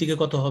 10 ভিত্তিকে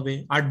কত হবে,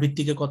 8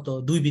 ভিত্তিকে কত,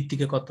 2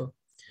 ভিত্তিকে কত।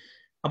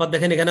 আবার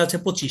দেখেন এখানে আছে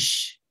 25,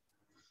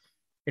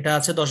 এটা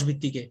আছে 10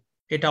 ভিত্তিকে,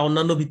 এটা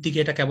অন্যান্য ভিত্তিকে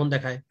এটা কেমন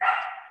দেখায়।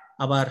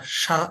 আবার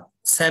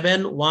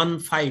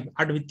 715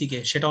 8 ভিত্তিকে,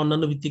 সেটা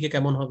অন্যান্য ভিত্তিকে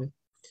কেমন হবে।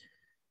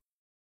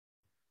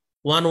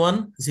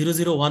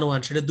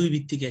 110011 সেটা 2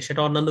 ভিত্তিকে,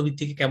 সেটা অন্যান্য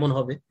ভিত্তিকে কেমন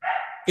হবে।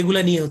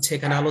 এগুলা নিয়ে হচ্ছে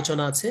এখানে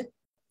আলোচনা আছে।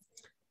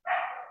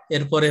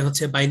 এরপরে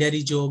হচ্ছে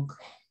বাইনারি যোগ,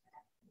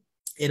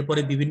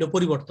 এরপরে বিভিন্ন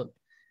পরিবর্তন,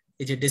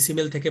 এই যে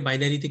ডেসিমেল থেকে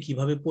বাইনারিতে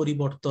কিভাবে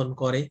পরিবর্তন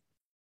করে,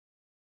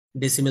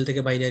 ডেসিমেল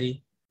থেকে বাইনারি,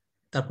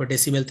 তারপর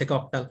ডেসিমেল থেকে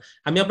অক্টাল।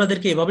 আমি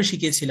আপনাদেরকে এভাবে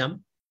শিখিয়েছিলাম,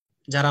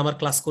 যারা আমার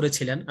ক্লাস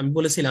করেছিলেন। আমি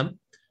বলেছিলাম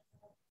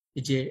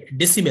যে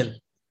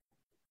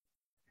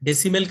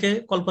ডেসিমেলকে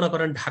কল্পনা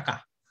করেন ঢাকা,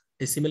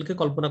 ডেসিমেলকে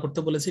কল্পনা করতে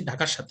বলেছি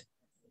ঢাকার সাথে,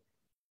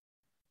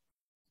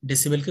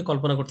 ডেসিমেলকে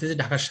কল্পনা করতেছি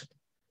ঢাকার সাথে।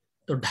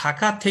 তো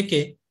ঢাকা থেকে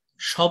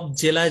সব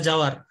জেলায়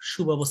যাওয়ার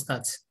সুব্যবস্থা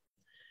আছে।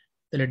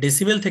 তাহলে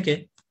ডেসিমেল থেকে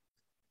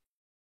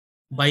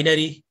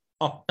বাইনারি,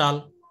 অক্টাল,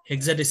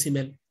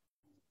 হেক্সাডেসিমেল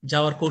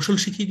যাওয়ার কৌশল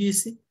শিখিয়ে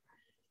দিয়েছি,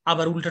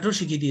 আবার উল্টাটাও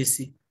শিখিয়ে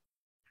দিয়েছি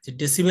যে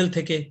ডেসিমেল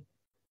থেকে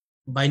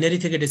বাইনারি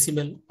থেকে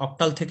ডেসিমেল,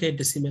 অক্টাল থেকে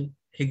ডেসিমেল,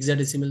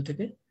 হেক্সাডেসিমেল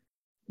থেকে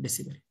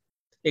ডেসিমেল।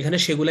 এখানে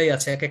সেগুলাই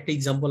আছে এক একটা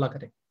এক্সাম্পল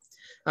আকারে।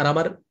 আর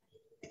আমার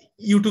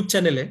ইউটিউব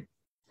চ্যানেলে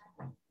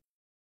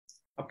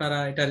আপনারা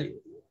এটার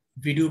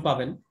ভিডিও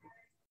পাবেন,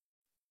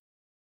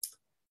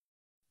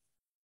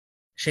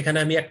 সেখানে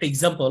আমি একটা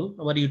এক্সাম্পল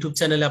আমার ইউটিউব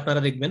চ্যানেলে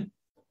আপনারা দেখবেন।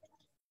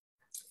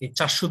 এই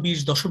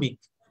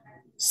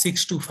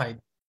 420.625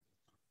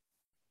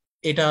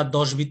 এটা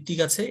 10 ভিত্তিক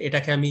আছে,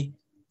 এটাকে আমি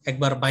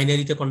একবার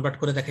বাইনারিতে কনভার্ট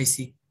করে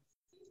দেখাইছি,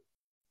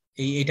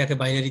 এইটাকে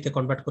বাইনারিতে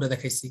কনভার্ট করে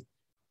দেখাইছি।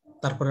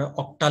 তারপরে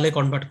অক্টালে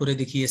কনভার্ট করে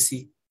দেখিয়েছি।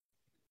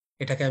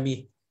 এটাকে আমি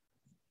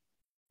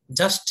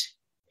জাস্ট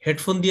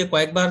হেডফোন দিয়ে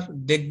কয়েকবার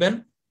দেখবেন,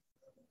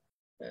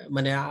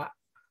 মানে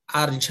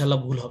আর ইনশাল্লাহ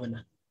ভুল হবে না।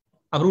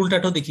 আবার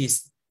উল্টাটাও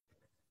দেখিয়েছি,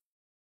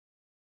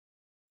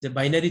 যে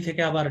বাইনারি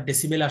থেকে আবার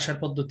ডেসিমেল আসার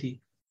পদ্ধতি,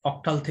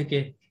 অক্টাল থেকে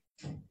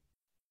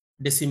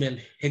ডেসিমেল,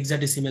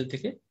 হেক্সাডেসিমেল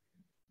থেকে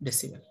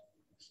ডেসিমেল।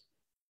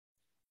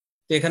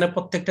 তো এখানে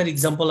প্রত্যেকটার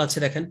এক্সাম্পল আছে,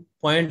 দেখেন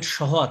পয়েন্ট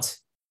সহ আছে,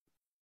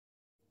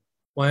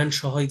 পয়েন্ট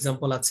সহ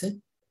এক্সাম্পল আছে।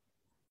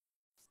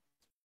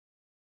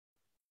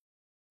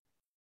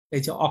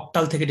 এই যে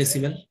অক্টাল থেকে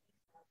ডেসিমেল,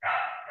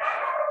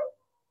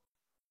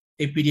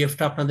 এই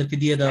পিডিএফটা আপনাদেরকে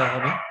দিয়ে দেওয়া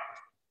হবে।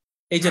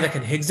 এই যে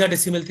দেখেন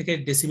হেক্সাডেসিমেল থেকে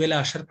ডেসিমেলে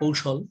আসার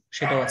কৌশল,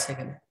 সেটাও আছে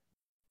এখানে।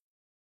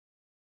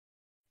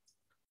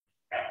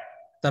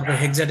 তারপর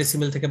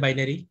হেক্সাডেসিমেল থেকে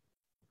বাইনারি।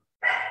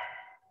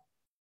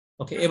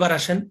 ওকে, এবার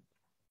আসেন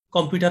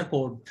কম্পিউটার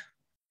কোড।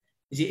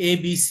 যে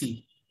এবিসি,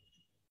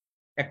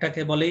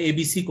 একটাকে বলে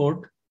এবিসি কোড,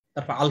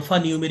 তারপর alpha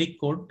numeric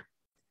code,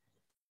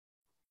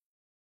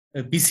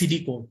 BCD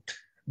code.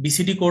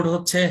 BCD code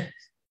হচ্ছে,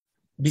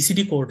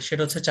 বিসিডি কোড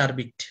সেটা হচ্ছে 4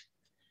 bit,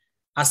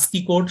 ASCII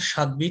code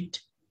 7 bit,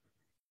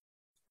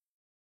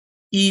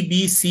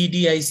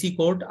 EBCDIC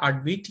code 8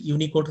 bit,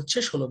 Unicode হচ্ছে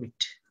 16 বিট।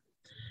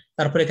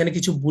 তারপর এখানে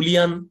কিছু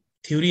বুলিয়ান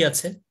থিওরি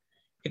আছে,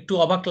 একটু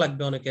অবাক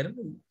লাগবে অনেকের,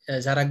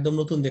 যারা একদম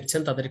নতুন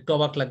দেখছেন তাদের একটু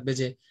অবাক লাগবে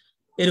যে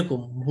এরকম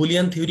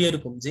বুলিয়ান থিওরি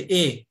এরকম যে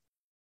এ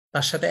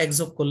তার সাথে এক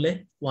যোগ করলে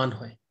 1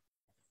 হয়,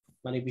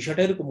 মানে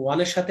বিষয়টা এরকম, 1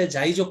 এর সাথে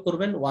যাই যোগ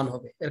করবেন 1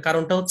 হবে। এর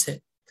কারণটা হচ্ছে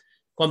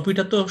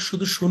কম্পিউটার তো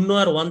শুধু 0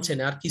 আর 1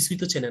 চেনে, আর কিছুই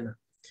তো চেনে না।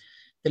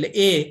 তাহলে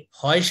এ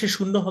হয় সে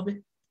 0 হবে,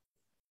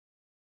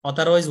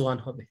 অদারওয়াইজ 1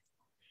 হবে।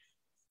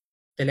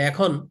 তাহলে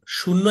এখন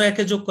 0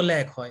 1-এ যোগ করলে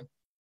 1 হয়,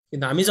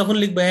 কিন্তু আমি যখন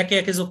লিখবো 1-এ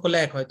 1-এ যোগ করলে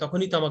 1 হয়,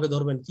 তখনই তো আমাকে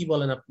ধরবেন কি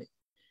বলেন আপনি।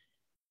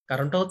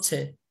 কারণটা হচ্ছে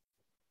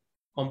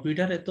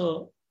কম্পিউটারে তো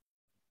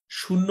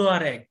 0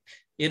 আর 1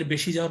 এর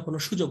বেশি যাওয়ার কোনো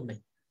সুযোগ নেই,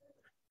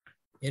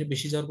 এর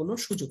বেশি যাওয়ার কোনো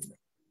সুযোগ নেই।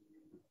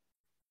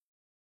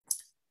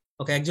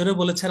 ওকে, একজনে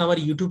বলেছেন আমার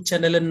ইউটিউব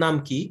চ্যানেলের নাম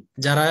কি,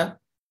 যারা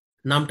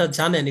নামটা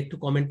জানেন একটু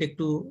কমেন্টে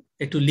একটু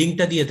একটু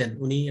লিঙ্কটা দিয়ে দেন,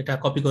 উনি এটা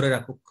কপি করে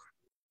রাখুক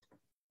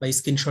বা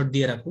স্ক্রিনশট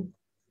দিয়ে রাখুক,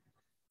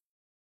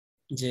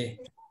 যে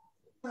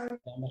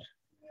আমার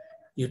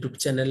ইউটিউব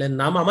চ্যানেলের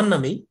নাম আমার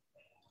নামেই,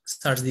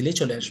 সার্চ দিলেই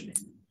চলে আসবে।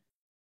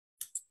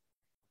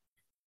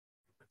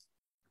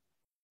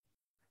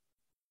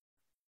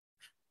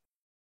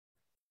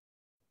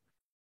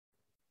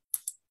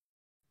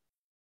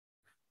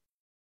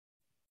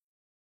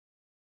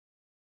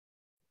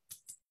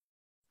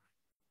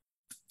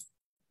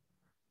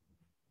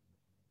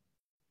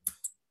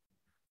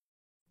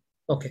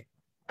 ওকে,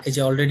 এই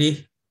যে অলরেডি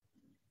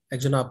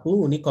একজন আপু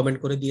উনি কমেন্ট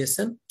করে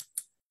দিয়েছেন।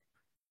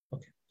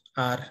 ওকে,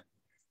 আর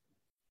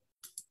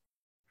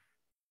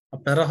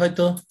আপনারা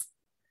হয়তো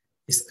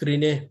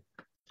স্ক্রিনে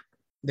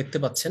দেখতে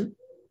পাচ্ছেন,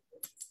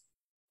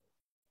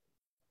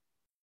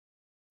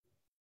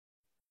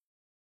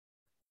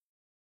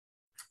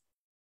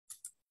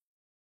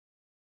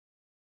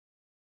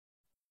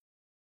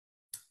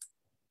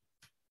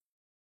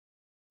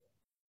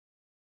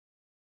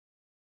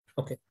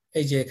 ওকে,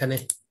 এই যে এখানে,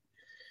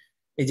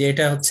 এই যে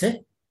এটা হচ্ছে,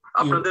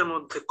 আপনাদের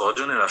মধ্যে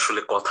কজনের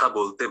আসলে কথা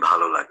বলতে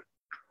ভালো লাগে,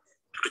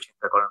 একটু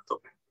চিন্তা করেন তো।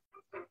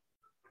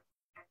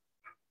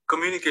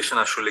 কমিউনিকেশন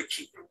আসলে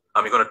কি?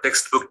 আমি কোন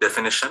টেক্সট বুক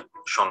ডেফিনিশন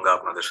সংজ্ঞা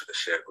আপনাদের সাথে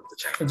শেয়ার করতে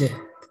চাই। যে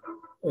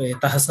ওই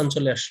তাহসান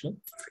চলে আসলো,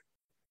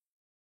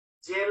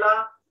 জেলা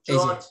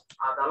জজ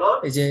আদালত,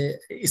 এই যে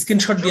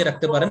স্ক্রিনশট দিয়ে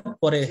রাখতে পারেন,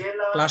 পরে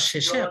ক্লাস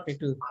শেষে আপনি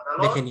একটু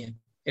দেখে নিন।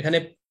 এখানে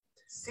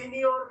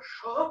সিনিয়র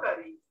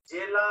সহকারী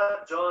জেলা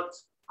জজ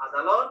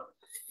আদালত,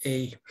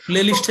 এই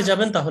প্লে লিস্টে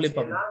যাবেন তাহলে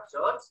পাবেন, জেলা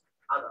জজ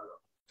আদালত।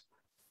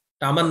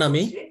 আমার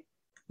নামেই,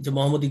 যে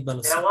মোহাম্মদ ইকবাল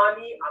হোসেন।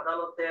 দেওয়ানি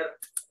আদালতের।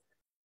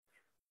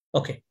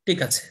 ওকে, ঠিক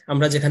আছে,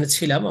 আমরা যেখানে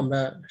ছিলাম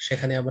আমরা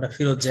সেখানে আমরা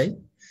ফেরত যাই।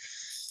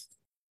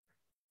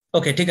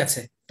 ওকে, ঠিক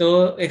আছে, তো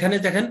এখানে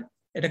দেখেন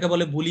এটাকে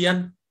বলে বুলিয়ান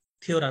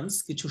থিওরামস,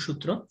 কিছু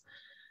সূত্র।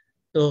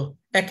 তো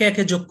একে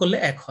একে যোগ করলে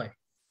 1 হয়,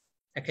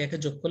 একে একে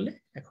যোগ করলে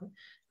 1 হয়।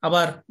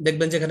 আবার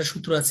দেখবেন যে এখানে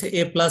সূত্র আছে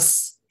a প্লাস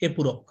a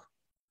পূরক,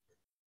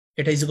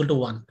 এটা ইজ ইকুয়াল টু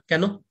 1।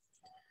 কেন?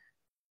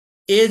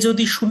 a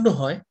যদি 0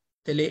 হয়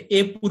তাহলে a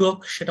পূরক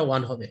সেটা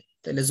 1 হবে,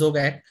 তাহলে যোগ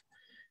 1।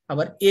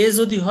 আবার a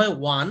যদি হয়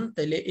 1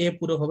 তাহলে a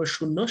পূরক হবে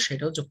 0,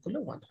 সেটাও যোগ করলে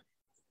 1 হয়।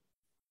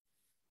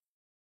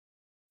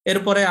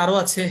 এরপরে আরো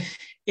আছে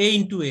a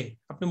ইন্টু a।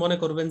 আপনি মনে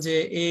করবেন যে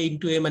a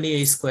ইন্টু a মানে a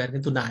স্কোয়ার,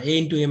 কিন্তু না, a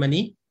ইন্টু a মানে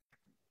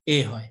a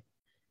হয়।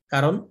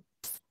 কারণ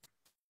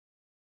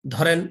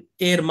ধরেন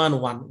a এর মান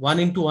 1, 1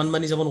 ইন্টু 1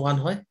 মানে যেমন 1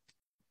 হয়,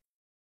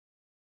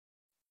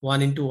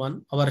 1 ইন্টু 1।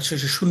 আবার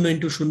শেষে 0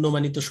 ইন্টু 0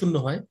 মানে তো 0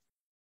 হয়,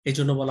 এই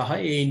জন্য বলা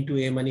হয় a ইন্টু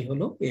a মানে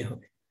হলো a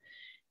হবে।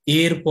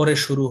 এর পরে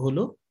শুরু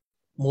হলো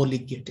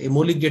মৌলিক গেট। এই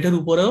মৌলিক গেটের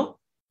উপরেও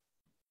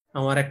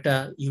আমার একটা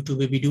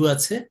ইউটিউবে ভিডিও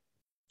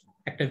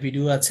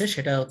আছে,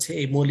 সেটা হচ্ছে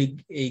এই মৌলিক,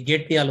 এই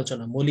গেট নিয়ে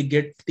আলোচনা। মৌলিক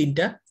গেট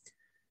 3টা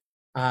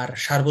আর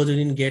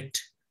সার্বজনীন গেট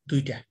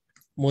 2টা।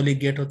 মৌলিক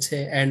গেট হচ্ছে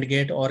and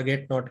get, or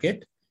gate, not get.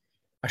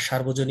 আর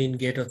সার্বজনীন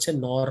গেট হচ্ছে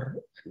নর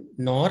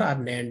নর আর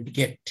ন্যান্ড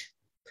গেট।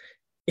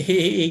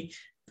 এই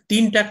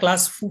তিনটা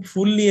ক্লাস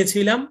ফুল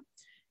নিয়েছিলাম,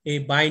 এই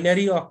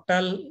binary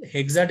octal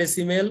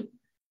hexadecimal,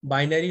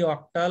 binary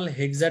octal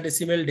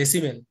hexadecimal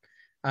decimal,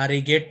 আর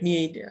এই গেট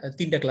নিয়ে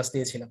তিনটা ক্লাস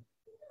নিয়েছিলাম।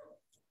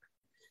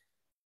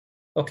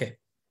 ওকে,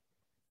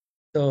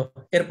 তো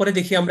এরপরে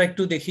দেখি আমরা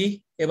একটু দেখি,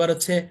 এবার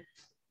হচ্ছে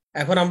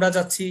এখন আমরা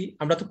যাচ্ছি,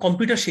 আমরা তো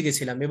কম্পিউটার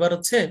শিখেছিলাম, এবার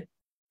হচ্ছে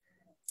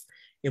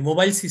এই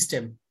মোবাইল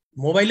সিস্টেম,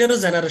 মোবাইলেরও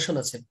জেনারেশন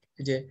আছে,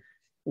 এই যে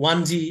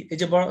 1G, এই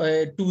যে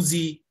 2G,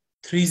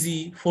 3G,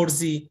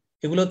 4G,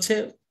 এগুলো হচ্ছে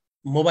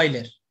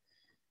মোবাইলের।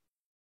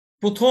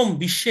 প্রথম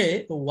বিশ্বে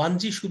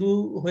 1G শুরু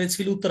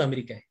হয়েছিল উত্তর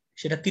আমেরিকায়,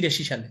 সেটা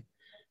 83 সালে।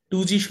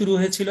 2G শুরু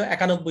হয়েছিল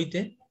 91-তে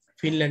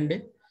ফিনল্যান্ডে,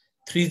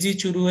 3G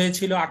শুরু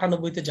হয়েছিল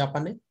 98-তে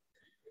জাপানে,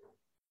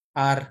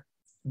 আর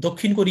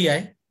দক্ষিণ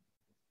কোরিয়ায়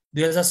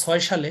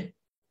 2006 সালে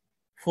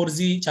 4G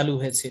চালু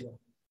হয়েছিল।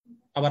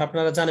 আবার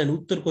আপনারা জানেন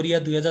উত্তর কোরিয়া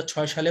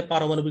 2006 সালে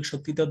পারমাণবিক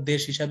শক্তিধর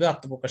দেশ হিসাবে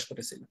আত্মপ্রকাশ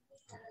করেছিল।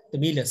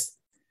 মিল আছে,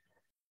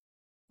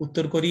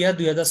 উত্তর কোরিয়া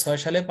 2006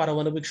 সালে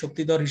পারমাণবিক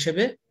শক্তিধর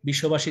হিসেবে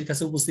বিশ্ববাসীর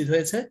কাছে উপস্থিত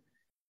হয়েছে,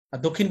 আর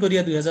দক্ষিণ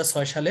কোরিয়া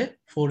 2006 সালে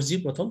 4G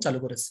প্রথম চালু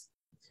করেছে।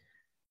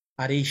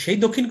 আর এই সেই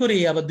দক্ষিণ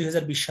কোরিয়া আবার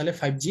 2020 সালে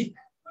 5G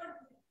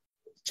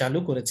চালু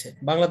করেছে।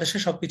 বাংলাদেশে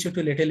সবকিছু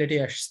একটু লেটে লেটে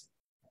আসছে।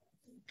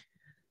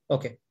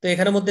 ওকে, তো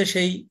এখানের মধ্যে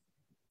সেই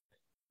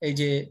এই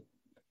যে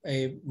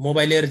এই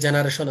মোবাইলের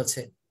জেনারেশন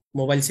আছে,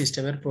 মোবাইল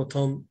সিস্টেমের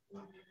প্রথম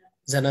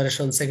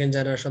generation, second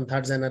generation,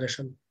 third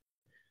generation,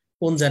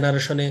 কোন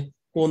জেনারেশনে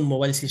কোন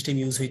মোবাইল সিস্টেম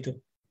ইউজ হইতো।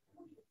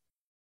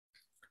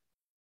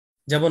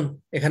 যেমন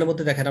এখানের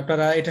মধ্যে দেখেন,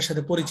 আপনারা এটার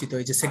সাথে পরিচিত,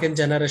 এই যে সেকেন্ড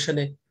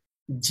জেনারেশনে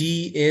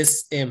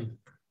GSM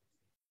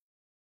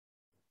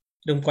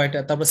এরকম কয়টা,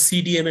 তারপর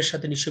CDM এর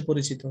সাথে নিশ্চয়ই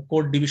পরিচিত,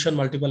 কোড ডিভিশন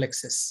মাল্টিপল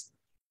অ্যাক্সেস।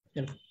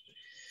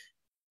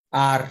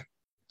 আর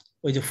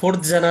ওই যে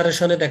ফোর্থ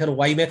জেনারেশনে দেখেন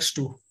WiMAX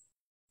 2,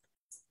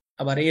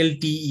 আবার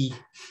LTE,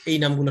 এই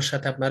নামগুলোর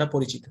সাথে আপনারা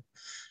পরিচিত।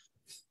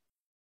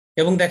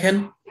 এবং দেখেন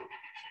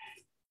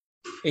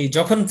এই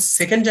যখন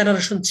সেকেন্ড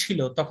জেনারেশন ছিল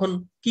তখন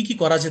কি কি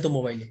করা যেত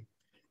মোবাইলে,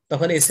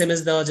 তখন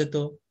SMS দেওয়া যেত,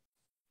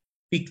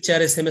 পিকচার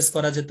SMS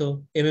করা যেত,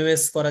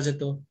 MMS করা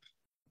যেত,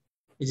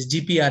 এই যে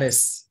GPRS,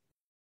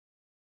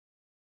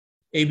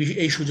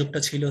 এই সুযোগটা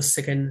ছিল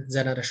সেকেন্ড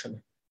জেনারেশনে।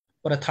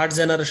 পরে থার্ড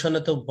জেনারেশনে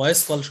তো ভয়েস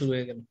কল শুরু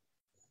হয়ে গেল।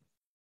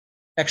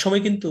 এক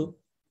সময় কিন্তু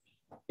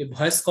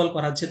ভয়েস কল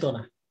করা যেত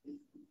না,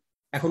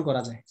 এখন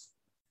করা যায়।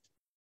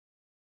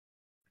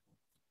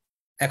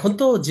 এখন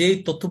তো যে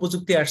তথ্য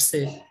প্রযুক্তি আসছে,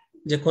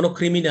 যে কোনো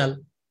ক্রিমিনাল,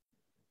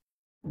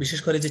 বিশেষ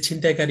করে যে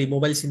ছিনতাইকারী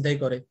মোবাইল ছিনতাই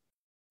করে,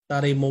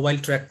 তার এই মোবাইল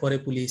ট্র্যাক করে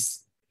পুলিশ,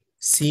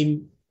 সিম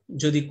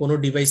যদি কোনো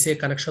ডিভাইসে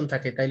কানেকশন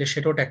থাকে তাইলে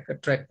সেটাও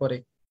ট্র্যাক করে।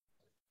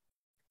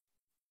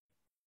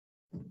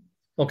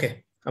 ওকে,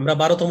 আমরা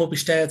 12তম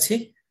পৃষ্ঠায় আছি।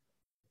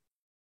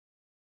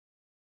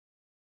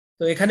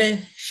 তো এখানে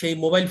সেই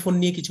মোবাইল ফোন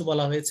নিয়ে কিছু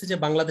বলা হয়েছে, যে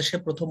বাংলাদেশে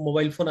প্রথম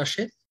মোবাইল ফোন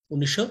আসে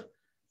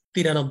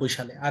 1993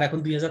 সালে, আর এখন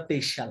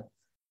 2023 সাল,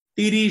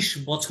 30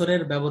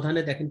 বছরের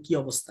ব্যবধানে দেখেন কি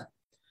অবস্থা।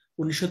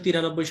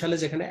 1993 সালে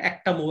যেখানে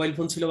একটা মোবাইল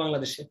ফোন ছিল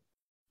বাংলাদেশে,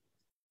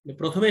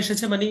 প্রথমে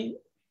এসেছে, মানে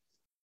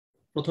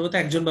প্রথমে তো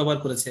একজন ব্যবহার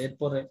করেছে,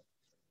 এরপরে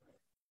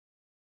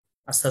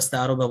আস্তে আস্তে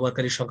আরো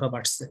ব্যবহারকারীর সংখ্যা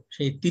বাড়ছে।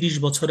 সেই 30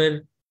 বছরের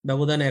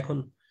ব্যবধানে এখন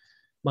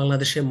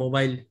বাংলাদেশে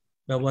মোবাইল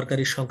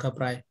ব্যবহারকারীর সংখ্যা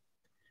প্রায়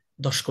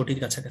 10 কোটির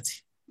কাছাকাছি।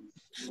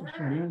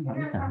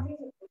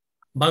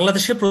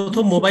 বাংলাদেশে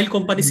প্রথম মোবাইল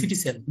কোম্পানি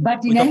সিটিসেল,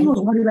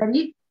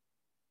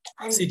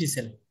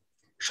 সিটিসেল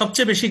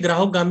সবচেয়ে বেশি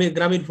গ্রাহক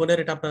গ্রামীণ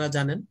ফোনের, এটা আপনারা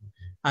জানেন।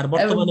 আর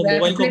বর্তমানে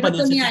মোবাইল কোম্পানি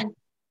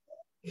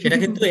সেটা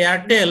কিন্তু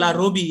এয়ারটেল আর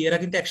রবি, এরা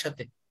কিন্তু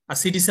একসাথে, আর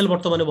সিটিসেল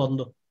বর্তমানে বন্ধ।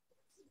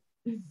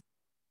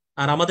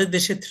 আর আমাদের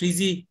দেশে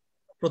 3G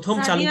প্রথম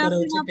চালু করে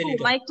হচ্ছে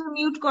টেলিটক। মাইকটা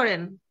মিউট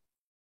করেন।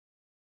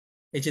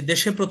 এই যে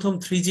দেশে প্রথম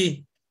 3G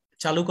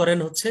চালু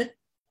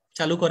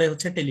করে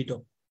হচ্ছে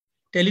টেলিটক।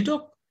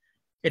 টেলিটক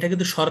এটা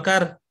কিন্তু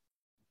সরকার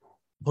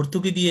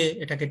ভর্তুকি দিয়ে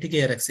এটাকে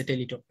টিকিয়ে রাখছে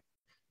টেলিটক।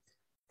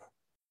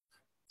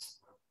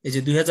 এই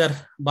যে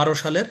 2012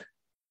 সালের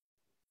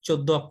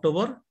 14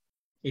 অক্টোবর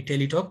এই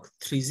টেলিটক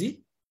 3G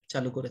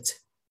চালু করেছে।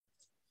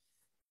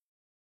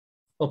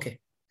 ওকে,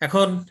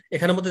 এখন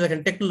এখানের মধ্যে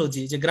দেখেন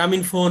টেকনোলজি, যে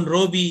গ্রামীণ ফোন,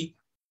 রবি,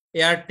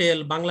 এয়ারটেল,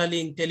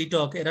 বাংলালিংক,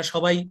 টেলিটক, এরা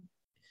সবাই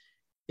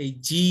এই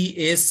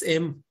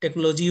GSM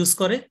টেকনোলজি ইউজ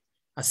করে।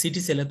 আর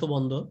সিটিসেলে তো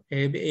বন্ধ,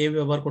 এ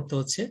ব্যবহার করতে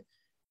হচ্ছে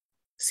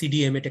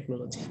CDMA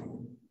টেকনোলজি।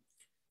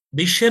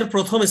 বিশ্বের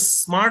প্রথম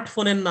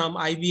স্মার্টফোনের নাম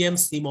IBM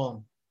সিমন।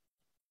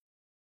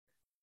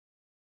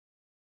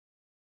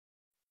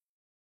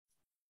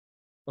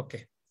 ওকে,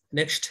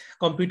 নেক্সট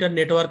কম্পিউটার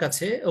নেটওয়ার্ক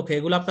আছে। ওকে,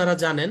 এগুলো আপনারা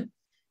জানেন,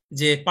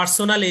 যে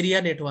পার্সোনাল এরিয়া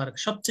নেটওয়ার্ক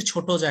সবচেয়ে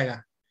ছোট জায়গা,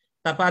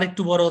 তারপর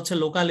আরেকটু বড় হচ্ছে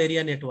লোকাল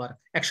এরিয়া নেটওয়ার্ক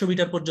 100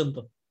 মিটার পর্যন্ত।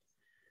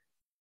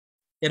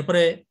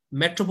 এরপরে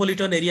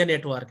মেট্রোপলিটন এরিয়া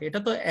নেটওয়ার্ক, এটা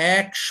তো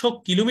 100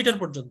 কিলোমিটার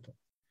পর্যন্ত।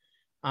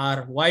 আর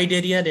ওয়াইড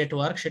এরিয়া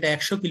নেটওয়ার্ক সেটা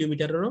 100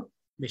 কিলোমিটারেরও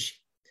বেশি।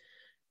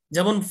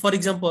 যেমন ফর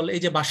এক্সাম্পল,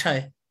 এই যে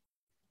বাসায়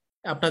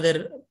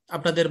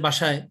আপনাদের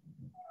বাসায়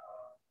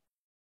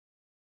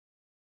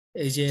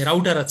এই যে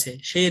রাউটার আছে,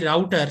 সেই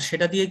রাউটার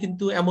সেটা দিয়ে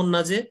কিন্তু এমন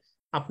না যে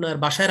আপনার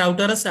বাসায়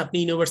রাউটার আছে আপনি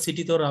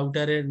ইউনিভার্সিটিতেও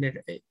রাউটারের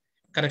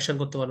কানেকশন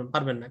করতে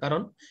পারবেন না,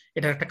 কারণ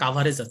এটার একটা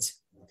কাভারেজ আছে।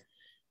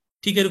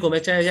 ঠিক এরকম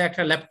একটা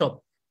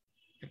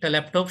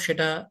ল্যাপটপ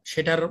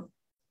সেটার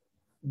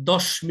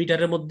 10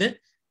 মিটারের মধ্যে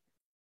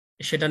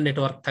সেটার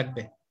নেটওয়ার্ক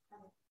থাকবে।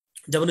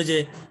 যেমন এই যে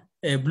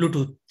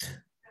ব্লুটুথ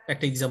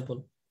একটা এক্সাম্পল।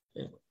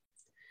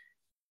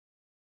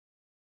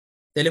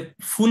 তাহলে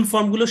ফুল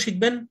ফর্ম গুলো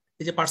শিখবেন,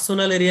 এই যে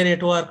personal area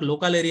network,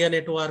 local area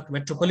network,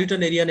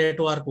 metropolitan area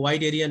network,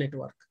 wide area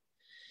network.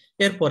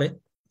 এরপরে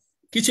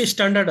কিছু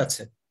স্ট্যান্ডার্ড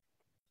আছে,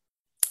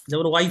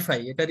 যেমন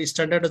ওয়াইফাই, এটার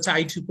স্ট্যান্ডার্ড হচ্ছে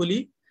IEEE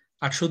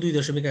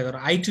 802.11।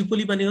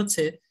 IEEE মানে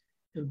হচ্ছে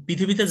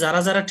পৃথিবীতে যারা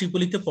যারা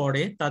ট্রিপলিতে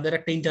পড়ে তাদের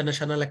একটা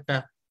ইন্টারন্যাশনাল একটা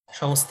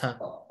সংস্থা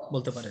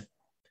বলতে পারেন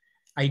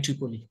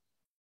IEEE।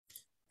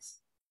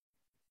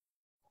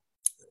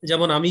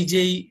 যেমন আমি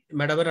যেই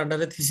ম্যাডামের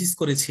আন্ডারে থিসিস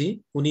করেছি,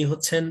 উনি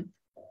হচ্ছেন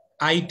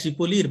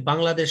IEEE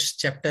বাংলাদেশ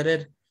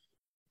চ্যাপ্টারের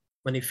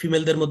মানে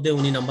ফিমেলদের মধ্যে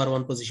উনি নাম্বার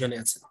 1 পজিশনে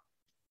আছেন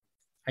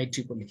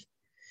IEEE।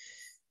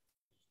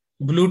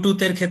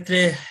 ব্লুটুথের ক্ষেত্রে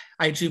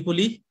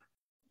IEEE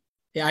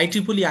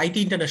আইটি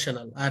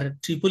ইন্টারন্যাশনাল, আর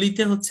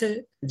ট্রিপলিতে হচ্ছে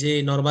যে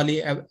নরমালি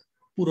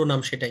পুরো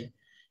নাম সেটাই,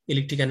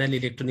 electrical and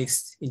electronics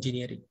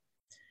engineering.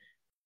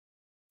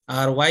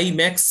 R Y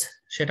max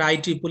সেটা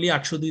IEEE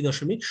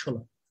 802.16।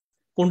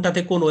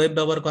 কোনটাতে কোন ওয়েব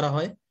ব্যবহার করা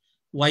হয়?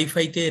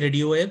 ওয়াইফাইতে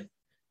রেডিও ওয়েভ,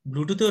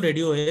 ব্লুটুথেও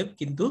রেডিও ওয়েভ,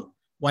 কিন্তু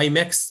ওয়াই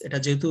ম্যাক্স এটা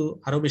যেহেতু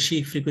আরো বেশি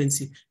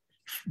ফ্রিকোয়েন্সি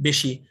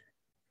বেশি,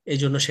 এই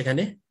জন্য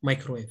সেখানে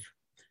মাইক্রোওয়েভ।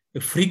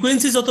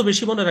 ফ্রিকোয়েন্সি যত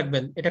বেশি মনে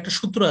রাখবেন, এটা একটা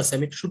সূত্র আছে,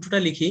 আমি সূত্রটা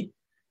লিখি,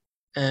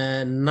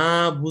 না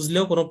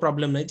বুঝলেও কোনো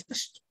প্রবলেম নাই,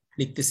 জাস্ট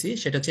লিখতেছি।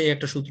 সেটা হচ্ছে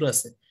একটা সূত্র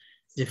আছে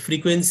যে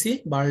ফ্রিকোয়েন্সি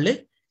বাড়লে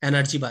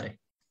এনার্জি বাড়ে,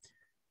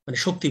 মানে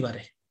শক্তি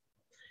বাড়ে।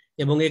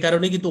 এবং এই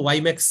কারণে কিন্তু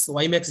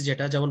ওয়াইম্যাক্স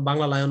যেটা, যেমন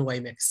বাংলা লায়ন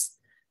ওয়াইম্যাক্স,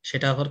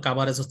 সেটা ওর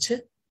কাভারেজ হচ্ছে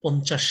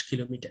 50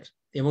 কিলোমিটার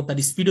এবং তার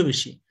স্পিডও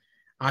বেশি,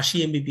 80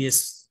 Mbps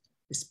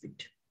স্পিড।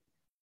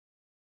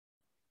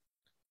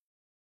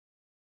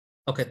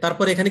 ওকে,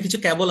 তারপরে এখানে কিছু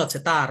কেবল আছে,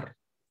 তার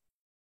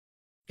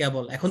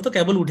কেবল। এখন তো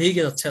কেবল উঠেই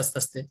যাচ্ছে আস্তে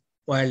আস্তে,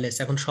 ওয়্যারলেস,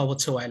 এখন সব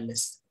হচ্ছে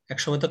ওয়্যারলেস।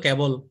 একসময় তো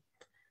কেবল,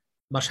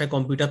 বাসায়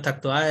কম্পিউটার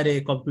থাকতো, আরে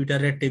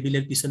কম্পিউটারের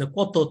টেবিলের পিছনে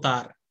কত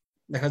তার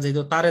দেখা যেত,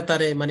 তারে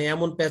তারে মানে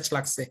এমন প্যাচ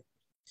লাগছে।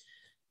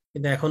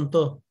 কিন্তু এখন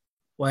তো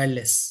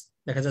ওয়্যারলেস,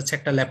 দেখা যাচ্ছে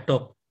একটা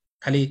ল্যাপটপ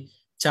খালি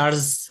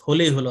চার্জ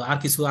হলেই হলো, আর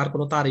কিছু আর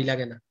কোনো তারই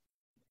লাগে না।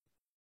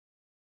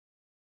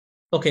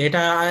 ওকে,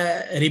 এটা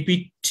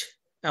রিপিট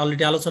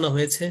অলরেডি আলোচনা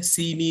হয়েছে।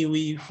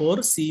 CMUI4,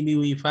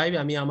 CMUI5।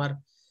 আমি আমার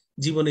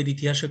জীবনের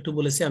ইতিহাস একটু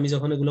বলেছি। আমি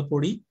যখন এগুলো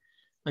পড়ি,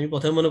 আমি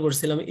প্রথমে মনে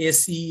করছিলাম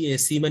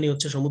এসি মানে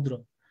হচ্ছে সমুদ্র,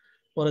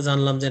 পরে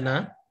জানলাম যে না,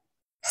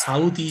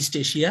 south east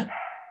Asia,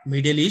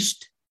 middle east,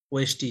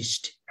 West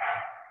east,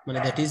 মানে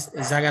দ্যাট ইজ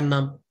জায়গার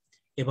নাম,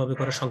 এভাবে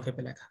করে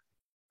সংক্ষেপে লেখা।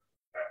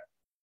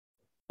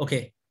 ওকে,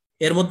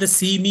 এর মধ্যে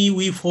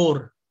CMUI4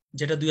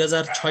 যেটা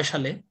 2006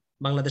 সালে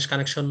বাংলাদেশ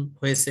কানেকশন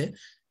হয়েছে,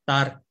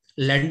 তার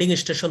ল্যান্ডিং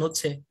স্টেশন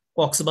হচ্ছে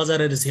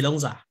কক্সবাজারের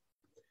ঝিলংজা।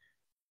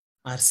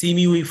 আর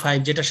CMUI5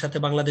 যেটার সাথে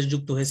বাংলাদেশ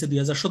যুক্ত হয়েছে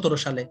 2017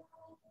 সালে,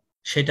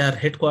 সেটার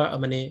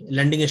মানে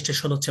ল্যান্ডিং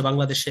স্টেশন হচ্ছে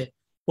বাংলাদেশে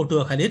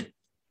পটুয়াখালীর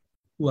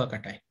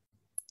কুয়াকাটায়।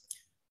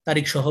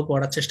 তারিখ সহ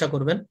পড়ার চেষ্টা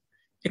করবেন,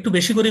 একটু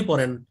বেশি করেই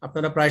পড়েন।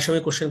 আপনারা প্রায়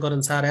সময় কোশ্চেন করেন,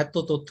 স্যার এত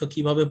তথ্য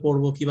কিভাবে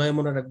পড়বো, কিভাবে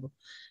মনে রাখবো?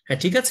 হ্যাঁ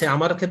ঠিক আছে,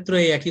 আমার ক্ষেত্রে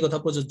এই একই কথা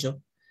প্রযোজ্য।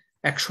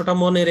 100টা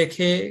মনে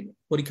রেখে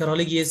পরীক্ষার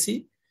হলে গিয়েছি,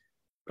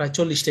 প্রায়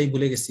 40টাই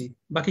ভুলে গেছি,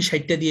 বাকি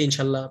 60টা দিয়ে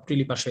ইনশাল্লাহ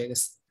প্রিলি পাস হয়ে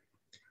গেছে।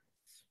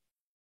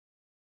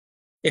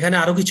 এখানে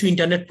আরো কিছু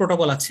ইন্টারনেট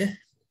প্রোটোকল আছে,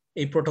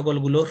 এই প্রোটোকল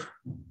গুলোর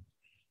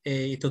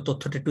এই তো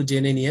তথ্যটা একটু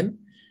জেনে নিয়েন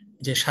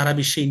যে সারা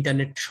বিশ্বে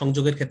ইন্টারনেট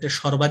সংযোগের ক্ষেত্রে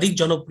সর্বাধিক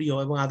জনপ্রিয়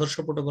এবং আদর্শ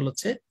প্রোটোকল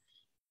হচ্ছে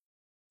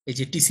এই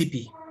যে TCP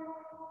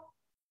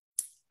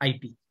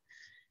IP,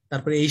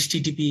 তারপরে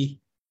HTTP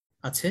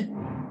আছে,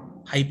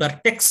 হাইপার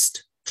টেক্সট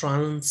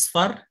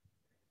ট্রান্সফার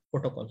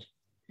প্রোটোকল,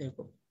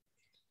 এরকম।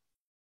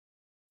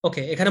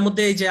 ওকে, এখানের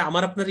মধ্যে এই যে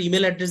আমার আপনার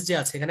ইমেল অ্যাড্রেস যে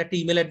আছে, এখানে একটা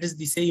ইমেল অ্যাড্রেস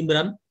দিছে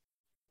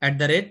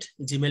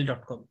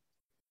imran@gmail.com।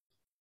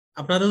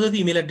 আপনারও যদি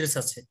ইমেল অ্যাড্রেস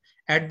আছে,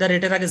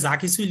 @এর আগে যা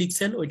কিছুই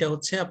লিখছেন ওইটা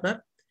হচ্ছে আপনার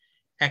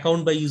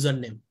অ্যাকাউন্ট বা ইউজার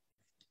নেম।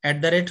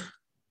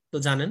 তো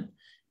জানেন।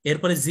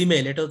 এরপরে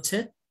জিমেল, এটা হচ্ছে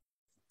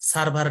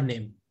সার্ভার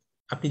নেম।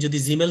 আপনি যদি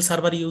জিমেল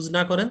সার্ভার ইউজ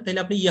না করেন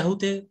তাহলে আপনি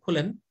ইয়াহুতে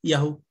খোলেন,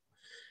 ইয়াহু।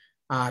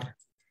 আর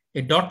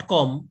এই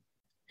 .com,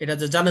 এটা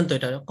যে জানেন তো,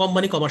 এটা কম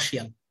মানে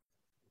কমার্শিয়াল।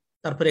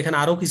 তারপরে এখানে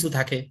আরো কিছু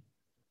থাকে,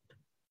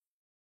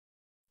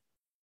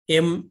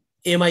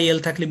 MIL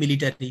থাকলে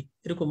মিলিটারি,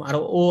 এরকম আরো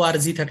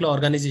ORG থাকলে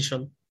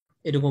অর্গানাইজেশন,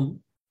 এরকম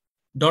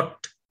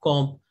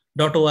 .com,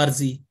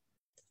 .org,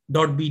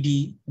 .bd,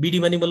 বিডি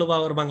মানে বলবো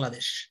আবার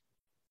বাংলাদেশ,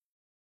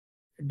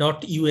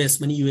 .us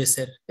মানে ইউএস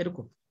এর,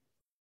 এরকম।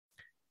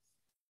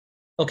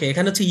 ওকে,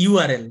 এখানে হচ্ছে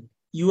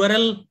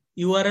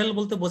ইউআরএল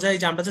বলতে বোঝায়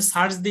যে আমরা যে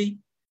সার্চ দিই,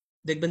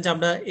 দেখবেন যে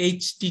আমরা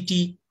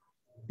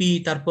HTTP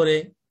তারপরে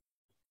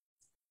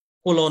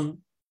কোলন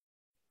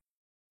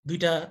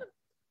 2টা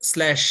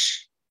স্ল্যাশ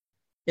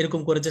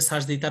এরকম করে যে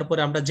সার্চ দিই, তারপরে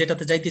আমরা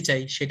যেটাতে যাইতে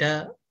চাই সেটা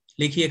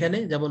লিখি এখানে,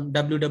 যেমন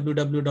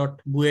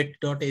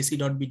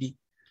www.buet.ac.bd,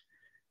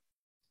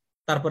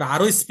 তারপর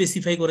আরো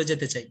স্পেসিফাই করে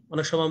যেতে চাই।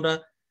 অনেক সময় আমরা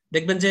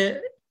দেখবেন যে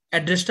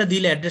অ্যাড্রেসটা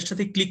দিলে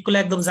অ্যাড্রেসটাতে ক্লিক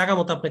করলে একদম জায়গা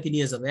মতো আপনাকে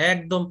নিয়ে যাবে,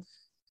 একদম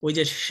ওই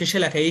যে শেষে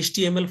লেখা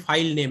HTML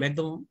ফাইল নেম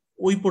একদম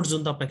ওই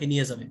পর্যন্ত আপনাকে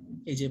নিয়ে যাবে।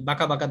 এই যে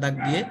বাঁকা বাঁকা দাগ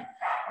দিয়ে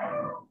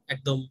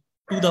একদম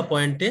টু দা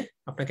পয়েন্টে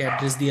আপনাকে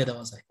অ্যাড্রেস দিয়ে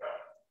দেওয়া যায়।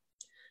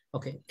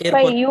 ওকে, ভাই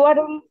এরপর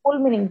ইউআরএল ফুল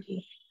মিনিং কি?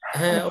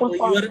 হ্যাঁ ফুল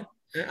ফর্ম, ইউআর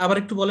আবার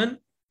একটু বলেন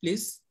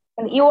প্লিজ।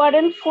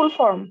 URL full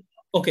form.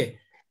 ওকে,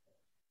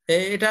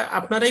 এটা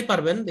আপনারাই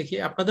পারবেন, দেখি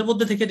আপনাদের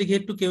মধ্যে থেকে দেখি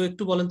একটু কেউ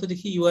একটু বলেন তো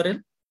দেখি।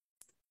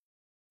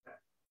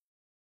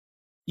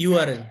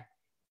 URL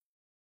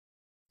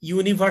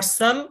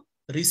universal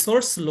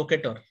resource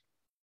locator,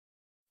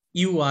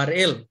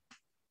 URL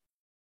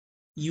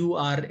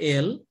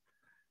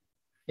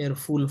এর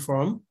ফুল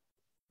ফর্ম।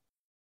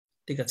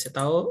 ঠিক আছে,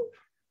 তাও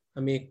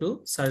আমি একটু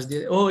সার্চ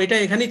দিয়ে, ও এটা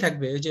এখানেই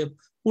থাকবে, ওই যে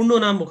পূর্ণ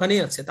নাম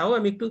ওখানেই আছে। তাও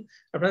আমি একটু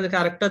আপনাদেরকে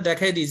আরেকটা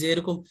দেখাই দিই যে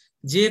এরকম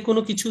যে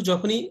কোনো কিছু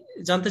যখনই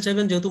জানতে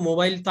চাইবেন, যেহেতু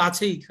মোবাইল তো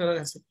আছেই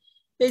কাছে,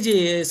 এই যে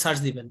সার্চ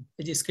দিবেন,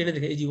 এই যে স্ক্রিনে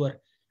দেখে এই যে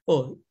ও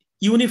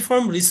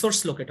ইউনিফর্ম রিসোর্স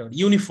লোকেটর,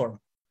 ইউনিফর্ম,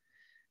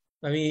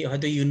 আমি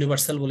হয়তো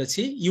ইউনিভার্সাল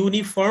বলেছি,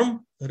 ইউনিফর্ম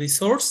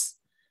রিসোর্স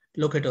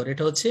লোকেটর,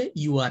 এটা হচ্ছে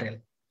ইউআরএল।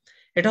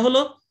 এটা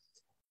হলো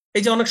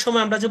এই যে অনেক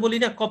সময় আমরা যে বলি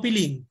না কপি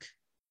লিঙ্ক,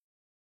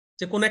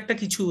 যে কোন একটা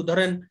কিছু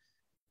ধরেন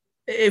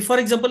ফর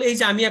এক্সাম্পল এই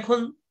যে আমি এখন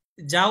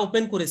যা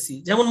ওপেন করেছি,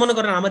 যেমন মনে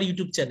করেন আমার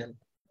ইউটিউব চ্যানেল,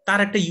 তার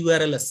একটা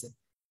ইউআরএল আছে,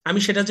 আমি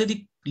সেটা যদি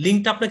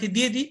লিঙ্কটা আপনাকে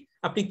দিয়ে দিই,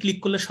 আপনি ক্লিক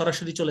করলে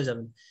সরাসরি চলে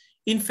যাবেন।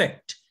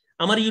 ইনফ্যাক্ট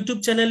আমার ইউটিউব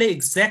চ্যানেলে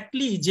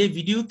এক্স্যাক্টলি যে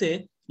ভিডিওতে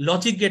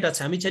লজিক গেট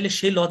আছে, আমি চাইলে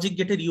সেই লজিক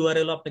গেটের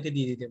ইউআরএল আপনাকে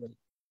দিয়ে দিতে পারি।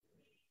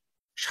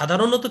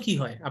 সাধারণত কি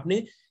হয়, আপনি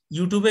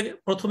ইউটিউবে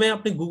প্রথমে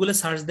আপনি গুগলে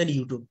সার্চ দেন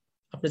ইউটিউব,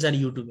 আপনি জানি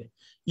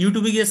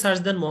ইউটিউবে গিয়ে সার্চ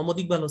দেন মোহাম্মদ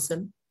ইকবাল হোসেন,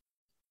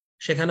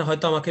 সেখানে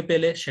হয়তো আমাকে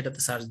পেলে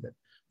সেটাতে সার্চ দেন।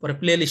 পরে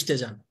প্লে লিস্টে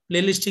যান, প্লে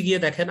লিস্টে গিয়ে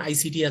দেখেন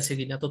আইসিটি আছে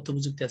কিনা, তথ্য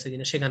প্রযুক্তি আছে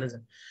কিনা, সেখানে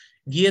যান,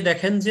 গিয়ে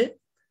দেখেন যে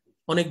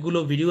অনেকগুলো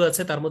ভিডিও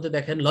আছে, তার মধ্যে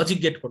দেখেন লজিক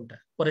গেট কোনটা,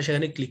 পরে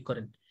সেখানে ক্লিক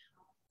করেন।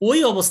 ওই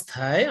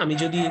অবস্থায় আমি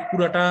যদি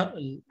পুরাটা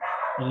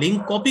লিঙ্ক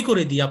কপি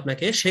করে দিই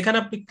আপনাকে, সেখানে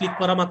আপনি ক্লিক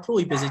করা মাত্র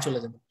ওই পেজে চলে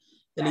যাবেন।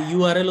 তাহলে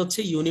ইউআরএল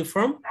হচ্ছে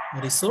ইউনিফর্ম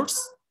রিসোর্স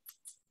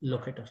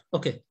লোকেটর।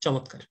 ওকে,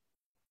 চমৎকার।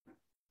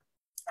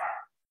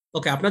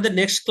 ওকে, আপনাদের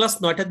নেক্সট ক্লাস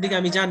 9টার দিকে,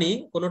 আমি জানি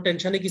কোনো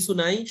টেনশনে কিছু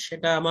নাই,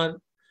 সেটা আমার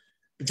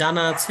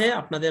জানা আছে।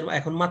 আপনাদের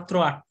এখন মাত্র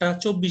 8টা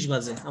 24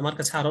 বাজে, আমার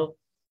কাছে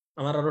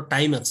আমার আরো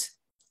টাইম আছে।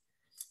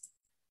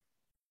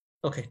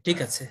 ওকে, ঠিক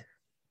আছে,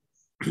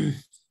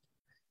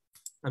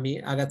 আমি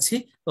আগাচ্ছি।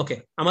 ওকে,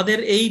 আমাদের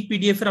এই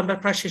পিডিএফ এর আমরা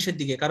প্রায় শেষের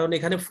দিকে, কারণ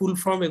এখানে ফুল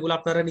ফর্ম এগুলো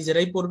আপনারা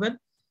নিজেরাই পড়বেন,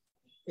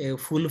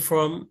 ফুল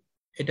ফর্ম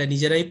এটা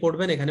নিজেরাই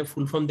পড়বেন। এখানে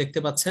ফুল ফর্ম দেখতে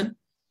পাচ্ছেন,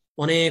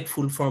 অনেক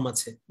ফুল ফর্ম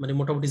আছে, মানে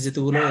মোটামুটি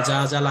যেগুলো যা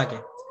যা লাগে,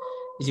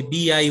 এই যে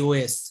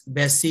BIOS,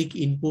 basic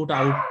input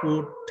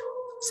output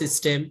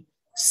system,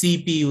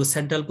 CPU,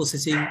 central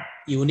processing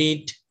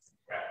unit,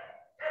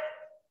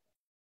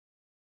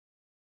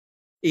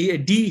 এই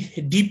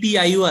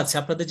DPIও আছে,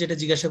 আপনাদের যেটা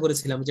জিজ্ঞাসা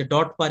করেছিলাম যে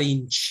ডট পার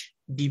ইঞ্চ,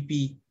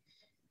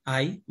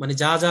 DPI মানে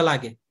যা যা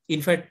লাগে।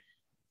 ইনফ্যাক্ট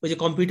ওই যে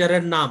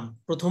কম্পিউটারের নাম,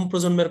 প্রথম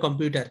প্রজন্মের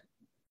কম্পিউটার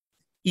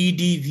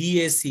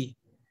EDVAC,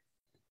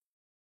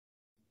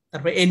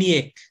 তারপরে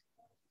ENIAC,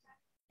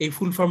 এই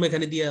ফুল ফর্ম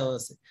এখানে দিয়ে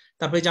আছে।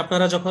 তারপরে যে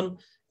আপনারা যখন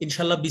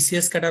ইনশাল্লাহ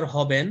BCS ক্যাডার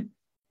হবেন,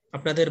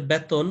 আপনাদের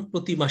বেতন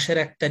প্রতি মাসের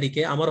 1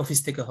 তারিখে আমার অফিস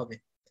থেকে হবে।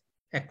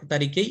 1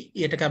 তারিখেই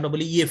এটাকে আমরা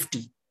বলি EFT,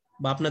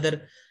 বা আপনাদের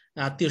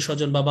আত্মীয়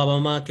স্বজন বা বাবা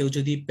মা কেউ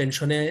যদি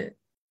পেনশনে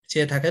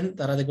চেয়ে থাকেন,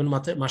 তারা দেখবেন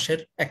মাসের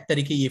 1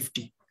 তারিখে EFT।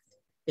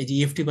 এই যে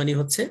EFT মানে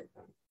হচ্ছে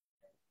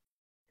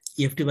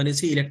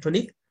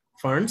ইলেকট্রনিক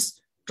ফান্ডস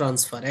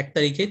ট্রান্সফার, 1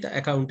 তারিখেই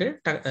অ্যাকাউন্টে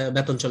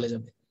বেতন চলে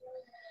যাবে।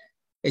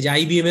 এই যে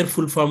IBM এর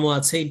ফুল ফর্মও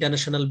আছে,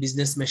 ইন্টারন্যাশনাল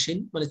বিজনেস মেশিন,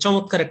 মানে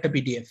চমৎকার একটা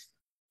PDF.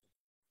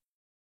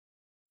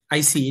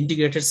 IC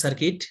integrated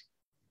circuit,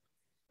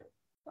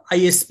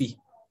 ISP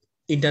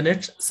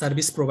internet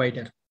service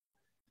provider.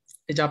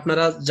 এই যে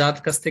আপনারা যার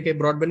কাছ থেকে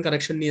ব্রডব্যান্ড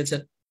কানেকশন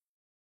নিয়েছেন,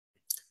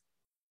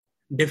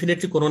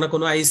 ডেফিনেটলি কোনো না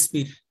কোনো ISP,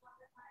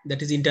 that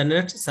is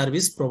internet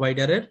service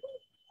প্রোভাইডারের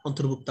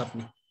অন্তর্ভুক্ত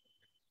আপনি।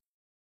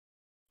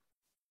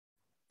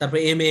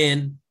 তারপরে MAN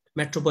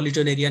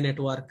metropolitan area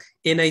network,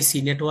 NIC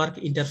network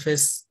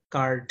interface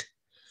card,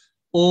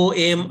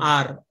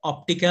 OMR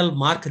optical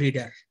mark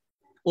reader,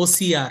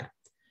 OCR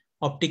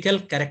optical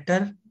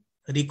character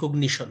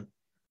recognition.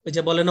 ওই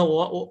যে বলে না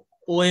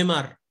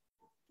OMR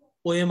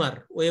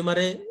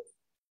এ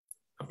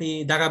আপনি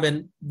দাগাবেন,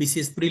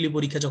 BCS প্রিলি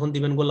পরীক্ষা যখন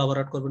দিবেন, গোল্লা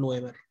ভরাট করবেন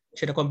OMR,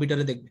 সেটা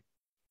কম্পিউটারে দেখবে।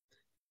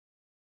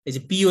 এই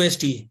যে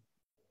POST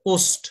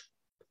post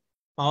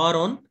power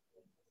on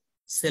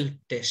self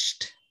test,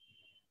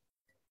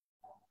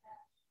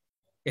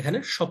 এখানে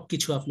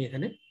সবকিছু আপনি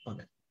এখানে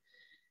পাবেন।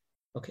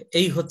 ওকে,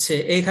 এই হচ্ছে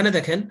এইখানে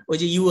দেখেন ওই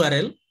যে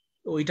URL,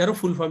 ওইটারও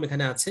ফুল ফর্ম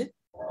এখানে আছে,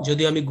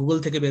 যদিও আমি গুগল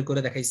থেকে বের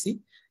করে দেখাইছি,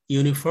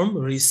 ইউনিফর্ম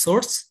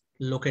রিসোর্স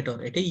লোকেটর,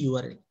 এটাই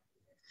URL।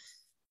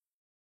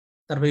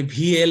 তারপরে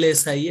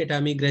VLSI, এটা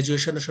আমি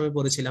গ্রাজুয়েশনের সময়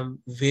পড়েছিলাম,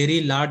 very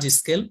large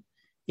scale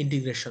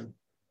integration,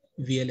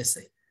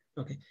 VLSI।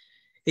 ওকে,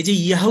 এই যে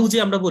ইয়াহু যে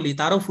আমরা বলি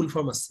তারও ফুল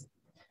ফর্ম আছে।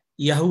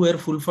 ইয়াহু এর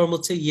ফুল ফর্ম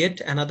হচ্ছে ইয়েট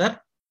অ্যানাদার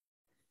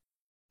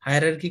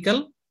হায়ারার্কিক্যাল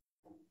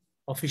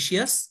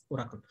অফিসিয়াস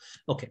ওরাকল।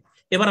 ওকে,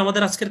 এবার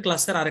আমাদের আজকের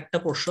ক্লাসের আরেকটা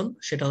পোর্শন,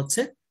 সেটা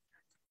হচ্ছে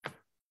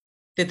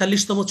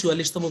 43তম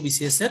 44তম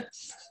বিসিএস এর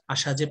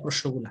আসা যে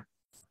প্রশ্নগুলা।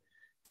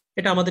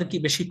 এটা আমাদের কি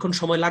বেশিক্ষণ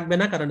সময় লাগবে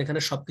না, কারণ এখানে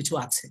সবকিছু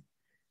আছে,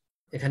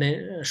 এখানে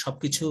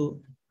সবকিছু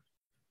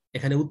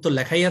এখানে উত্তর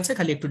লেখাই আছে,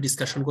 খালি একটু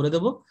ডিসকাশন করে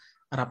দেব।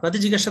 আর আপনাদের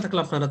জিজ্ঞাসা থাকলে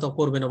আপনারা তো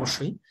করবেন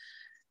অবশ্যই।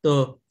 তো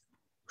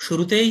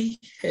শুরুতেই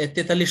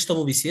 43তম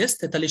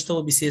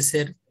বিসিএস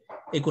এর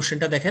এই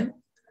কোশ্চেনটা দেখেন।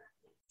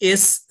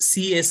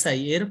 এসসিএসআই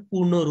এর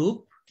পূর্ণরূপ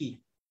কি?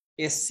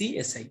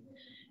 এসসিএসআই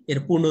এর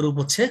পূর্ণরূপ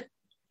হচ্ছে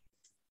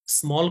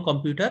স্মল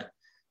কম্পিউটার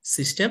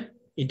সিস্টেম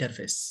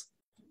ইন্টারফেস,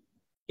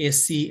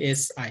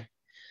 এসসিএসআই।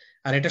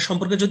 আর এটা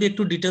সম্পর্কে যদি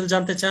একটু ডিটেল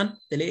জানতে চান,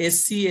 তাহলে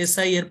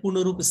এসসিএসআই এর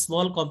পূর্ণরূপ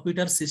small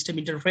computer system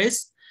interface.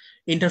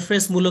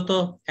 Interface মূলত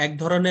এক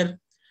ধরনের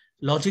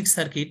লজিক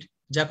সার্কিট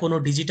যা কোনো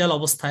ডিজিটাল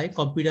অবস্থায়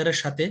কম্পিউটারের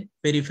সাথে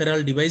পেরিফেরাল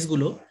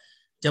ডিভাইসগুলো,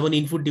 যেমন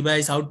input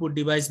device, output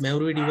device,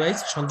 memory device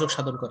সংযোগ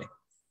সাধন করে।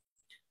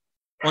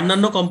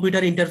 অন্যান্য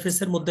কম্পিউটার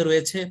ইন্টারফেসের মধ্যে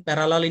রয়েছে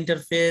parallel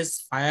interface,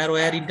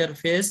 ফায়ারওয়্যার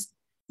interface,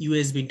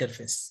 USB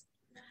interface.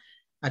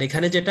 আর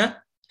এখানে যেটা,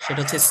 সেটা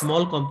হচ্ছে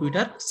স্মল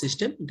কম্পিউটার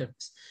সিস্টেম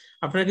ইন্টারফেস।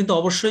 আপনারা কিন্তু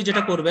অবশ্যই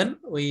যেটা করবেন,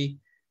 ওই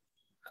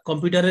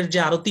কম্পিউটারের যে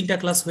আরো 3টা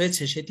ক্লাস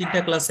হয়েছে, সেই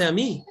 3টা ক্লাসে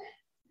আমি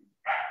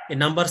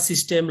নাম্বার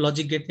সিস্টেম,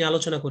 লজিক গেট নিয়ে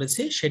আলোচনা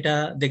করেছি, সেটা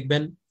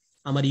দেখবেন।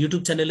 আমার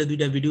ইউটিউব চ্যানেলে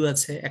 2টা ভিডিও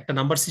আছে, একটা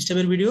নাম্বার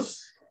সিস্টেমের ভিডিও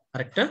আর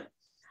একটা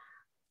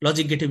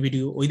লজিক গেটের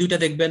ভিডিও, ওই 2টা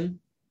দেখবেন।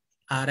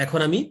 আর এখন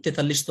আমি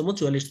 43তম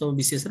 44তম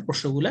বিসিএস এর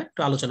প্রশ্নগুলো একটু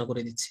আলোচনা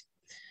করে দিচ্ছি।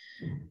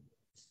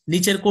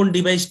 নিচের কোন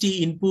ডিভাইসটি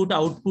ইনপুট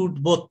আউটপুট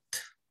বোথ?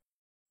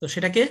 তো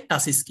সেটাকে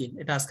টাচ স্ক্রিন,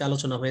 এটা আজকে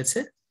আলোচনা হয়েছে।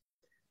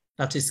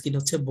 টাচ স্ক্রিন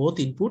হচ্ছে বোথ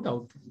ইনপুট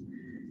আউটপুট।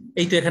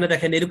 এই তো এখানে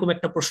দেখেন এরকম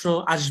একটা প্রশ্ন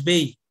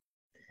আসবেই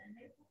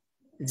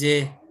যে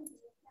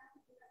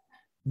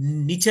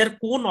নিচের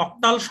কোন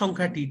অক্টাল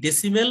সংখ্যাটি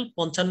ডেসিমেল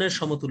 55 এর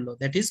সমতুল্য?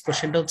 দ্যাট ইজ,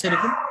 কোশ্চেনটা হচ্ছে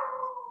এরকম,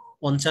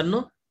 55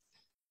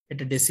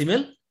 এটা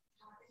ডেসিমেল,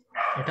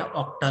 এটা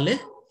অক্টালে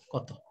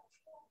কত?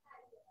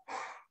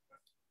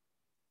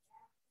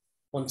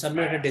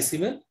 55 এটা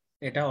ডেসিমেল,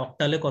 এটা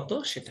অক্টালে কত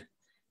সেটা।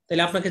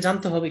 তাহলে আপনাকে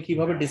জানতে হবে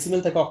কিভাবে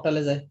ডেসিমেল থেকে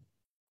অক্টালে যায়।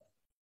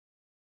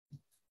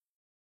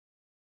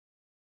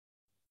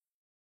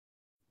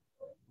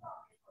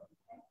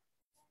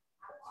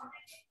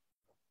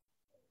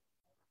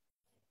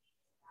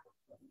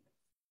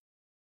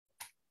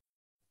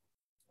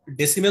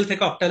 ডেসিমেল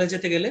থেকে অক্টালে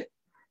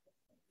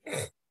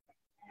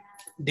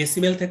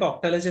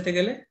যেতে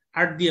গেলে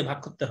 8 দিয়ে ভাগ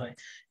করতে হয়।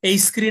 এই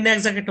স্ক্রিনে এক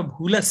জায়গায় একটা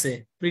ভুল আছে,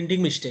 প্রিন্টিং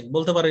মিস্টেক,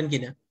 বলতে পারেন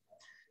কিনা?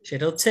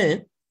 সেটা হচ্ছে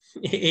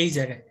এই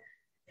জায়গায়,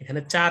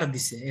 এখানে 4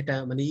 দিছে, এটা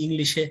মানে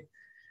ইংলিশে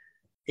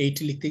 8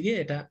 লিখতে গিয়ে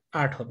এটা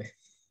 8 হবে।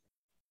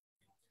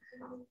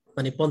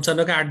 মানে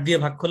 55কে 8 দিয়ে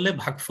ভাগ করলে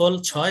ভাগফল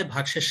 6,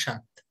 ভাগশেষ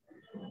 7,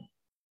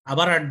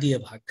 আবার 8 দিয়ে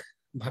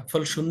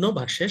ভাগফল 0,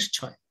 ভাগশেষ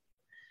 6।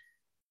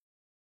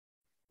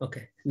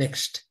 ওকে,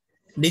 নেক্সট।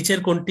 নিচের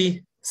কোনটি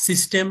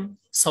সিস্টেম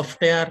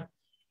সফটওয়্যার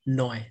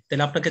নয়?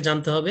 তাহলে আপনাকে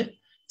জানতে হবে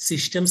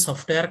সিস্টেম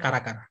সফটওয়্যার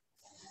কারা কারা।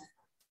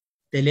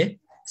 তাহলে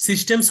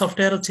সিস্টেম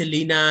সফটওয়্যার হচ্ছে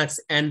লিনাক্স,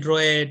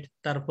 অ্যান্ড্রয়েড,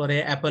 তারপরে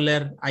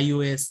অ্যাপলের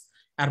আইওএস।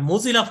 আর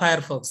মোজিলা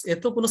ফায়ারফক্স এ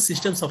তো কোনো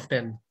সিস্টেম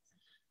সফটওয়্যার না।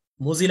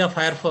 মোজিলা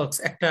ফায়ারফক্স,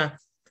 একটা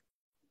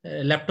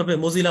ল্যাপটপে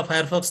মোজিলা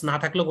ফায়ারফক্স না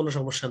থাকলেও কোনো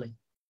সমস্যা নাই,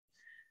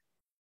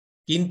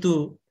 কিন্তু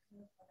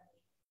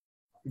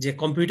যে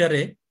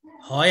কম্পিউটারে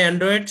হয়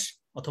অ্যান্ড্রয়েড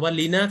অথবা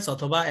লিনাক্স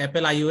অথবা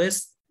অ্যাপেল আইওএস,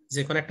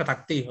 যে কোনো একটা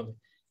থাকতেই হবে,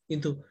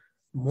 কিন্তু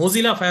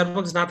মোজিলা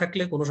ফায়ারফক্স না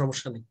থাকলে কোনো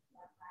সমস্যা নেই।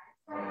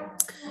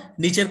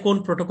 নিচের কোন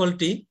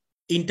প্রোটোকলটি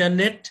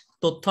ইন্টারনেট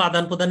তথ্য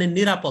আদান প্রদানের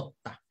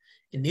নিরাপত্তা?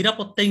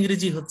 নিরাপত্তা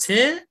ইংরেজি হচ্ছে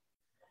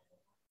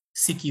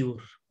সিকিউর।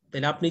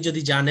 তাহলে আপনি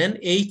যদি জানেন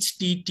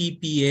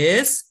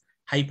HTTPS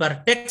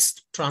hypertext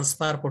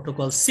transfer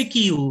protocol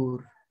secure,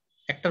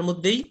 একটার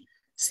মধ্যেই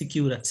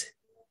সিকিউর আছে,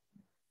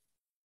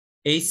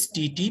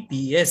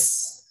 HTTPS।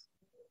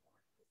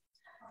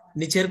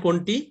 নিচের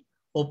কোনটি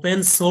ওপেন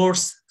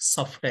সোর্স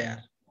সফটওয়্যার?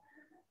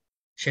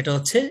 সেটা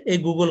হচ্ছে এই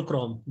গুগল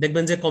ক্রোম।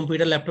 দেখবেন যে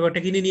কম্পিউটার ল্যাপটপটা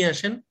কিনে নিয়ে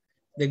আসেন,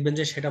 দেখবেন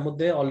যে সেটার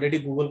মধ্যে অলরেডি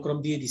গুগল ক্রোম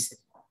দিয়ে দিছে।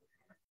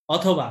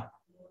 অথবা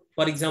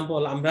ফর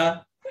এক্সাম্পল আমরা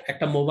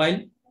একটা মোবাইল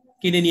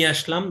কিনে নিয়ে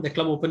আসলাম,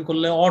 দেখলাম ওপেন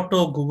করলে অটো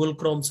গুগল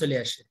ক্রোম চলে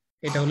আসে,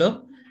 এটা হলো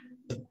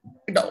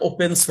এটা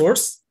ওপেন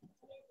সোর্স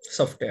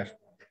সফটওয়্যার।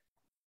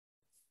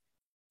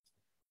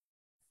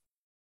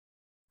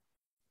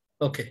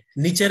 ওকে,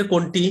 নিচের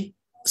কোনটি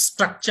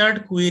স্ট্রাকচার্ড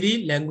কুয়েরি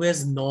ল্যাঙ্গুয়েজ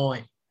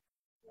নয়?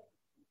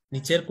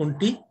 নিচের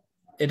কোনটি?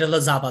 এটা হলো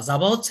জাভা।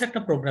 জাভা হচ্ছে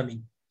একটা প্রোগ্রামিং,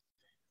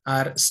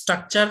 আর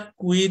স্ট্রাকচার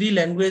কুয়েরি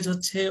ল্যাঙ্গুয়েজ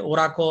হচ্ছে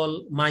ওরাকল,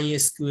 মাই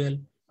এসকিউএল।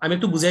 আমি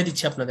একটু বুঝাই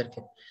দিচ্ছি আপনাদেরকে।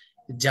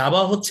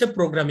 জাভা হচ্ছে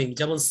প্রোগ্রামিং,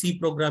 যেমন C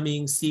programming,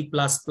 C++,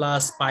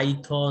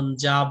 Python,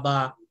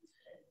 Java,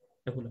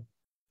 এগুলো।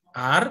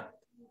 আর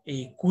এই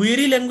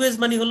কুয়েরি ল্যাঙ্গুয়েজ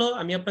মানে হলো,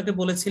 আমি আপনাকে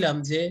বলেছিলাম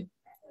যে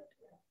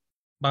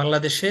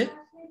বাংলাদেশে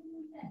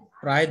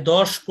প্রায়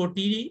 10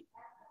 কোটি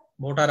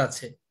ভোটার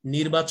আছে,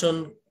 নির্বাচন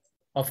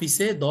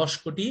অফিসে 10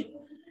 কোটি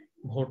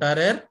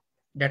ভোটারের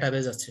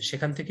ডেটাবেজ আছে,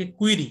 সেখান থেকে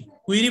কুইরি,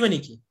 কুইরি মানে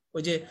কি,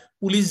 ওই যে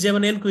পুলিশ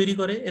যেমন এনকোয়ারি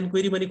করে,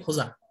 এনকোয়ারি মানে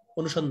খোঁজা,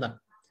 অনুসন্ধান।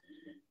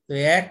 তো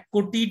 1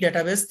 কোটি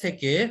ডেটাবেজ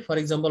থেকে ফর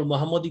এক্সাম্পল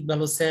মোহাম্মদ ইকবাল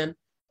হোসেন,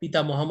 পিতা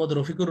মোহাম্মদ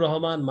রফিকুর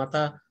রহমান,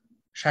 মাতা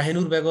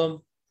শাহিনুর বেগম,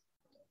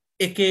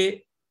 একে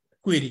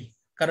কুইরি।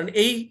 কারণ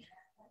এই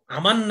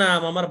আমার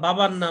নাম, আমার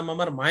বাবার নাম,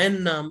 আমার মায়ের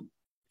নাম,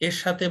 এর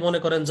সাথে মনে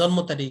করেন জন্ম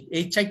তারিখ,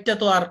 এই 4টা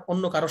তো আর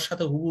অন্য কারোর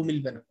সাথে হুবহু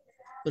মিলবে না।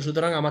 তো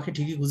সুতরাং আমাকে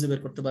ঠিকই খুঁজে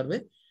বের করতে পারবে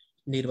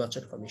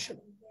নির্বাচন কমিশন।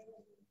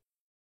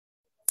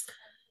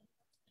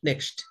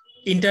 নেক্সট,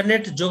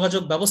 ইন্টারনেট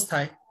যোগাযোগ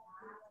ব্যবস্থায়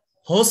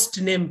হোস্ট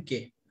নেমকে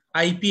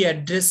আইপি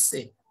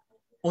অ্যাড্রেসে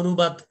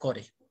অনুবাদ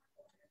করে,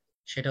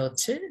 সেটা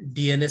হচ্ছে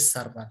ডিএনএস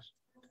সার্ভার।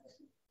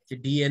 যে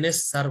ডিএনএস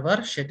সার্ভার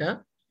সেটা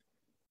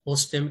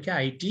হোস্ট নেমকে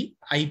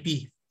আইপি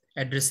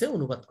অ্যাড্রেসে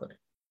অনুবাদ করে।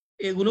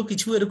 এগুলো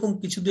কিছু এরকম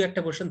কিছু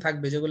 2-1টা কোশ্চেন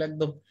থাকবে যেগুলো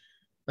একদম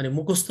মানে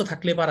মুখস্থ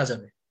থাকলে পারা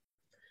যাবে,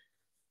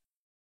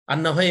 আর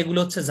না হয় এগুলো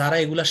হচ্ছে যারা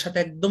এগুলোর সাথে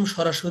একদম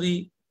সরাসরি,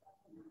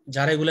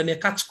 যারা এগুলো নিয়ে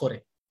কাজ করে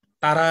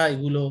তারা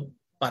এগুলো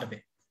পারবে।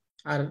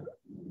 আর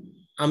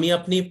আমি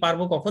আপনি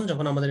পারবো কখন,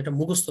 যখন আমাদের এটা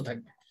মুখস্থ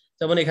থাকবে।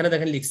 যেমন এখানে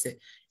দেখেন লিখছে,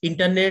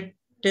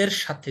 ইন্টারনেটের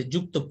সাথে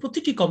যুক্ত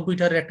প্রতিটি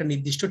কম্পিউটারের একটা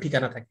নির্দিষ্ট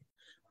ঠিকানা থাকে,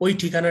 ওই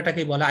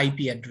ঠিকানাটাকে বলে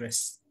আইপি অ্যাড্রেস।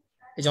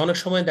 এই যে অনেক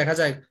সময় দেখা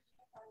যায়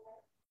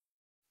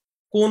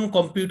কোন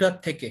কম্পিউটার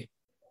থেকে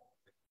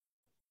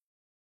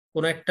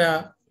কোন একটা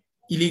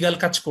ইলিগাল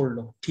কাজ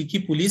করলো, ঠিকই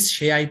পুলিশ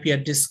সেই আইপি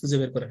অ্যাড্রেস খুঁজে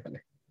বের করে ফেলে।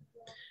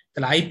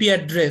 তাহলে আইপি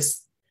অ্যাড্রেস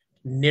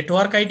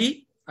নেটওয়ার্ক আইডি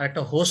আর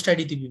একটা হোস্ট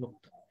আইডিতে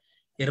বিভক্ত।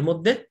 এর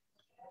মধ্যে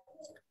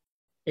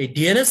এই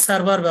ডিএনএস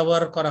সার্ভার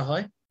ব্যবহার করা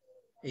হয়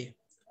এই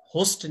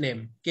হোস্ট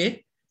নেমকে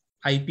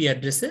আইপি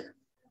অ্যাড্রেসে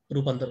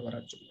রূপান্তর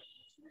করার জন্য।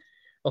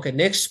 ওকে,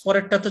 নেক্সট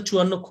পরেরটা তো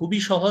 54, খুবই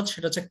সহজ,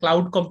 সেটা হচ্ছে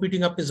ক্লাউড কম্পিউটিং।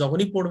 আপনি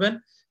যখনই পড়বেন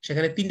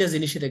সেখানে 3টা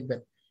জিনিসই দেখবেন।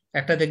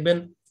 একটা দেখবেন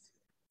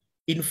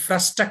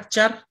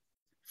ইনফ্রাস্ট্রাকচার,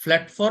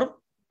 প্ল্যাটফর্ম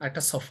আর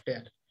একটা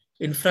সফটওয়্যার।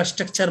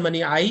 ইনফ্রাস্ট্রাকচার মানে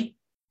আই,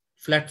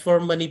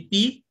 প্ল্যাটফর্ম মানে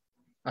পি,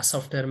 আর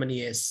সফটওয়্যার মানে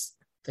এস।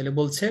 তাহলে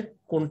বলছে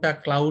কোনটা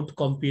ক্লাউড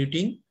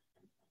কম্পিউটিং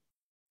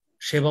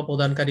সেবা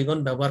প্রদানকারীগণ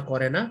ব্যবহার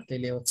করে না,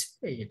 তাহলে হচ্ছে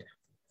এইটা।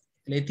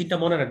 তাহলে এই 3টা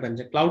মনে রাখবেন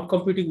যে ক্লাউড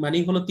কম্পিউটিং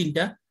মানেই হলো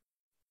 3টা,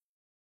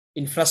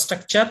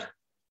 ইনফ্রাস্ট্রাকচার,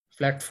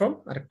 প্ল্যাটফর্ম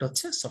আর একটা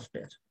হচ্ছে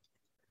সফটওয়্যার।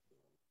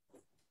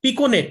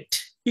 পিকোনেট,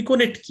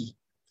 পিকোনেট কি?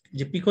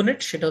 যে পিকোনেট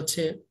সেটা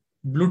হচ্ছে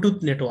ব্লুটুথ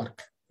নেটওয়ার্ক।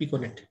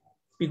 পিকোনেট,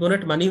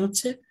 পিকোনেট মানে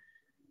হচ্ছে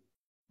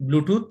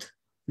ব্লুটুথ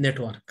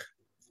নেটওয়ার্ক।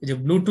 এই যে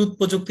ব্লুটুথ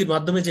প্রযুক্তির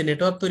মাধ্যমে যে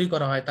নেটওয়ার্ক তৈরি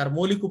করা হয় তার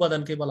মৌলিক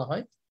উপাদানকে বলা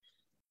হয়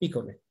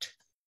পিকোনেট।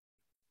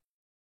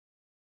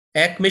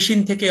 এক মেশিন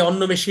থেকে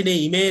অন্য মেশিনে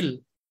ইমেল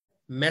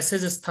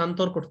মেসেজ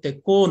স্থানান্তর করতে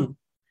কোন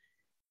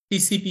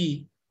টিসিপি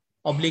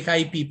অবলিক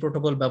আইপি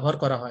প্রোটোকল ব্যবহার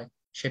করা হয়,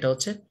 সেটা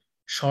হচ্ছে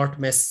short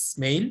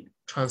mail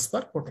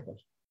transfer protocol.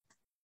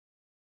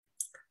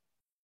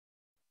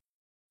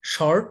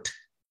 Short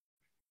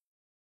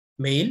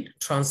mail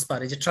transfer,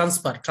 এই যে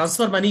ট্রান্সফার,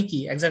 ট্রান্সফার মানে কি,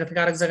 এক জায়গা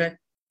থেকে আরেক জায়গায়।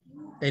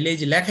 তাইলে এই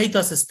যে লেখাই তো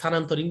আছে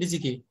স্থানান্তর, ইংরেজি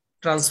কি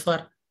ট্রান্সফার,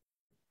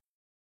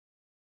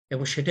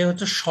 এবং সেটাই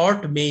হচ্ছে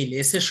short mail.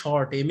 S a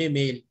short, M A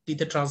mail, টি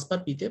তে ট্রান্সফার,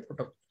 পি তে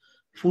প্রোটোকল।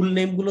 ফুল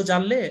নেম গুলো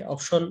জানলে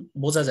অপশন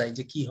বোঝা যায়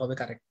যে কি হবে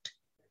কারেক্ট।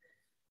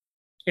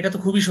 এটা তো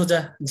খুবই সোজা,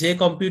 যে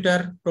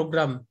কম্পিউটার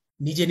প্রোগ্রাম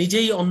নিজে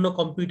নিজেই অন্য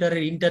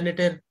কম্পিউটারের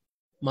ইন্টারনেটের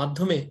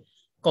মাধ্যমে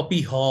কপি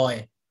হয়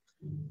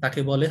তাকে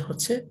বলে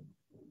হচ্ছে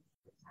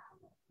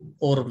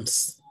ওরমস।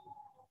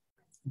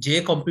 যে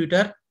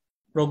কম্পিউটার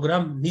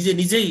প্রোগ্রাম নিজে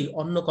নিজেই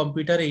অন্য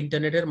কম্পিউটারে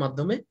ইন্টারনেটের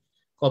মাধ্যমে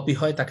কপি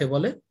হয় তাকে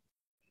বলে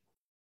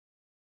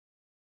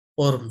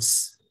ওরমস।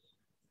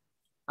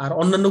 আর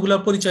অন্যান্য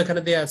গুলোর পরিচয়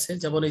এখানে দেয়া আছে,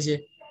 যেমন এই যে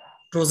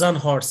ট্রোজান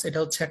হর্স, এটা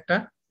হচ্ছে একটা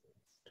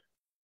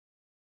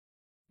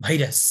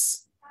ভাইরাস।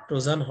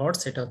 ট্রোজান হর্স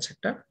এটা হচ্ছে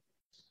একটা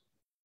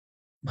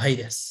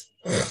ভাইরাস।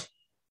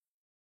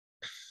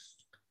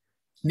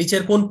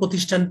 নিচের কোন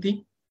প্রতিষ্ঠানটি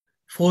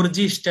 4G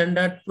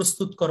স্ট্যান্ডার্ড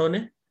প্রস্তুতকরণে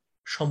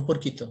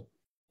সম্পর্কিত?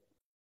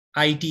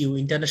 ITU,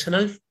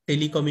 international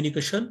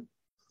telecommunication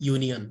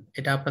union.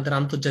 এটা আপনাদের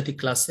আন্তর্জাতিক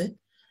ক্লাসে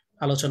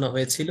আলোচনা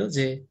হয়েছিল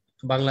যে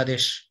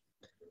বাংলাদেশ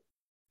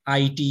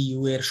আইটিইউ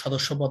এর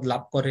সদস্যপদ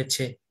লাভ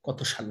করেছে কত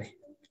সালে।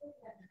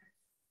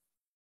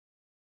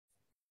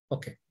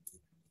 ওকে,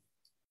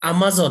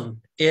 আমাজন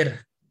এর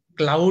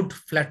ক্লাউড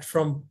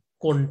প্ল্যাটফর্ম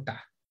কোনটা?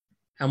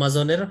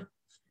 আমাজনের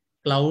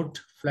ক্লাউড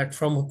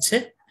প্ল্যাটফর্ম হচ্ছে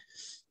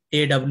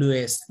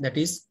AWS, দ্যাট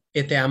ইজ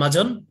এতে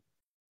আমাজন,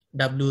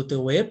 ডাব্লিউ তে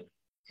ওয়েব,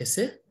 এস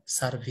এ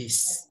সার্ভিস।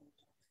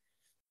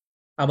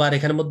 আবার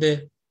এখানের মধ্যে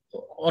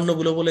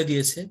অন্যগুলো বলে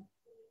দিয়েছে।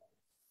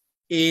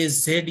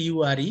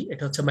 AZURE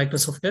এটা হচ্ছে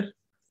মাইক্রোসফটের।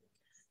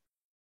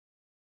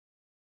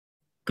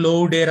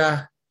 ক্লাউডেরা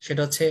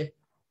সেটা হচ্ছে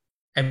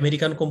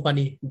আমেরিকান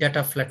কোম্পানি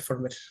ডেটা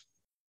প্ল্যাটফর্মের।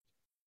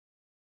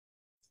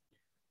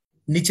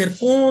 নিচের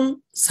কোন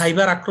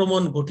সাইবার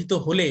আক্রমণ ঘটিত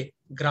হলে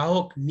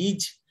গ্রাহক নিজ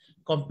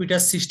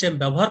কম্পিউটার সিস্টেম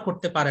ব্যবহার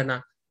করতে পারে না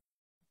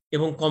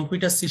এবং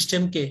কম্পিউটার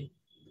সিস্টেমকে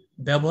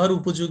ব্যবহার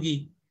উপযোগী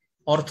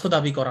অর্থ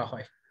দাবি করা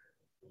হয়?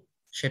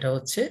 সেটা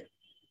হচ্ছে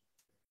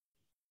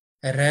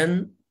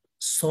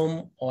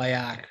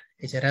র্যানসমওয়্যার।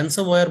 এই যে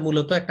র্যানসমওয়্যার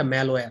মূলত একটা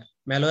ম্যালওয়্যার।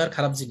 ম্যালওয়্যার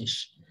খারাপ জিনিস,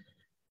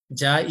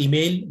 যা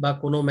ইমেইল বা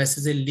কোনো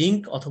মেসেজের লিংক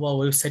অথবা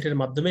ওয়েবসাইটের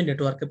মাধ্যমে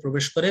নেটওয়ার্কে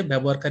প্রবেশ করে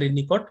ব্যবহারকারীর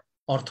নিকট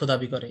অর্থ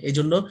দাবি করে। এই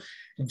জন্য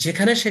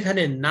যেখানে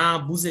সেখানে না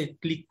বুঝে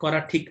ক্লিক করা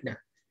ঠিক না।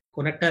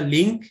 কোন একটা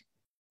লিংক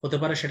হতে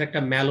পারে সেটা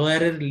একটা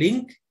ম্যালওয়্যারের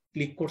লিংক,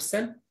 ক্লিক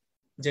করছেন,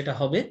 যেটা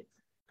হবে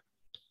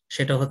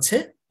সেটা হচ্ছে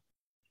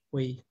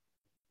ওই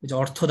যে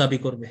অর্থ দাবি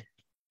করবে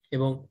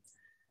এবং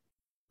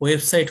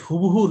ওয়েবসাইট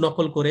হুবহু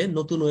নকল করে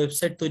নতুন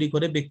ওয়েবসাইট তৈরি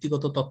করে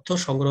ব্যক্তিগত তথ্য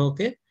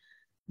সংগ্রহকে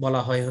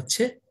বলা হয়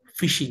হচ্ছে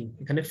ফিশিং।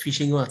 এখানে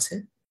ফিশিংও আছে,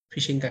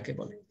 ফিশিং কাকে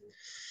বলে।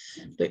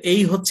 তো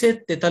এই হচ্ছে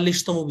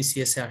 43তম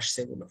বিসিএস এ আসছে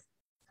এগুলো।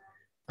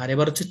 আর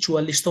এবার হচ্ছে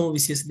 44তম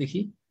বিসিএস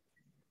দেখি।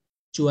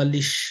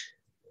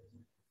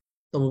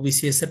 44তম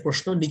বিসিএস এর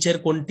প্রশ্ন, নিচের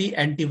কোনটি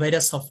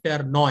অ্যান্টিভাইরাস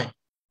সফটওয়্যার নয়?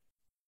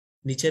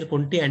 নিচের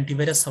কোনটি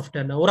অ্যান্টিভাইরাস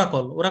সফটওয়্যার নয়?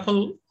 ওরাকল। ওরাকল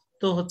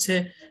তো হচ্ছে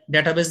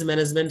ডেটাবেস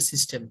ম্যানেজমেন্ট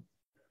সিস্টেম,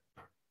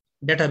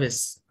 ডেটাবেস।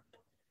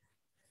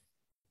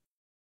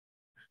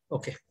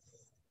 ওকে,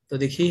 তো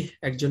দেখি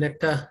একজন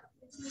একটা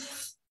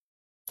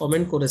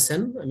কমেন্ট করেছেন,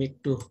 আমি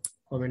একটু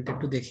কমেন্ট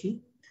একটু দেখি।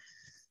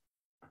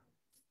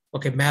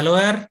 ওকে,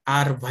 ম্যালওয়্যার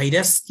আর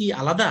ভাইরাস কি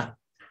আলাদা?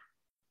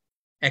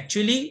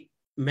 অ্যাকচুয়ালি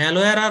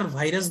ম্যালওয়্যার আর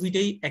ভাইরাস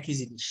দুইটাই একই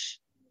জিনিস,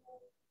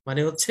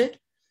 মানে হচ্ছে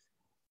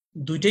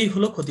দুইটাই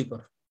হলো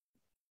ক্ষতিকর।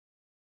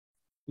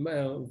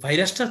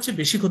 ভাইরাসটা হচ্ছে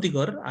বেশি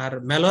ক্ষতিকর, আর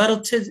ম্যালওয়্যার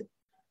হচ্ছে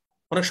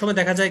অনেক সময়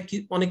দেখা যায় কি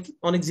অনেক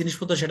অনেক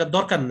জিনিসপত্র সেটা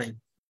দরকার নাই,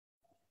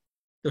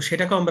 তো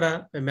সেটাকে আমরা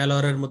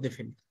ম্যালওয়্যারের মধ্যে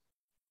ফেলি।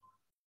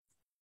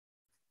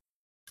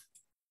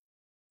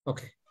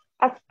 ওকে,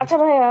 আচ্ছা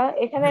ভাইয়া,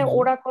 এখানে হ্যাঁ, বলো।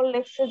 ওরাকল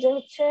লেখছে যে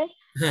হচ্ছে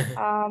হ্যাঁ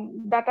হ্যাঁ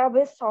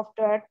ডাটাবেস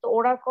সফটওয়্যার। তো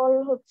ওরাকল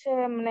হচ্ছে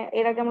মানে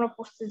এর আগে আমরা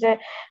পড়ছি যে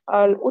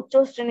উচ্চ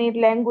শ্রেণীর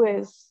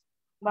ল্যাঙ্গুয়েজ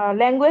বা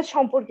ল্যাঙ্গুয়েজ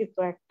সম্পর্কিত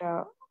একটা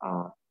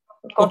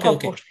ওকে কথা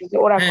ওকে, পড়ছি যে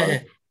হ্যাঁ ওরাকল। হ্যাঁ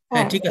হ্যাঁ,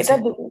 হ্যাঁ, ঠিক এটা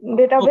আছে।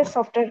 ডেটাবেস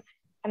সফটওয়্যার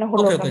মানে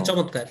হলো ওকে ওকে, কেন?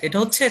 চমৎকার। এটা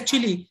হচ্ছে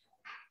অ্যাকচুয়ালি,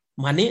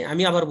 মানে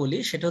আমি আবার বলি,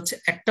 সেটা হচ্ছে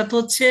একটা তো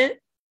হচ্ছে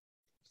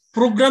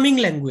প্রোগ্রামিং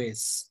ল্যাঙ্গুয়েজ,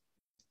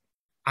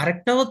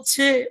 আরেকটা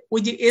হচ্ছে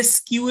ওই যে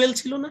এসকিউএল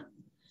ছিল না,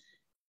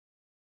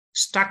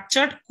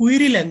 স্ট্রাকচার্ড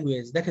কুয়েরি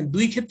ল্যাঙ্গুয়েজ। দেখেন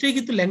দুই ক্ষেত্রেই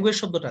কিন্তু ল্যাঙ্গুয়েজ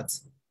শব্দটা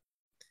আছে।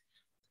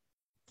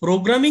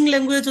 প্রোগ্রামিং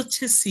ল্যাঙ্গুয়েজ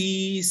হচ্ছে C,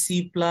 C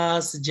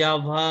plus,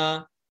 Java,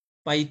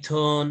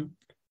 Python.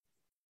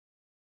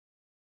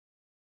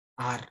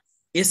 আর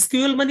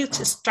এসকিউএল মানে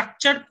হচ্ছে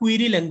স্ট্রাকচার্ড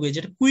কুয়েরি ল্যাঙ্গুয়েজ,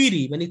 এটা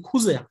কুয়েরি মানে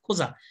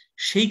খোঁজা।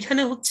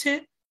 সেইখানে হচ্ছে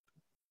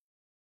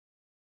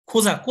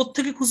খোঁজা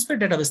কোত্থেকে খুঁজবে,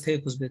 ডেটাবেস থেকে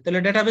খুঁজবে, তাহলে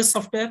ডেটাবেস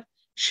সফটওয়্যার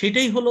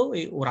সেটাই হলো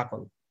এই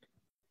ওরাকল।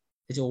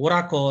 এই যে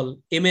ওরাকল,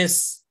 এমএস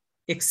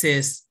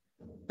এক্সেস,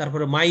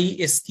 তারপরে মাই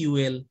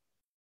এসকিউএল।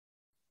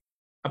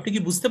 আপনি কি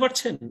বুঝতে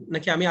পারছেন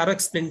নাকি আমি আরো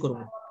এক্সপ্লেন করব?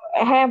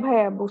 হ্যাঁ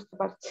ভাইয়া, বুঝতে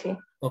পারছি।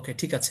 ওকে,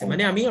 ঠিক আছে।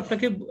 মানে আমি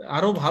আপনাকে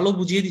আরো ভালো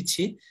বুঝিয়ে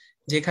দিচ্ছি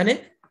যে এখানে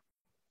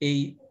এই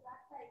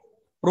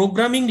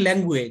প্রোগ্রামিং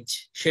ল্যাঙ্গুয়েজ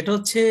সেটা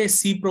হচ্ছে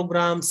C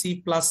program, C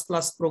plus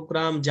plus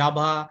programme,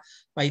 Java,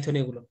 Python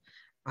এগুলো।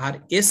 আর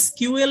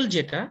এসকিউএল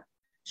যেটা,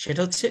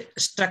 সেটা হচ্ছে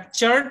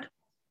structured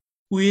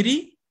query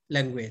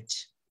language.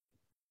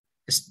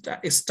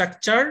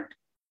 Structured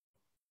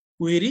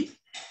query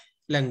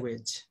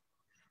language,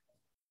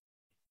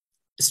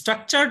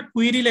 structured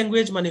query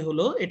language মানে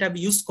হলো এটা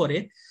ইউজ করে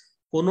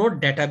কোনো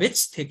ডেটাবেস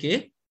থেকে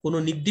কোনো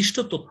নির্দিষ্ট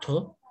তথ্য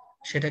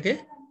সেটাকে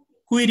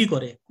কুয়েরি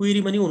করে।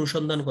 কুয়েরি মানে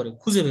অনুসন্ধান করে,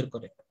 খুঁজে বের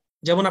করে।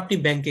 যেমন আপনি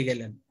ব্যাংকে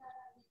গেলেন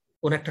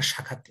কোন একটা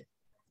শাখাতে,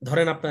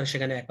 ধরেন আপনার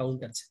সেখানে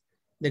অ্যাকাউন্ট আছে,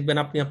 দেখবেন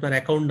আপনি আপনার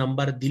অ্যাকাউন্ট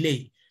নাম্বার দিলেই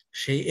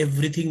সে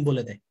এভরিথিং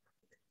বলে দেয়,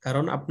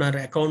 কারণ আপনার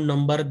অ্যাকাউন্ট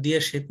নাম্বার দিয়ে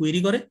সে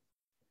কুয়েরি করে,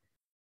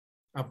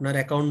 আপনার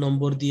অ্যাকাউন্ট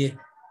নম্বর দিয়ে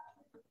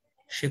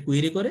সে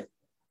কুয়েরি করে,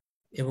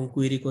 এবং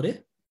কুয়েরি করে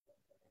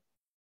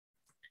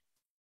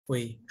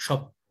ওই সব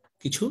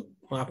কিছু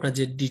আপনার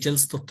যে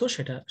ডিটেলস তথ্য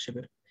সেটা সে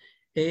বের।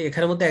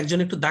 এখানের মধ্যে একজন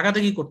একটু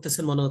দাগাদাগি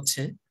করতেছেন মনে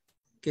হচ্ছে,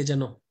 কে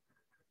যেন,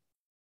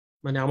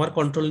 মানে আমার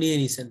কন্ট্রোল নিয়ে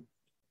নিছেন।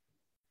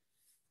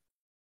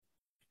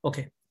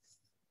 ওকে,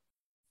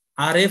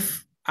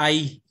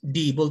 RFID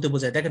বলতে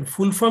বোঝায়, দেখেন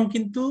ফুল ফর্ম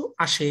কিন্তু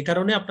আসে, এই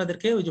কারণে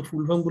আপনাদেরকে ওই যে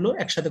ফুল ফর্ম গুলো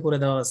একসাথে করে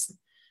দেওয়া আছে,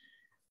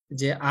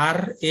 যে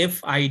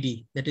RFID,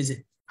 that is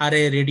R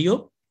A radio,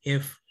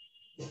 F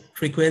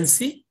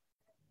frequency,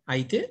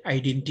 আইতে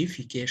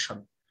আইডেন্টিফিকেশন।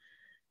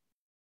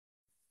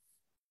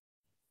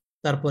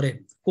 তারপরে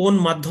কোন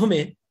মাধ্যমে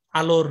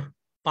আলোর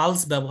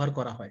পালস ব্যবহার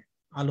করা হয়?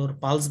 আলোর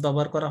পালস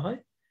ব্যবহার করা হয়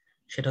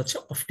সেটা হচ্ছে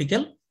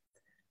অপটিক্যাল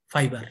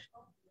ফাইবার।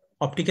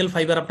 অপটিক্যাল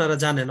ফাইবার আপনারা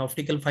জানেন,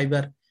 অপটিক্যাল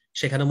ফাইবার,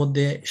 সেখানের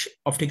মধ্যে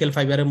অপটিক্যাল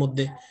ফাইবারের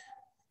মধ্যে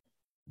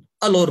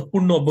আলোর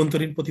পূর্ণ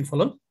অভ্যন্তরীণ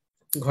প্রতিফলন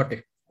ঘটে,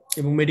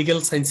 এবং মেডিকেল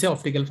সায়েন্সে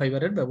অপটিক্যাল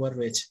ফাইবারের ব্যবহার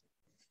রয়েছে।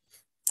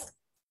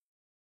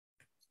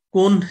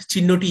 কোন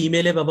চিহ্নটি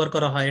ইমেলে ব্যবহার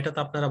করা হয় এটা তো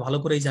আপনারা ভালো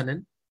করেই জানেন,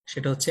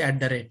 সেটা হচ্ছে @,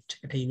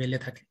 এটা ইমেলে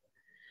থাকে।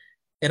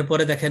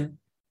 এরপরে দেখেন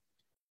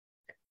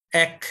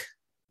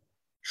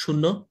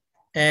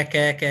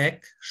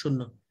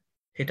 1011110,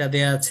 এটা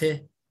দেয়া আছে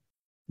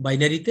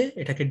বাইনারিতে,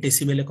 এটাকে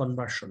ডেসিমেলে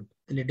কনভার্সন।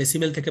 তাহলে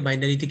ডেসিমেল থেকে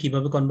বাইনারিতে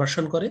কিভাবে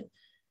কনভার্সন করে,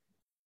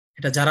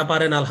 এটা যারা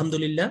পারেন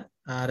আলহামদুলিল্লাহ,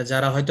 আর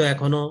যারা হয়তো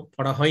এখনো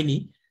পড়া হয়নি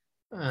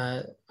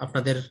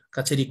আপনাদের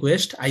কাছে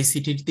রিকোয়েস্ট,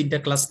 আইসিটির 3টা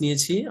ক্লাস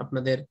নিয়েছি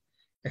আপনাদের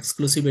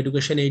এক্সক্লুসিভ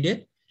এডুকেশন এইডে,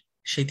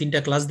 সেই 3টা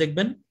ক্লাস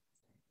দেখবেন,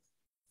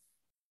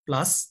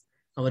 প্লাস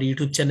আমার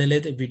ইউটিউব চ্যানেলে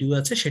ভিডিও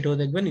আছে সেটাও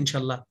দেখবেন।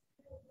 ইনশাল্লাহ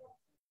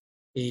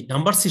এই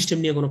নাম্বার সিস্টেম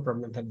নিয়ে কোনো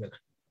প্রবলেম থাকবে না।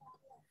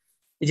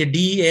 এই যে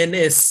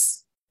DNS,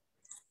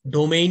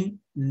 domain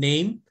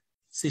name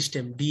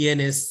system,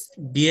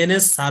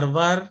 DNS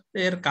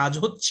সার্ভারের কাজ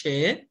হচ্ছে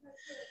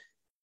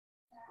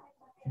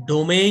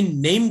ডোমেইন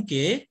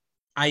নেমকে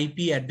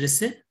আইপি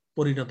অ্যাড্রেসে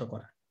পরিণত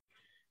করা।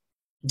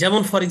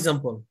 যেমন ফর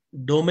এক্সাম্পল,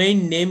 ডোমেইন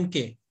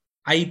নেমকে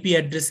আইপি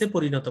অ্যাড্রেসে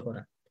পরিণত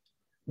করা।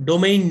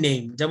 ডোমেইন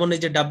নেম যেমন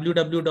এই যে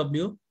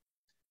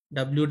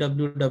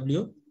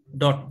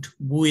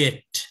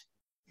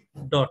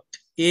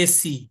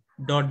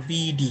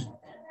www.buet.ac.bed,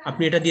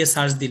 আপনি এটা দিয়ে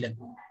সার্চ দিলেন,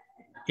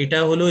 এটা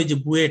হলো এই যে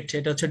বুয়েট,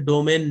 এটা হচ্ছে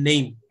ডোমেইন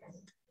নেম।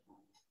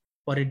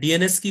 পরে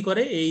ডিএনএস কি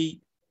করে, এই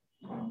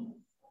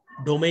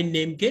ডোমেইন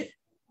নেমকে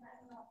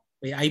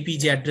ওই আইপি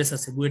যে অ্যাড্রেস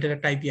আছে, বুয়েটের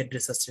একটা আইপি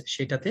অ্যাড্রেস আছে,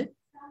 সেটাতে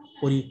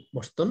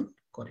পরিবর্তন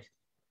করে।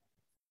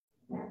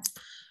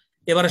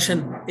 এবার আসেন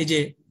এই যে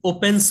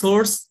ওপেন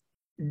সোর্স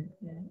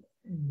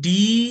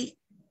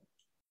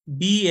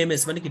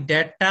ডিবিএমএস মানে কি,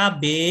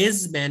 database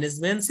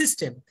management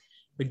system.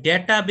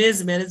 Database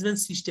management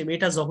system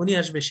এটা যখনই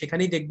আসবে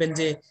সেখানেই দেখবেন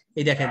যে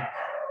এই দেখেন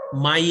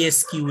মাই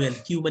এসকিউএল,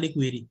 কিউ মানে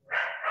কুয়েরি,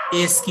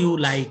 এসকিউ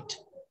লাইট,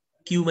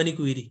 কিউ মানে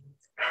query,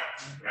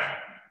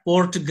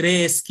 port grey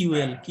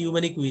SQL, Q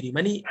মানে কুয়েরি,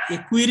 মানে এই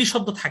কুয়েরি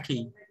শব্দ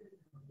থাকেই।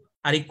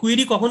 আর এই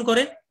কুয়েরি কখন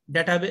করে,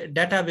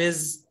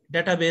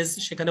 ডেটাবেজ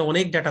সেখানে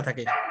অনেক ডাটা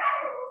থাকে।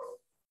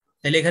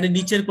 তাহলে এখানে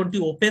নিচের কোনটি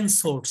ওপেন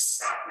সোর্স,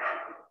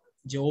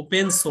 যে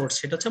ওপেন সোর্স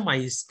সেটা হচ্ছে মাই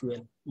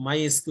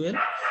এসকিউএল।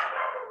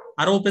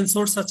 আরো ওপেন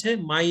সোর্স আছে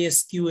মাই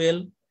SQL,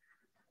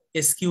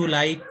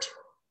 SQLite,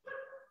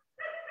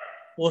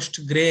 post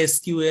grey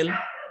SQL,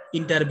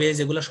 ইন্টারবেজ,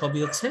 এগুলো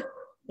সবই হচ্ছে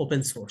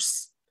ওপেন সোর্স।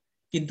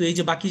 কিন্তু এই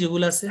যে বাকি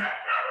যেগুলো আছে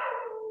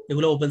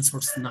এগুলো ওপেন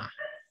সোর্স না।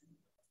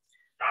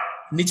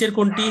 নিচের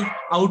কোনটি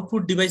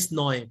আউটপুট ডিভাইস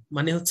নয়,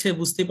 মানে হচ্ছে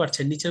বুঝতেই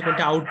পারছেন নিচের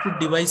কোনটি আউটপুট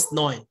ডিভাইস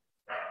নয়।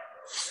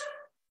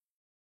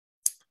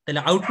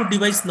 তাহলে আউটপুট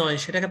ডিভাইস নয়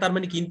সেটাকে তার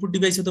মানে কি ইনপুট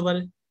ডিভাইস হতে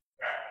পারে,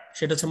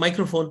 সেটা হচ্ছে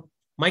মাইক্রোফোন।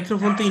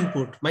 মাইক্রোফোন তো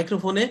ইনপুট,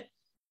 মাইক্রোফোনে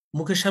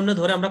মুখের সামনে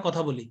ধরে আমরা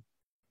কথা বলি,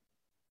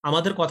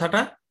 আমাদের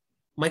কথাটা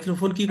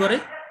মাইক্রোফোন কি করে,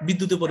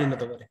 বিদ্যুতে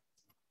পরিণত করে।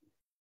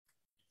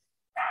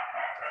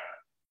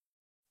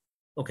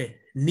 ওকে,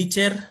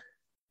 নিচের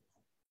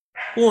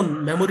কোন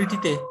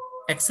মেমোরিটিতে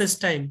অ্যাক্সেস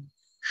টাইম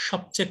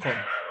সবচেয়ে কম,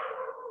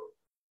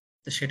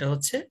 তো সেটা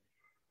হচ্ছে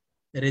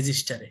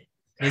রেজিস্টারে।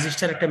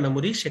 রেজিস্টার একটা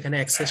মেমোরি, সেখানে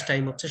অ্যাক্সেস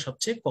টাইম হচ্ছে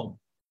সবচেয়ে কম।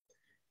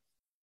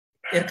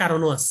 এর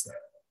কারণও আছে,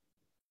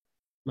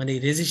 মানে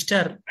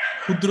রেজিস্টার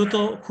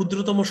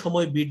ক্ষুদ্রতম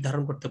সময় বিট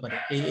ধারণ করতে পারে,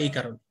 এই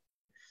কারণে।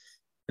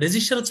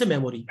 রেজিস্টার হচ্ছে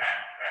মেমোরি,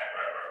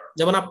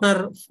 যেমন আপনার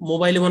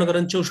মোবাইলে মনে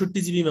করেন 64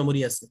 জিবি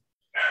মেমোরি আছে,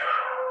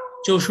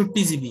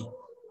 64 জিবি,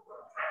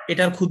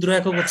 এটার ক্ষুদ্র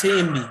একক হচ্ছে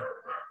এমবি,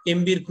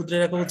 এমবির ক্ষুদ্র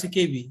একক হচ্ছে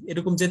কেবি,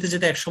 এরকম যেতে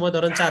যেতে এক সময়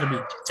ধরেন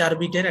 4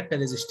 বিটের একটা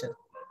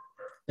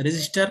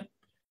রেজিস্টার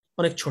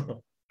অনেক ছোট।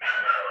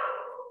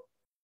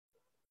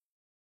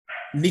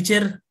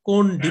 নিচের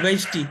কোন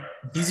ডিভাইসটি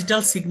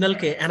ডিজিটাল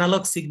সিগন্যালকে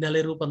অ্যানালগ সিগন্যালে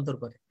রূপান্তর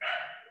করে,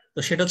 তো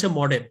সেটা হচ্ছে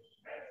মডেম।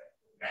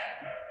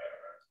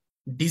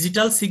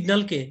 ডিজিটাল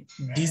সিগন্যালকে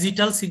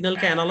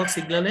অ্যানালগ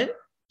সিগন্যালে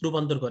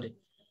রূপান্তর করে,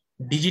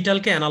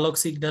 ডিজিটালকে অ্যানালগ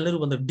সিগন্যালে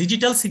রূপান্তর।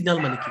 ডিজিটাল সিগন্যাল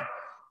মানে কি,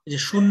 যে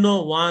 0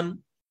 1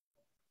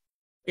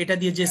 এটা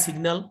দিয়ে যে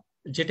সিগন্যাল,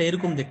 যেটা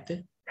এরকম দেখতে,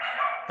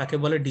 তাকে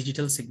বলে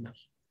ডিজিটাল সিগন্যাল।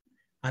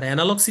 আর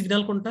অ্যানালগ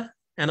সিগন্যাল কোনটা,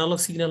 অ্যানালগ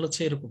সিগন্যাল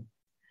হচ্ছে এরকম।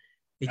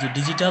 এই যে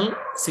ডিজিটাল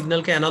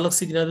সিগন্যালকে অ্যানালগ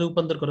সিগন্যালে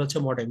রূপান্তর করা হচ্ছে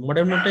মডেম।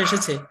 মডেম নামটা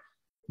এসেছে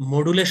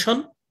মডুলেশন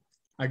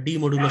আর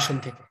ডিমডুলেশন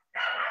থেকে।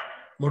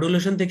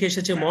 মডুলেশন থেকে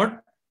এসেছে মড,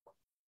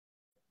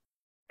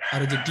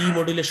 আর যে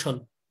ডিমডুলেশন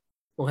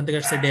ওখান থেকে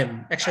আসছে ডেম,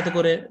 একসাথে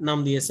করে নাম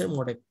দিয়েছে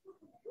মডেম।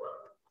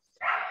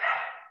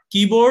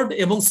 কিবোর্ড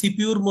এবং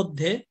সিপিইউর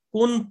মধ্যে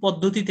কোন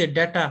পদ্ধতিতে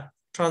ডেটা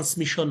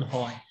ট্রান্সমিশন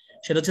হয়,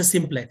 সেটা হচ্ছে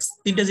সিমপ্লেক্স।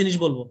 3টা জিনিস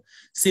বলবো,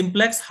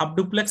 simplex, half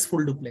duplex,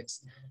 full duplex.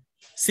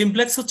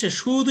 Simplex হচ্ছে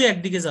শুধু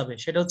একদিকে যাবে,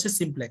 সেটা হচ্ছে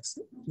সিমপ্লেক্স।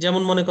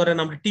 যেমন মনে করেন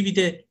আমরা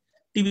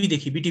টিভি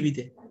দেখি,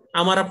 বিটিভিতে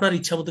আমার আপনার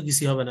ইচ্ছা মতো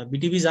কিছু হবে না,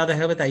 বিটিভি যা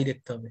দেখাবে তাই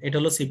দেখতে হবে, এটা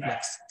হলো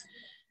সিমপ্লেক্স।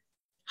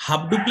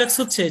 হাফ ডুপ্লেক্স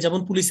হচ্ছে যেমন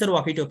পুলিশের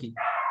ওয়াকি টকি,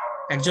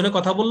 একজনে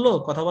কথা বললো,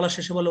 কথা বলার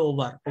শেষে বলে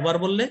ওভার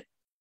বললে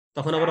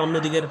তখন আবার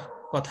অন্যদিকের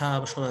কথা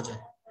শোনা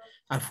যায়।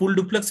 আর ফুল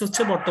ডুপ্লেক্স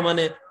হচ্ছে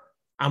বর্তমানে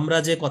আমরা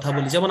যে কথা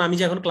বলি, যেমন আমি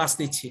যে এখন ক্লাস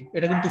নিচ্ছি,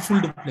 এটা কিন্তু ফুল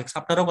ডুপ্লেক্স,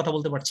 আপনারাও কথা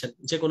বলতে পারছেন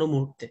যে কোনো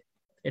মুহূর্তে,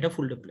 এটা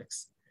ফুল ডুপ্লেক্স।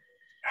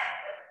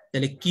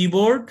 তাহলে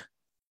কিবোর্ড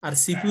আর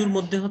সিপিইউর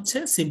মধ্যে হচ্ছে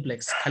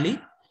সিমপ্লেক্স, খালি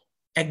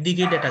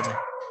একদিকেই ডেটা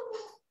যায়,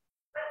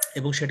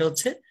 এবং সেটা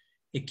হচ্ছে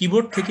এই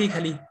কিবোর্ড থেকেই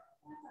খালি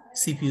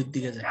সিপিইউর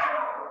দিকে যায়।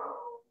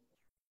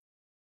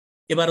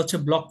 এবার হচ্ছে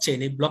ব্লক চেইন।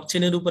 এই ব্লক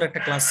চেইনের উপর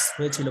একটা ক্লাস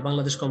হয়েছিল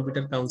বাংলাদেশ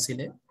কম্পিউটার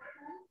কাউন্সিলে,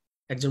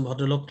 একজন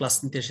ভদ্রলোক ক্লাস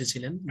নিতে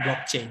এসেছিলেন।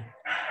 ব্লক চেইন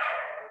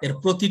এর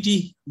প্রতিটি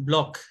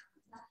ব্লক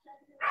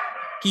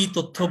কি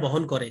তথ্য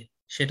বহন করে,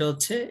 সেটা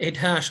হচ্ছে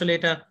এটা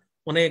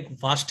অনেক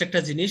ভাস্ট একটা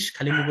জিনিস,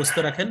 খালি মুখস্থ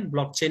রাখেন।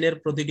 ব্লক চেইনের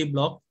প্রতিটি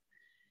block,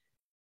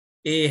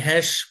 A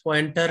hash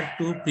pointer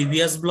two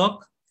previous block,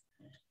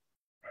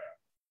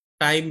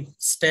 time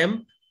stamp,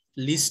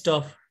 list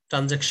of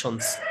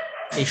transactions,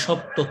 এই সব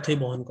তথ্যই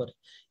বহন করে।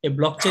 এই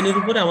ব্লক চেইনের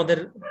উপরে আমাদের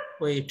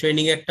ওই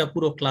ট্রেনিং একটা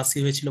পুরো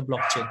ক্লাসই হয়েছিল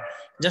ব্লক চেইন।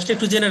 জাস্ট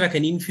একটু জেনে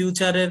রাখেন, ইন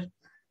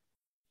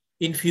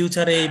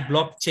ফিউচারে এই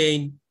ব্লক চেইন,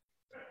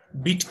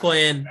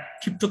 বিটকয়েন,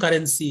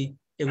 ক্রিপ্টোকারেন্সি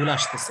এগুলো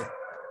আসতেছে।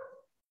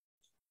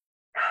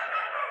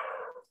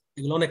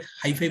 এগুলো অনেক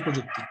হাইফাই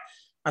প্রযুক্তি।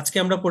 আজকে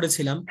আমরা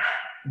পড়েছিলাম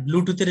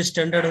ব্লুটুথের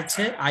স্ট্যান্ডার্ড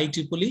হচ্ছে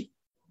IEEE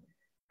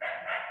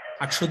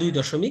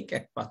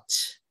 802.15।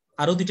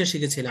 আরো দুইটা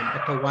শিখেছিলাম,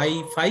 একটা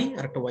ওয়াইফাই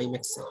আর একটা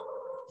ওয়াইম্যাক্স।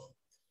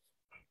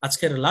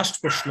 আজকের লাস্ট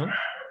প্রশ্ন,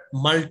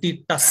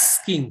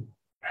 মাল্টিটাস্কিং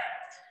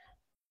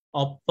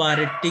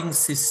অপারেটিং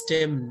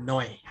সিস্টেম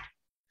নয়।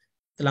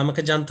 তাহলে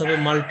আমাকে জানতে হবে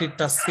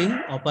মাল্টিটাস্কিং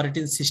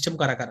অপারেটিং সিস্টেম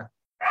কারা কারা।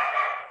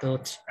 তো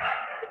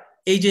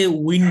এই যে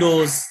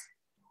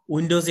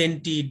উইন্ডোজ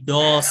NT,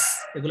 ডস,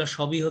 এগুলো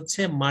সবই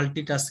হচ্ছে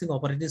multitasking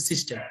operating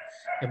system.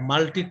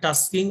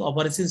 Multitasking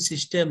operating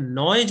system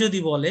নয় যদি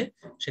বলে,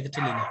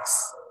 সেক্ষেত্রে লিনাক্স।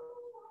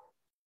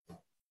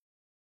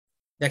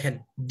 দেখেন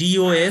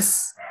ডিওএস,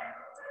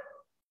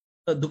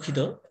 দুঃখিত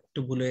একটু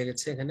ভুল হয়ে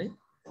গেছে এখানে,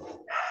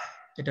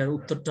 এটার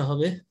উত্তরটা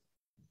হবে,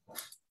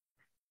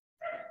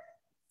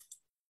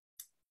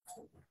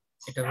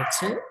 এটা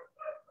হচ্ছে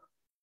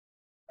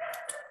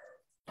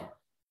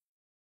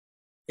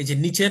এই যে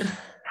নিচের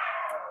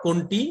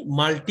কোনটি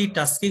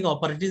মাল্টিটাস্কিং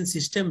অপারেটিং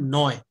সিস্টেম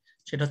নয়,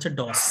 সেটা হচ্ছে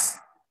ডস।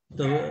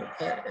 তো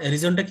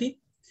রিজনটা কি?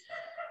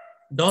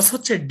 ডস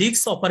হচ্ছে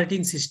ডিস্ক অপারেটিং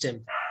সিস্টেম,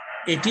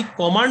 এটি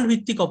কমান্ড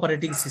ভিত্তিক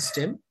অপারেটিং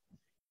সিস্টেম।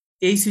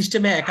 এই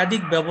সিস্টেমে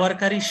একাধিক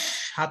ব্যবহারকারী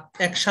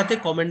একসাথে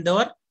কমেন্ট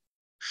দেওয়ার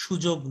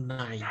সুযোগ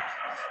নাই।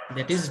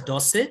 দ্যাট ইজ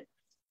ডসে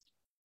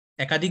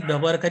একাধিক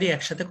ব্যবহারকারী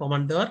একসাথে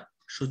কমান্ড দেওয়ার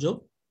সুযোগ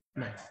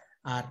নাই।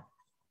 আর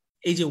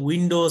এই যে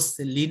উইন্ডোজ,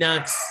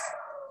 লিনাক্স,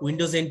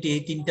 উইন্ডোজ NT,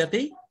 এই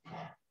তিনটাতেই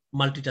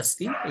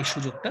মাল্টিটাস্কিং এই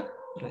সুযোগটা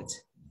রয়েছে।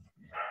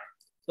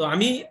 তো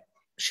আমি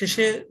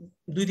শেষে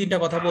 2-3টা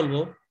কথা বলবো।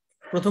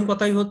 প্রথম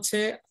কথাই হচ্ছে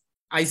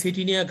ICT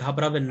নিয়ে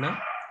ঘাবড়াবেন না।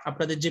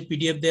 আপনাদের যে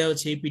PDF দেওয়া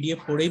হচ্ছে, এই PDF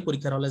পড়েই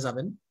পরীক্ষার হলে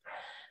যাবেন।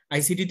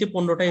 ICT তে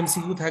 15টা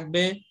MCQ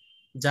থাকবে।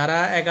 যারা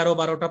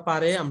 11-12টা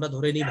পারে আমরা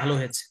ধরে নিই ভালো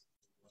হয়েছে,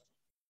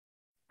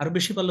 আরো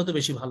বেশি পারলে তো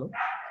বেশি ভালো,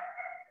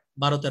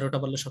 12-13টা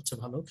পারলে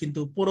সবচেয়ে ভালো, কিন্তু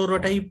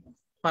 15টাই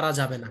পারা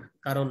যাবে না,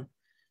 কারণ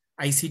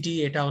ICT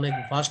এটা অনেক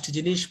ভাস্ট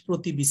জিনিস।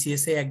 প্রতি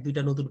BCS এ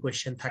 1-2টা নতুন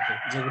কোয়েশ্চেন থাকে,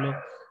 যেগুলো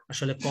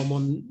আসলে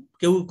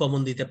কেউ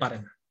কমন দিতে পারে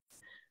না।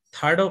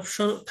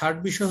 থার্ড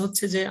বিষয়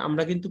হচ্ছে যে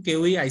আমরা কিন্তু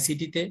কেউই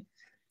ICT তে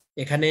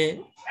এখানে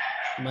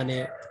মানে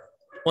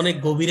অনেক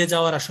গভীরে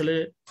যাওয়ার, আসলে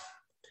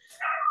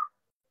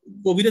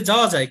গভীরে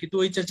যাওয়া যায় কিন্তু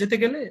ওই যেতে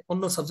গেলে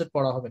অন্য সাবজেক্ট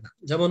পড়া হবে না।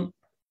 যেমন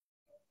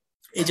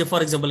এই যে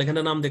ফর এক্সাম্পল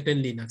এখানে নাম দেখলেন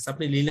লিনাক্স,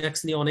 আপনি লিনাক্স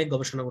নিয়ে অনেক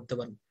গবেষণা করতে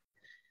পারেন।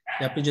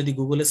 আপনি যদি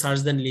গুগলে সার্চ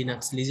দেন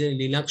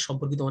লিনাক্স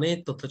সম্পর্কিত অনেক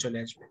তথ্য চলে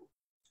আসবে।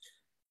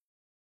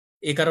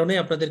 এই কারণে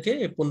আপনাদেরকে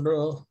এই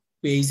 15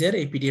 পেজের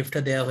এই PDFটা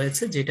দেওয়া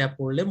হয়েছে, যেটা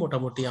পড়লে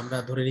মোটামুটি আমরা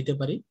ধরে নিতে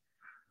পারি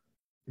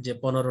যে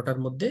 15টার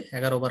মধ্যে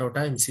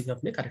 11-12টা MCQ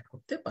আপনি কারেক্ট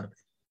করতে পারবেন।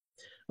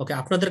 ওকে,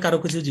 আপনাদের কারো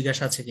কিছু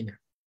জিজ্ঞাসা আছে কিনা?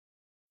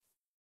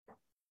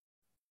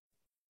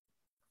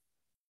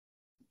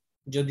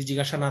 যদি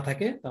জিজ্ঞাসা না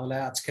থাকে তাহলে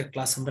আজকের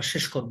ক্লাস আমরা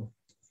শেষ করব।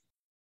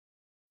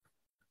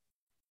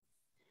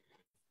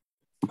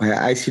 ভাই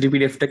ICT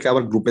PDF-টা কি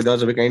আবার গ্রুপে দেওয়া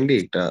যাবে কাইন্ডলি?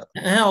 এটা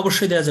হ্যাঁ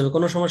অবশ্যই দেওয়া যাবে,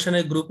 কোনো সমস্যা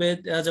নেই, গ্রুপে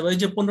দেওয়া যাবে। ওই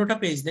যে 15টা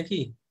পেজ নাকি?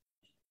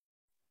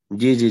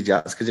 জি জি জি,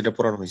 আজকে যেটা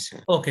পড়ানো হয়েছে।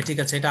 ওকে ঠিক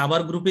আছে, এটা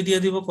আবার গ্রুপে দিয়ে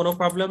দিব, কোনো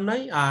প্রবলেম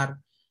নাই। আর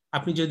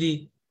আপনি যদি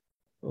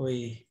ওই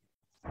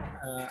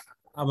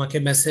আমাকে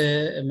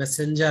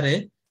মেসেঞ্জারে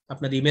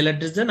আপনার ইমেল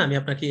অ্যাড্রেস দেন, আমি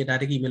আপনাকে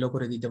ডাইরেক্ট ইমেলও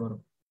করে দিতে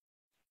পারবো,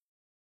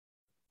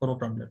 কোনো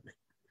প্রবলেম নেই।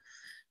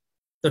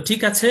 তো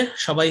ঠিক আছে,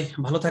 সবাই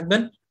ভালো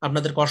থাকবেন।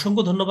 আপনাদেরকে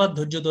অসংখ্য ধন্যবাদ,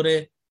 ধৈর্য ধরে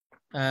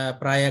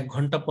প্রায় 1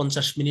 ঘন্টা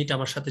 50 মিনিট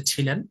আমার সাথে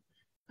ছিলেন।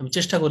 আমি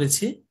চেষ্টা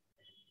করেছি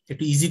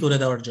একটু ইজি করে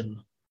দেওয়ার জন্য।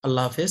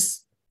 আল্লাহ হাফেজ,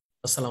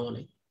 আসসালামু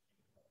আলাইকুম।